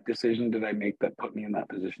 what decision did I make that put me in that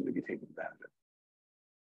position to be taken advantage of?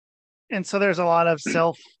 And so there's a lot of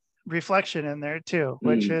self-reflection in there too,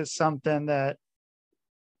 which is something that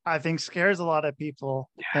I think scares a lot of people,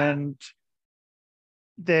 and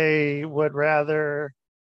they would rather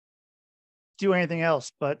do anything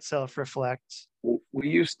else but self-reflect. We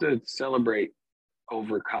used to celebrate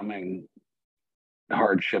overcoming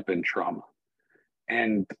hardship and trauma,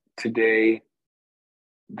 and today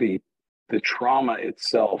the trauma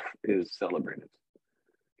itself is celebrated.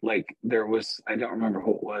 Like, there was, I don't remember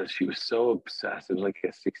who it was, she was so obsessed, it was like a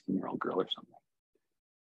 16-year-old girl or something,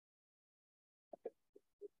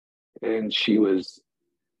 and she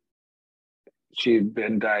had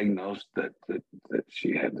been diagnosed that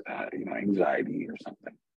she had anxiety or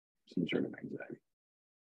something, some sort of anxiety,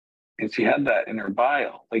 and she had that in her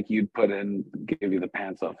bio, like you'd put in, give you the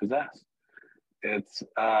pants off his ass. It's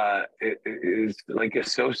it is like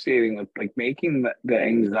associating with, like, making the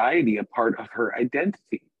anxiety a part of her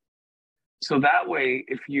identity, so that way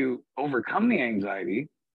if you overcome the anxiety,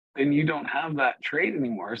 then you don't have that trait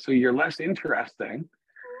anymore, so you're less interesting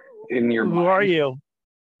in your Who mind. are you?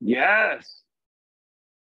 Yes.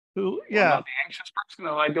 Who? I'm not the anxious person.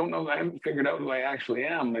 No, I don't know. I haven't figured out who I actually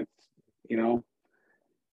am. It's,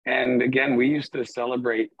 and again, we used to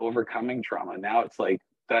celebrate overcoming trauma. Now it's like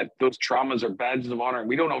that those traumas are badges of honor.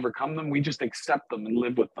 We don't overcome them. We just accept them and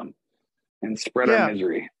live with them and spread our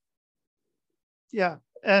misery. Yeah.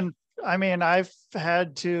 And I mean, I've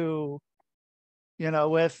had to,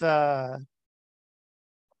 with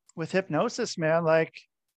hypnosis, man, like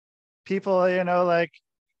people, like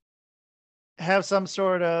have some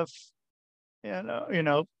sort of,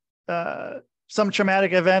 some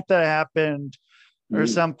traumatic event that happened or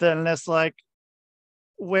something. And it's like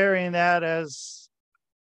wearing that as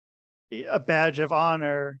a badge of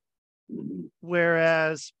honor.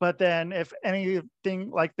 Whereas, but then if anything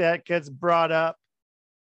like that gets brought up,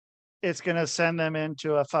 it's going to send them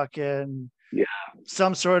into a fucking,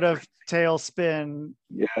 some sort of tailspin.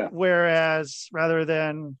 Yeah. Whereas rather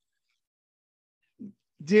than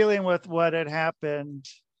dealing with what had happened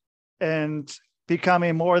and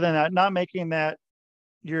becoming more than that, not making that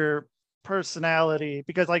your personality,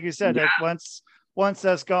 because like you said, like once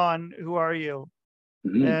that's gone, who are you?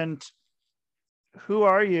 And who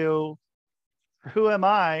are you? Who am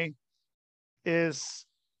I? Is,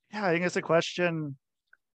 I think it's a question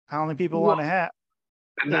how many people want to have.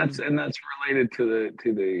 And that's related to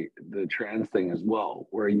the trans thing as well,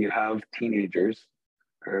 where you have teenagers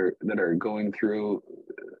that are going through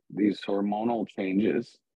these hormonal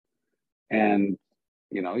changes, and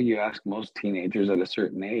you ask most teenagers at a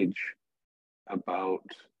certain age about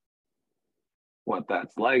what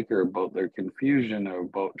that's like, or about their confusion, or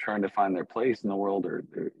about trying to find their place in the world, or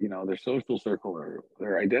their social circle, or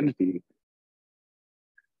their identity.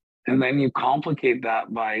 And then you complicate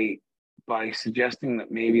that by suggesting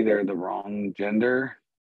that maybe they're the wrong gender,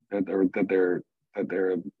 that they're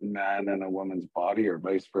a man in a woman's body, or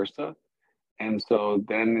vice versa. And so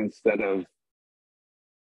then instead of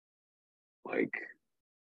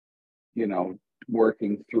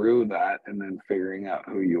working through that and then figuring out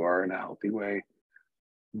who you are in a healthy way,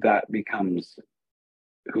 that becomes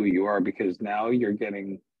who you are, because now you're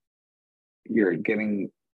getting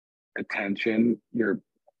attention. You're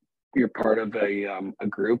part of a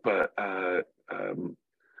group.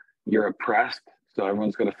 You're oppressed, so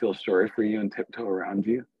everyone's going to feel sorry for you and tiptoe around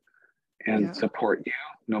you and support you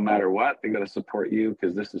no matter what. They got to support you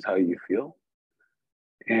because this is how you feel.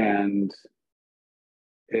 And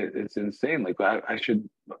it's insane. Like, I should,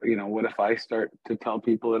 what if I start to tell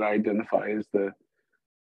people that I identify as the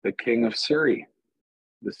king of Surrey,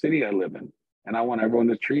 the city I live in, and I want everyone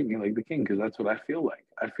to treat me like the king, because that's what I feel like.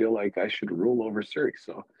 I feel like I should rule over Surrey.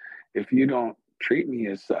 So if you don't treat me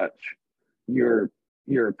as such, you're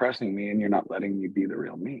oppressing me, and you're not letting me be the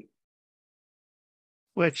real me.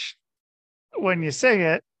 Which, when you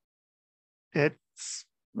say it, it's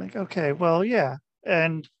like, okay, well, yeah.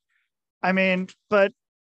 And I mean, but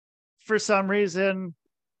for some reason,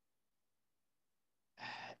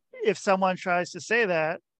 if someone tries to say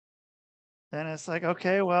that, then it's like,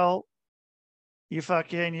 okay, well, you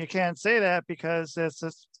can't say that because it's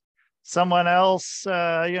just someone else,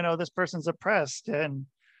 this person's oppressed. And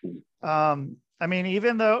I mean,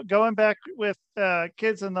 even though going back with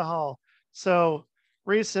Kids in the Hall, so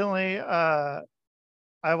recently I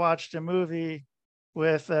watched a movie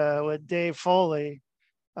with Dave Foley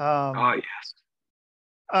Oh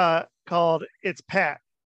yes, called It's Pat.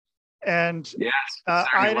 And yes. I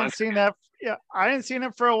Sorry, hadn't seen that. Yeah, I hadn't seen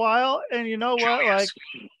it for a while. And you know what? Like,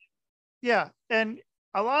 yeah. And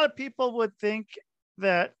a lot of people would think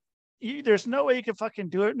that there's no way you can fucking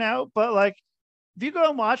do it now. But like, if you go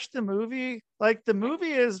and watch the movie, like the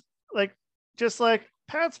movie is like, just like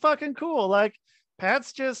Pat's fucking cool. Like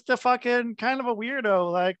Pat's just a fucking kind of a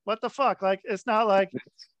weirdo. Like, what the fuck? Like, it's not like,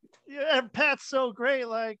 yeah, Pat's so great.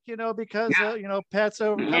 Like, because, Pat's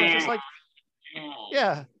overcome. It's just like,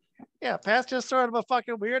 yeah. Yeah, Pat's just sort of a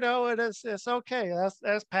fucking weirdo, and it's okay.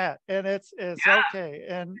 That's Pat, and it's Yeah, okay.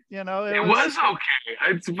 And it it was was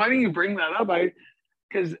okay. It's funny you bring that up.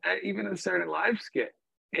 Because even in the Saturday Night Live skit,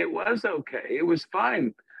 it was okay. It was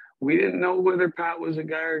fine. We didn't know whether Pat was a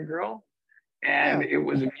guy or a girl, and yeah, it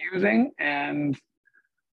was amusing. And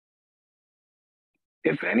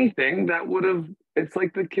if anything, that would have. It's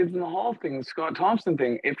like the Kids in the Hall thing, the Scott Thompson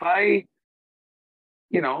thing. If I,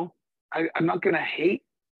 you know, I'm not gonna hate.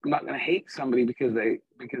 I'm not gonna hate somebody because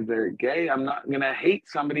they're gay. I'm not gonna hate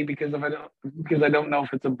somebody because I don't know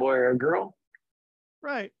if it's a boy or a girl.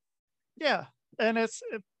 right, yeah, and it's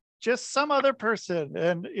just some other person,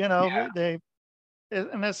 and Yeah,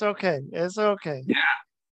 and it's okay. It's okay. yeah,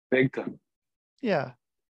 big time. Yeah.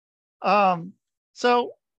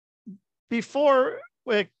 So before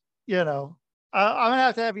we, I'm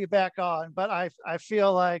gonna have you back on, but I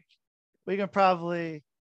feel like we can probably,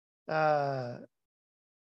 uh,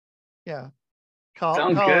 yeah, call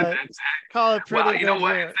Sounds call good. it call it Well, pretty you know good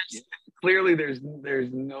what? here. Clearly, there's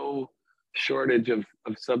no shortage of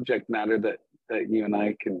subject matter that you and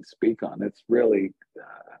I can speak on. It's really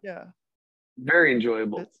Yeah, very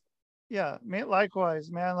enjoyable. it's likewise,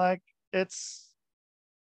 man. Like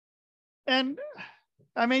and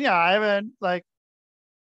I mean, yeah, I haven't like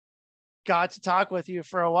got to talk with you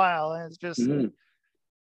for a while, and it's just Mhm.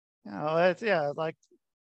 it's like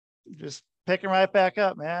just picking right back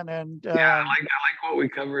up, man. And Yeah, I like what we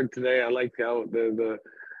covered today. I like how the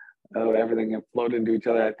how everything flowed into each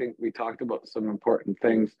other. I think we talked about some important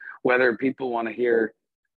things. Whether people want to hear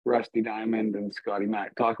Rusty Diamond and Scotty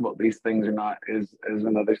Mac talk about these things or not is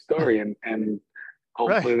another story. And right,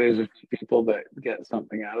 hopefully there's a few people that get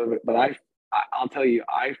something out of it. But I'll tell you,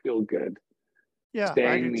 I feel good yeah, I do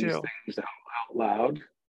saying these too. things out loud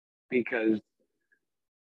because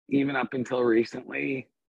even up until recently,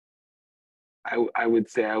 I would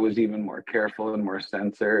say I was even more careful and more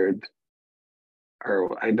censored.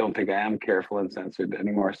 Or I don't think I am careful and censored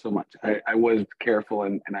anymore so much. I was careful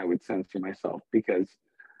and I would censor myself because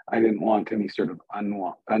I didn't want any sort of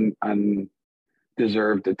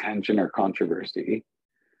undeserved attention or controversy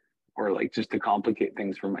or like just to complicate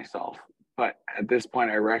things for myself. But at this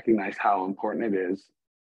point, I recognize how important it is,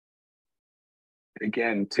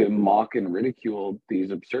 again, to mock and ridicule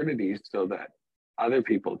these absurdities so that other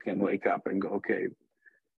people can wake up and go, okay,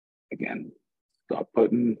 again, stop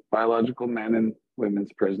putting biological men in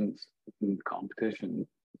women's prisons in competition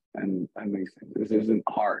and these things. This isn't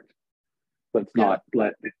hard. Let's Yeah, not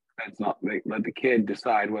let let the kid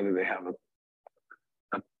decide whether they have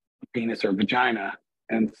a penis or vagina,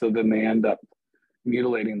 and so then they end up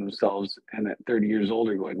mutilating themselves and at 30 years old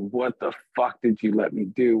are going, what the fuck did you let me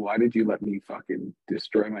do? Why did you let me fucking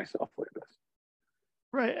destroy myself like this?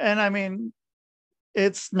 right. And I mean,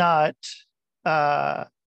 it's not.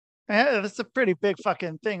 It's a pretty big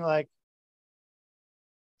fucking thing. Like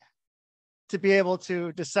to be able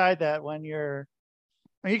to decide that when you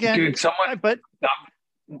can. Dude, someone But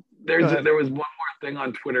go ahead. there was one more thing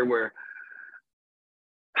on Twitter where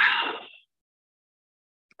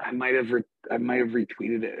I might have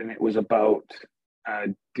retweeted it, and it was about a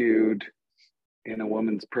dude in a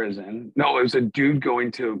woman's prison. No, it was a dude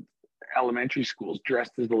going to elementary schools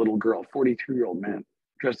dressed as a little girl, 42-year-old man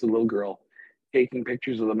dressed as a little girl, taking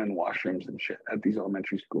pictures of them in washrooms and shit at these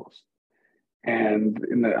elementary schools. And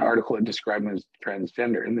in the article, it described him as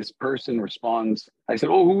transgender. And this person responds, I said,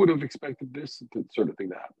 "Oh, who would have expected this sort of thing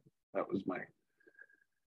to happen?" That was my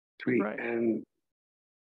tweet. Right. And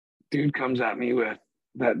dude comes at me with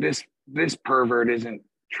that this pervert isn't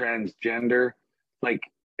transgender, like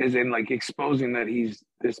as in like exposing that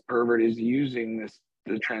this pervert is using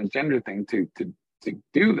the transgender thing to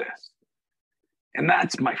do this. And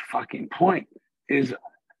that's my fucking point is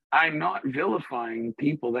I'm not vilifying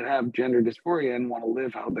people that have gender dysphoria and want to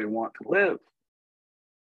live how they want to live.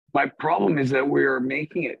 My problem is that we're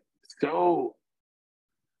making it so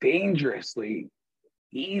dangerously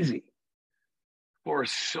easy for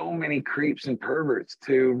so many creeps and perverts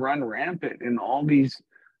to run rampant in all these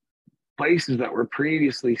places that were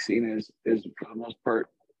previously seen as for the most part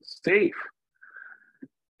safe.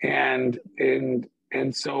 And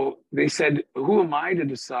so they said, who am I to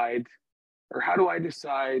decide, or how do I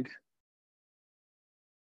decide?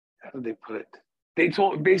 How did they put it? They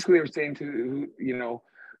basically they were saying to, you know,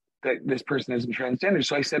 that this person isn't transgender.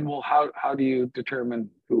 So I said, well, how do you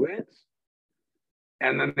determine who is?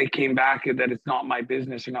 And then they came back that it's not my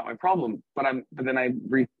business or not my problem. But then I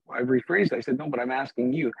rephrased. I said, no, but I'm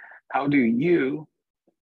asking you, how do you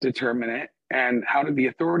determine it? And how do the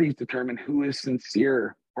authorities determine who is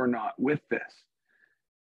sincere or not with this?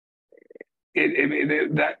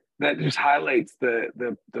 That just highlights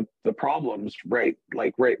the problems, right?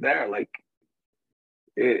 Like right there. Like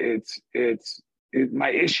my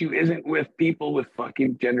issue isn't with people with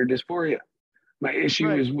fucking gender dysphoria. My issue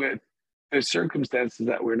is with the circumstances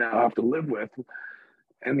that we now have to live with,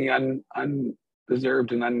 and the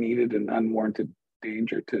undeserved and unneeded and unwarranted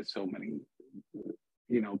danger to so many,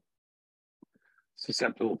 you know,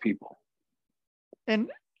 susceptible people. And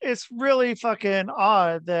it's really fucking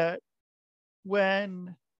odd that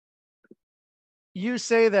when you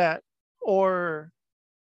say that, or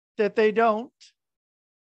that they don't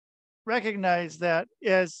recognize that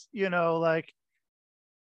as, you know, like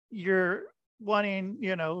you're wanting,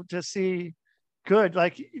 you know, to see good,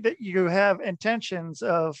 like that you have intentions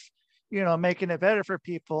of, you know, making it better for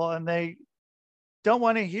people, and they don't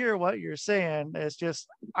want to hear what you're saying. It's just,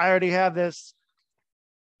 I already have this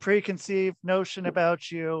preconceived notion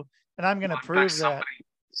about you, and I'm going to prove that.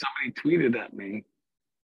 Somebody tweeted at me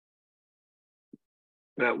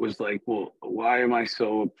that was like, well, why am I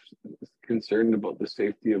so concerned about the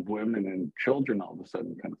safety of women and children all of a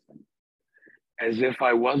sudden, kind of thing? As if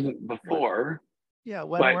I wasn't before. Yeah,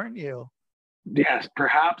 when weren't you? Yes,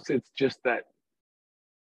 perhaps it's just that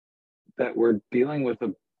we're dealing with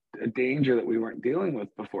a danger that we weren't dealing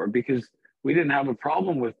with before, because we didn't have a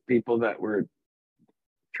problem with people that were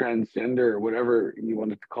transgender or whatever you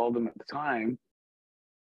wanted to call them at the time.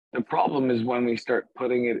 The problem is when we start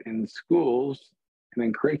putting it in schools and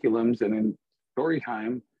in curriculums and in story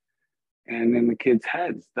time and in the kids'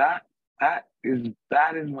 heads. That is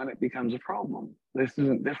when it becomes a problem. This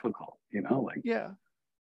isn't difficult, you know, like. Yeah.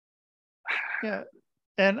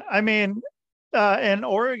 And I mean, in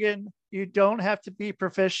Oregon, you don't have to be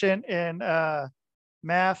proficient in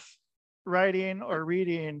math, writing, or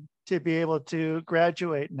reading to be able to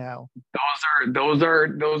graduate now. Those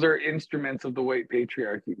are instruments of the white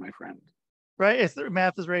patriarchy, my friend. Right?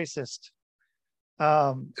 Math is racist.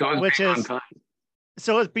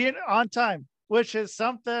 So it's being on time, which is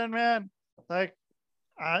something, man. Like,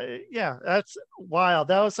 yeah, that's wild.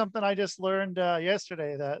 That was something I just learned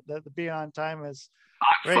yesterday, that the being on time is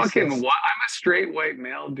racist. I'm a straight white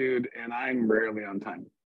male dude, and I'm rarely on time.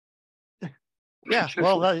 Yeah,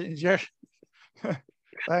 well, you're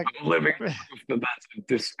like, I'm living proof that that's a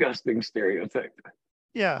disgusting stereotype.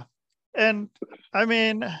 Yeah, and I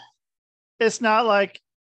mean, it's not like,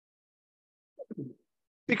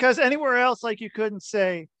 because anywhere else, like, you couldn't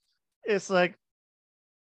say it's like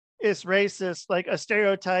it's racist. Like, a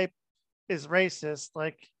stereotype is racist.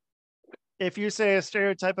 Like, if you say a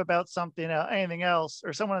stereotype about something, anything else,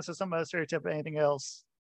 or someone says something about a stereotype about anything else,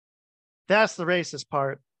 that's the racist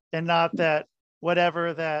part, and not that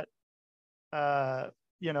whatever that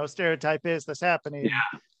you know, stereotype is that's happening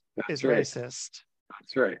is right. Racist.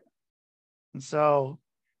 That's right. And so,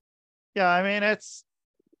 yeah, I mean, it's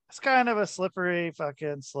kind of a slippery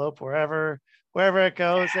fucking slope wherever it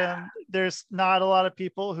goes. And there's not a lot of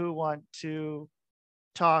people who want to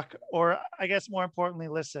talk, or I guess more importantly,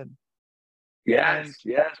 listen. Yes.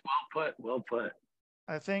 Well put.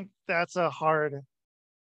 I think that's a hard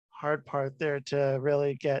part there, to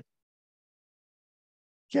really get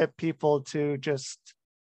people to just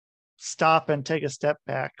stop and take a step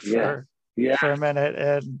back for a minute,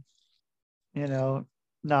 and, you know,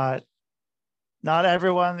 not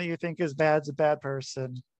everyone that you think is bad is a bad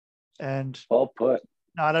person, and well put.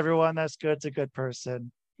 Not everyone that's good is a good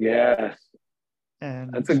person. Yes,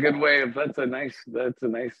 and that's a good way of. That's a nice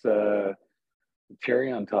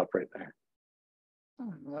cherry on top right there.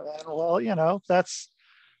 Well, you know, that's,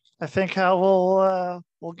 I think, how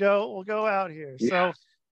we'll go out here. Yeah. So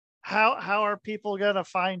how are people gonna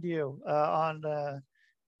find you on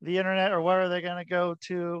the internet, or where are they gonna go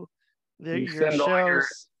to your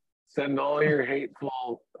shows? Send all your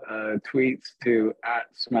hateful tweets to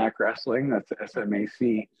 @Smack Wrestling. That's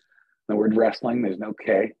SMAC. The word wrestling, there's no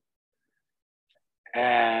K.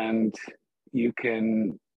 And you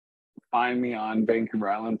can find me on Vancouver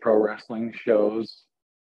Island Pro Wrestling shows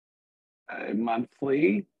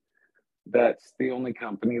monthly. That's the only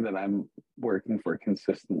company that I'm working for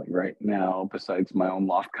consistently right now, besides my own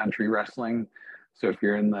Loft Country Wrestling. So if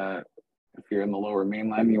you're in the Lower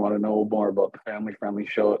Mainland, you want to know more about the family friendly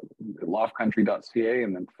show, loftcountry.ca,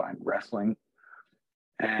 and then find wrestling.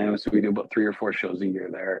 And so we do about 3 or 4 shows a year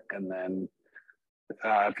there. And then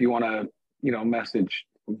if you want to, message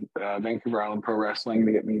Vancouver Island Pro Wrestling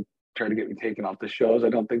to try to get me taken off the shows. I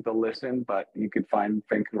don't think they'll listen, but you could find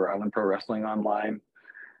Vancouver Island Pro Wrestling online.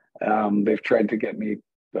 They've tried to get me.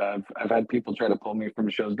 I've had people try to pull me from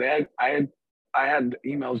shows. I had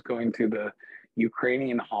emails going to the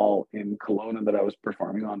Ukrainian hall in Kelowna that I was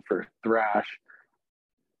performing on for Thrash,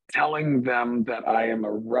 telling them that I am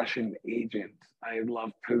a Russian agent. I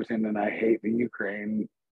love Putin and I hate the Ukraine,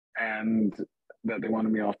 and that they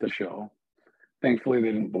wanted me off the show. Thankfully,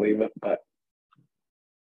 they didn't believe it, but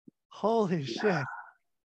Holy shit.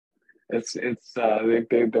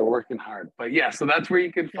 They're working hard. But yeah, so that's where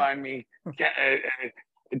you can find me.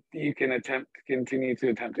 You can continue to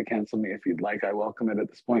attempt to cancel me if you'd like. I welcome it at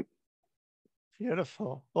this point.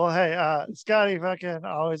 Beautiful. Well, hey, Scotty, fucking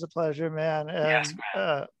always a pleasure, man. And Yes,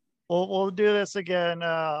 man. We'll do this again.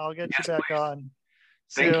 I'll get you back please. on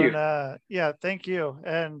Thank soon. you. Yeah, thank you.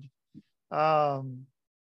 And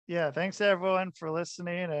yeah, thanks everyone for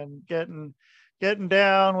listening and getting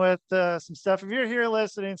down with some stuff. If you're here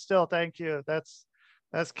listening still, thank you. That's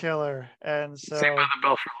killer. And so Saved by the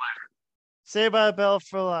Bell for life. Saved by the Bell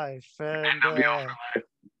for life. And NWL for life.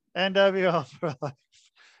 NWL for life.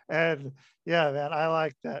 And yeah, man, I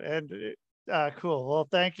like that. And cool. Well,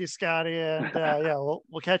 thank you, Scotty. And yeah,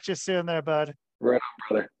 we'll catch you soon there, bud. Right on,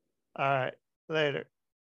 brother. All right. Later.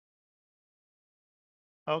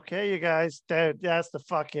 Okay, you guys. That's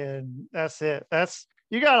it.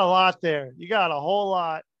 You got a lot there. You got a whole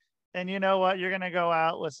lot. And you know what? You're going to go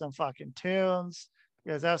out with some fucking tunes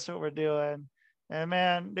because that's what we're doing. And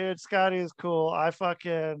man, dude, Scotty is cool. I've liked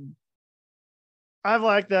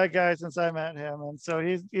that guy since I met him. And so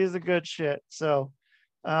he's a good shit. So,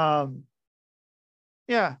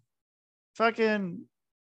 yeah, fucking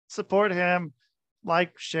support him,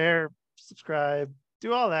 like, share, subscribe,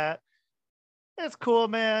 do all that. It's cool,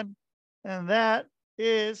 man. And that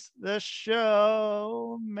is the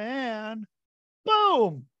show, man.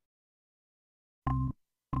 Boom.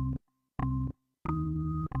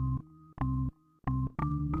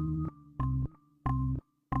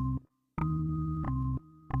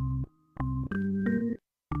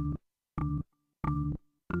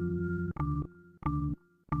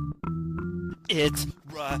 It's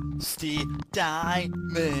Rusty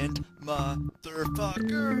Diamond,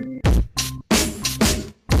 motherfucker.